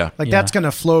awesome. Yeah. Like Yeah. that's going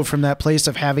to flow from that place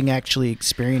of having actually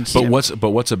experienced But him.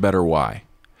 what's a better why?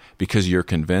 Because you're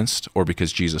convinced or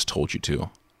because Jesus told you to?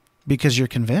 Because you're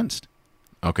convinced.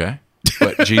 Okay.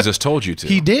 But Jesus told you to.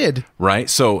 He did. Right?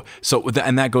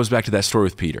 And that goes back to that story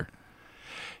with Peter.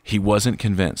 He wasn't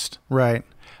convinced, Right.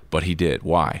 but he did.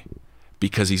 Why?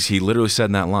 Because he literally said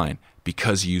in that line,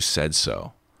 because you said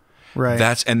so. Right.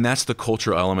 That's the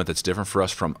cultural element that's different for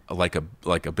us from like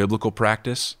a biblical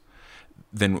practice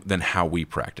than how we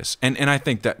practice. And I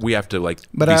think that we have to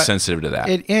be sensitive to that.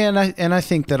 And I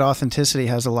think that authenticity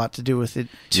has a lot to do with it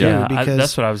too. yeah, because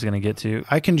that's what I was going to get to.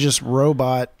 I can just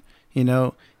robot,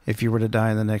 if you were to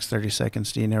die in the next 30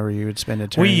 seconds, do you know where you would spend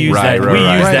eternity? We use Right, that. right, we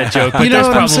right. use that joke, but You know there's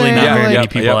what I'm probably saying? not Yeah, very yeah, many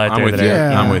people out I'm there with that you.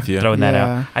 are I'm with you. throwing that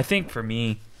Yeah. out. I think for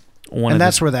me, And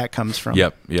that's where that comes from.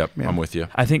 Yep. Yeah. I'm with you.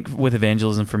 I think with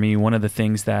evangelism for me, one of the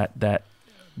things that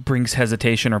brings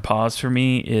hesitation or pause for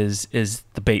me is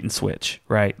the bait and switch,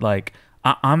 right? Like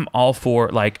I'm all for,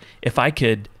 like, if I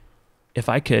could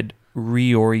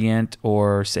reorient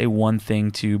or say one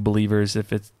thing to believers,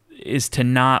 if it is to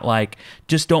not like,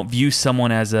 just don't view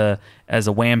someone as a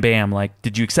wham bam, like,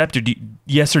 did you accept or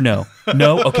yes or no?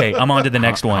 No? Okay, I'm on to the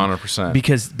next one. 100%.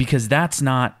 Because that's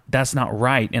not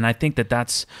right. And I think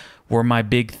that's where my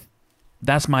big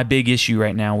issue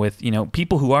right now with,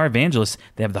 people who are evangelists.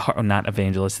 They have the heart, not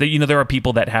evangelists. There are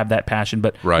people that have that passion,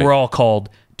 but Right. we're all called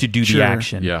to do Sure. the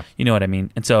action. Yeah. You know what I mean?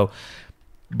 And so,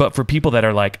 but for people that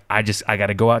are like, I got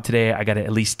to go out today, I got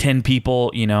at least 10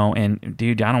 people, and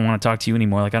dude, I don't want to talk to you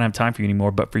anymore. Like, I don't have time for you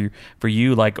anymore. But for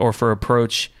you, like, or for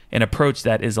an approach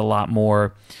that is a lot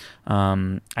more,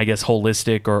 I guess,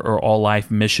 holistic or all life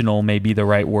missional may be the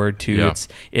right word too. Yeah.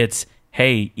 It's,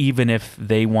 hey, even if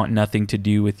they want nothing to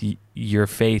do with your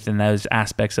faith and those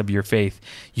aspects of your faith,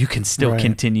 you can still Right.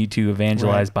 continue to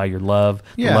evangelize by your love,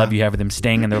 the Yeah. love you have for them,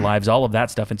 staying in their lives, all of that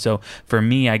stuff. And so for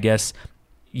me, I guess,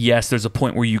 yes, there's a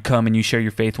point where you come and you share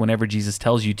your faith whenever Jesus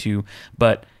tells you to,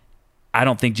 but I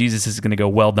don't think Jesus is going to go,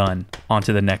 well done, on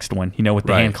to the next one, with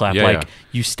the Right. hand clap. Yeah, like, yeah.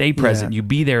 you stay present, Yeah. you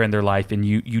be there in their life, and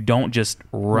you don't just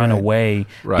run Right. away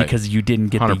Right. because you didn't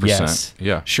get the 100%. yes.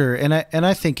 Yeah. Sure. And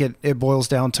I think it boils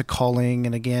down to calling.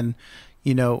 And again,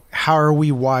 how are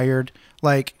we wired?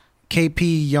 Like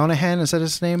KP Yonahan, is that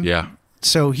his name? Yeah.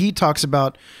 So he talks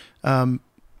about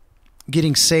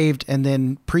getting saved and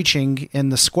then preaching in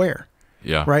the square,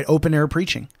 Yeah. right? Open air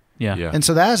preaching. Yeah. Yeah. And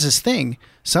so that is his thing.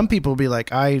 Some people will be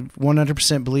like, I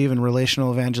 100% believe in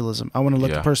relational evangelism. I want to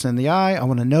look Yeah. the person in the eye. I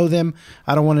want to know them.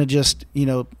 I don't want to just,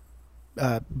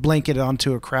 blanket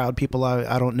onto a crowd, people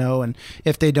I don't know. And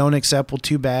if they don't accept, well,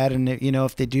 too bad. And,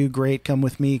 if they do, great, come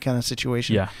with me kind of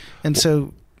situation. Yeah. And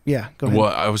so, yeah, go ahead.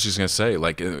 Well, I was just going to say,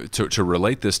 like, to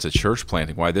relate this to church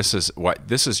planting, why this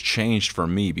has changed for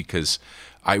me, because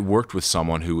I worked with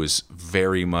someone who was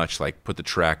very much like, put the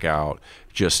track out,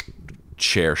 just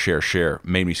share,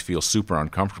 made me feel super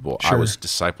uncomfortable. I Sure. was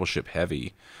discipleship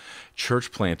heavy.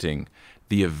 Church planting,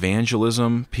 The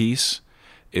evangelism piece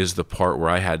is the part where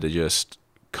I had to just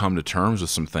come to terms with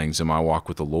some things in my walk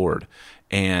with the Lord.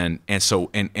 And so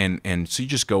you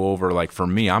just go over, like, for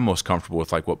me, I'm most comfortable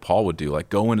with like what Paul would do, like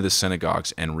go into the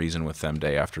synagogues and reason with them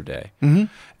day after day, and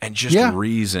just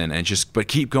reason but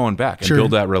keep going back and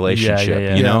build that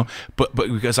relationship, you know. But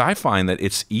because I find that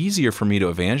it's easier for me to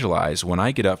evangelize when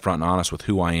I get up front and honest with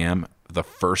who I am the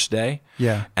first day,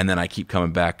 and then I keep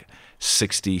coming back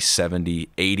 60, 70,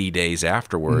 80 days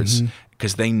afterwards.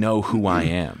 Because they know who I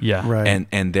am,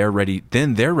 and they're ready.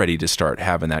 Then they're ready to start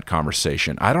having that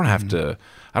conversation. I don't have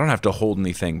to hold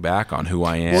anything back on who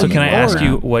I am. So can I ask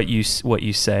you what you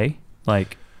say?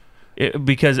 Like,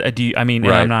 because do you? I mean,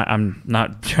 and I'm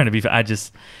not trying to be.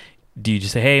 Do you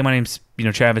just say, "Hey, my name's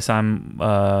Travis. I'm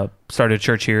started a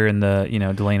church here in the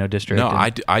Delano district." No,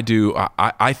 I do.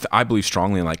 I believe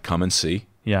strongly in like come and see.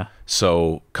 Yeah.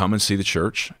 So come and see the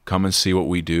church. Come and see what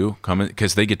we do.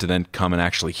 Because they get to then come and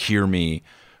actually hear me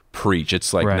preach.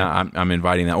 It's like I'm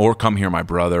inviting them, or come hear my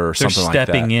brother, or something like that.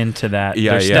 They're stepping into that.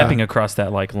 They're stepping across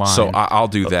that like line. So I'll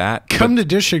do that. Come to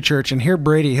District Church and hear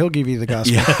Brady. He'll give you the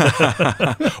gospel.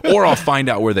 Or I'll find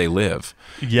out where they live.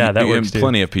 Yeah, that works too.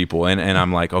 Plenty of people, and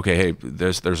I'm like, okay, hey,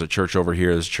 there's a church over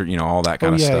here. There's church, all that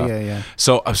kind of stuff. Yeah.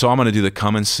 So I'm going to do the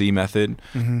come and see method.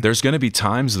 There's going to be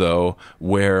times though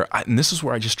where, and this is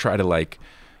where I just try to like,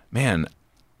 man,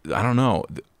 I don't know.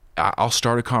 I'll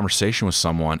start a conversation with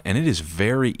someone, and it is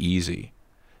very easy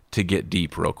to get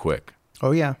deep real quick.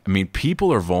 Oh, yeah. I mean,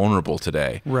 people are vulnerable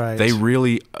today. Right. They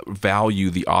really value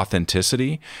the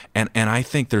authenticity, and I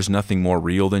think there's nothing more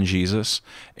real than Jesus.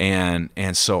 And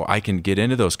so I can get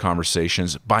into those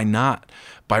conversations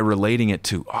by relating it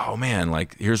to, oh man,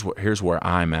 like here's where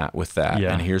I'm at with that,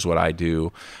 and here's what I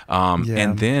do.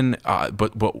 And then,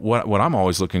 but what I'm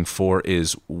always looking for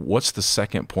is what's the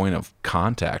second point of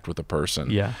contact with a person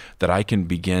that I can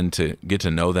begin to get to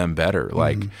know them better.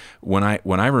 Like when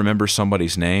I remember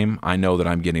somebody's name, I know that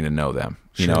I'm getting to know them.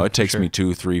 It takes me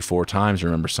 2, 3, 4 times to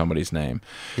remember somebody's name.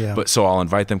 Yeah. But so I'll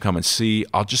invite them, come and see.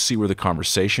 I'll just see where the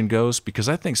conversation goes, because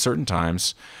I think certain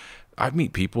times I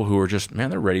meet people who are just, man,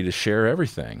 they're ready to share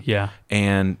everything. Yeah.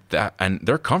 And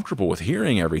they're comfortable with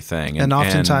hearing everything. And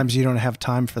oftentimes you don't have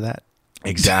time for that.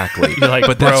 Exactly. You're like,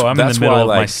 bro, I'm in the middle of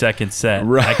my second set.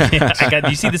 Right. Do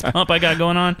you see this pump I got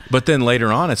going on? But then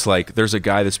later on, it's like, there's a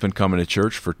guy that's been coming to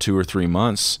church for 2 or 3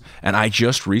 months, and I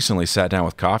just recently sat down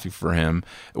with coffee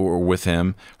with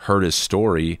him, heard his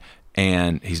story,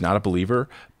 and he's not a believer,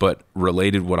 but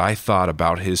related what I thought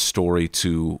about his story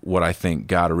to what I think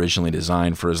God originally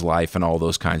designed for his life and all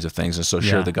those kinds of things, and so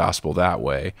share the gospel that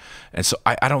way. And so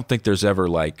I don't think there's ever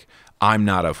like, I'm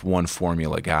not a one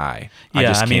formula guy. I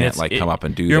just can't come up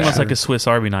and do that. You're almost like a Swiss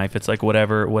Army knife. It's like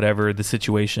whatever the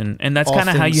situation, and that's kind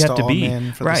of how you have to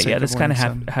be, right? Yeah, that's kind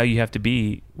of how you have to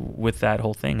be with that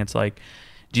whole thing. It's like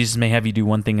Jesus may have you do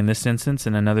one thing in this instance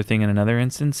and another thing in another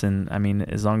instance, and I mean,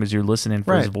 as long as you're listening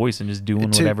for his voice and just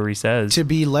doing whatever he says, to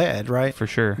be led, right? For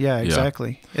sure. Yeah,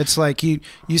 exactly. Yeah. It's like you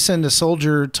send a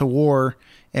soldier to war,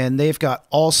 and they've got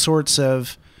all sorts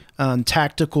of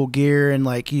tactical gear, and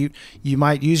like you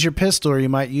might use your pistol, or you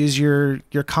might use your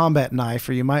combat knife,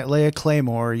 or you might lay a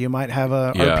claymore, or you might have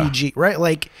a RPG, right?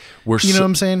 Like, know what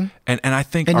I'm saying? And I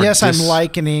think, and yes, I'm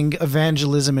likening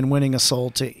evangelism and winning a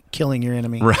soul to killing your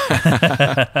enemy. Right.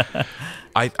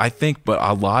 I think, but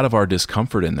a lot of our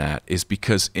discomfort in that is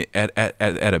because at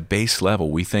a base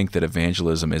level, we think that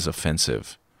evangelism is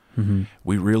offensive. Mm-hmm.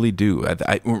 We really do.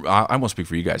 I won't speak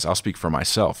for you guys. I'll speak for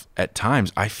myself. At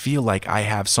times, I feel like I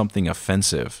have something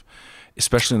offensive,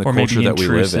 especially in the culture that we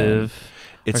live in.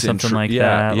 It's something like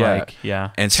that. Yeah.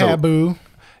 And taboo.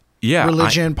 Yeah,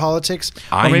 religion, politics.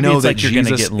 I know that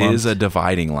Jesus is a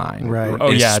dividing line. Right. Oh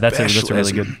yeah, that's a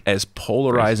really good. As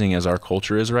polarizing as our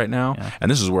culture is right now, and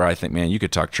this is where I think, man, you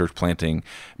could talk church planting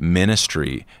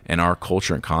ministry in our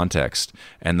culture and context,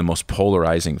 and the most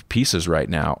polarizing pieces right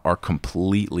now are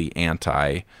completely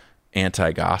anti-gospel.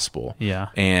 Yeah.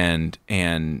 And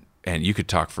you could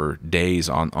talk for days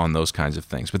on those kinds of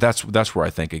things. But that's where I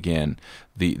think, again,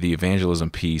 the evangelism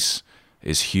piece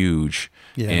is huge.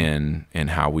 In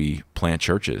how we plant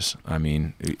churches. I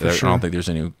mean, I don't think there's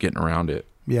any getting around it.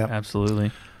 Yeah,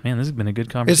 absolutely. Man, this has been a good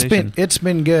conversation. It's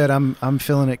been good. I'm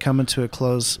feeling it coming to a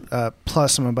close.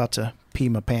 Plus, I'm about to pee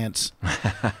my pants.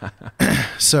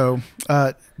 So,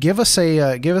 give us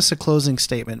a closing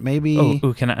statement. Maybe.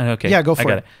 Oh, can I? Okay. Yeah, go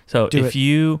for it. So, if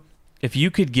you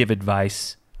could give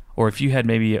advice, or if you had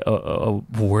maybe a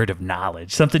word of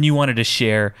knowledge, something you wanted to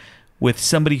share with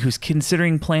somebody who's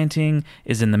considering planting,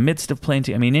 is in the midst of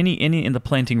planting, I mean, any in the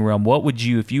planting realm, what would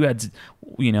you, if you had,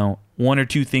 1 or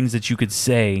 2 things that you could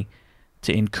say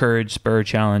to encourage, spur,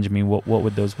 challenge, I mean, what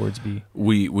would those words be?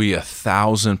 We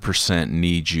 1,000%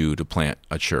 need you to plant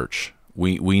a church.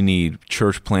 We need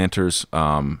church planters.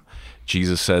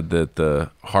 Jesus said that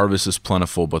the harvest is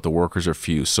plentiful, but the workers are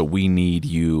few. So we need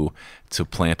you to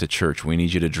plant a church. We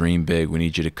need you to dream big. We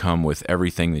need you to come with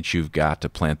everything that you've got to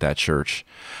plant that church.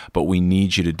 But we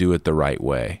need you to do it the right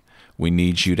way. We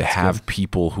need you to have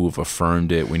people who have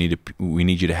affirmed it. We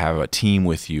need you to have a team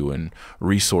with you and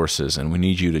resources, and we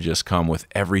need you to just come with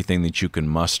everything that you can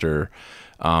muster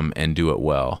and do it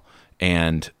well.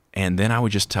 And then I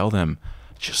would just tell them,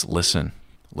 just listen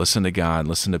to God,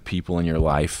 listen to people in your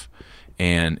life,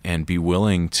 and be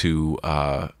willing to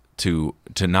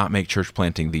not make church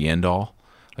planting the end all.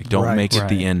 Like, don't make it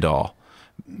the end all.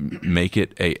 Make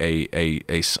it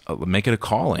make it a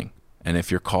calling. And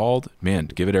if you're called, man,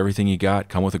 give it everything you got.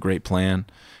 Come with a great plan.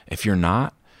 If you're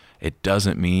not, it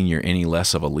doesn't mean you're any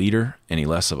less of a leader, any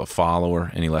less of a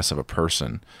follower, any less of a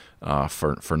person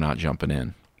for not jumping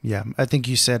in. Yeah, I think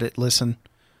you said it. Listen,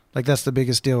 like that's the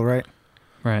biggest deal, right?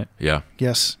 Right. Yeah.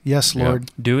 Yes, Lord.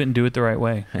 Do it and do it the right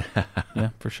way. Yeah,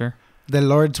 for sure. The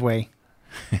Lord's way.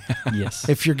 Yes.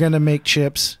 If you're gonna make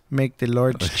chips, make the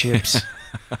Lord's chips.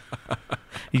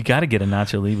 You got to get a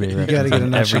Nacho Libre. You got to get a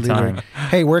Nacho every Libre. time.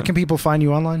 Hey, where can people find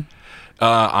you online?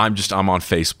 I'm on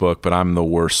Facebook, but I'm the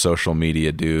worst social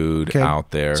media dude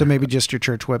out there. So maybe just your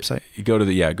church website. You go to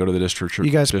the District Church,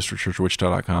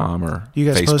 districtchurchwichita.com, or you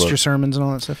guys Facebook. post your sermons and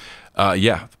all that stuff?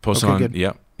 Yeah, post on. Good.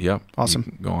 Yep. Awesome.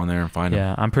 You can go on there and find them.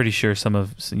 Yeah, I'm pretty sure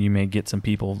you may get some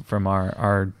people from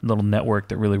our little network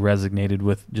that really resonated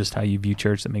with just how you view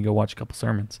church that may go watch a couple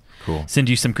sermons. Cool. Send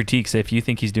you some critiques. If you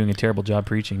think he's doing a terrible job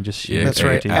preaching, just shoot That's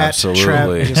right.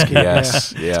 Absolutely.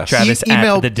 Yes. Yes. Travis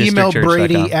email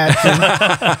Brady at.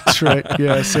 That's right.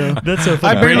 Yeah. So that's so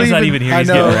funny. Brady's not even here. I He's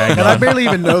know, getting ragged and on. I barely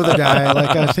even know the guy.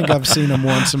 Like I think I've seen him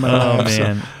once in my life. Oh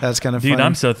man, so that's kind of dude. funny.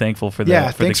 I'm so thankful for that.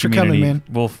 Yeah, for thanks the for community. coming, man.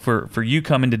 Well, for you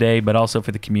coming today, but also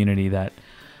for the community that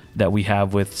we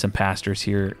have with some pastors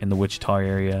here in the Wichita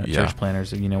area, church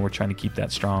planners. We're trying to keep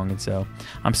that strong, and so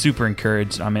I'm super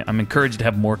encouraged. I'm encouraged to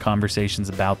have more conversations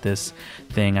about this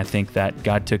thing. I think that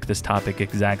God took this topic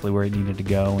exactly where it needed to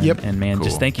go. And man, cool.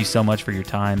 just thank you so much for your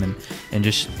time and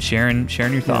just sharing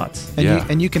your thoughts.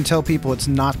 And you can tell people it's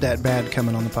not that bad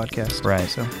coming on the podcast. Right.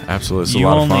 So absolutely, it's a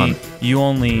lot of fun.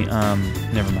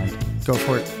 Never mind. Go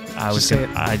for it. I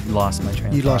lost my train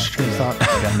of thought. You lost your train of thought. I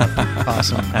got nothing.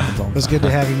 Awesome. Happens all the It was time. good to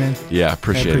have you, man. Yeah,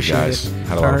 appreciate it, guys.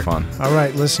 Had a lot of fun. All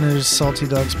right, listeners,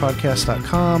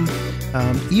 saltydogspodcast.com.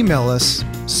 Email us,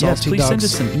 Yes, please send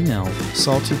us some emails.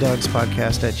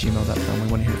 saltydogspodcast@gmail.com. We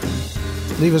want to hear from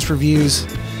you. Leave us reviews,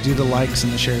 do the likes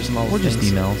and the shares and all Or the just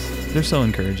things. emails. They're so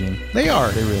encouraging. They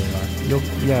are. They really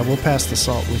are. We'll pass the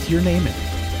salt with your name in it.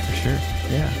 For sure.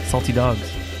 Yeah. Salty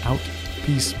Dogs. Out.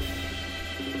 Peace.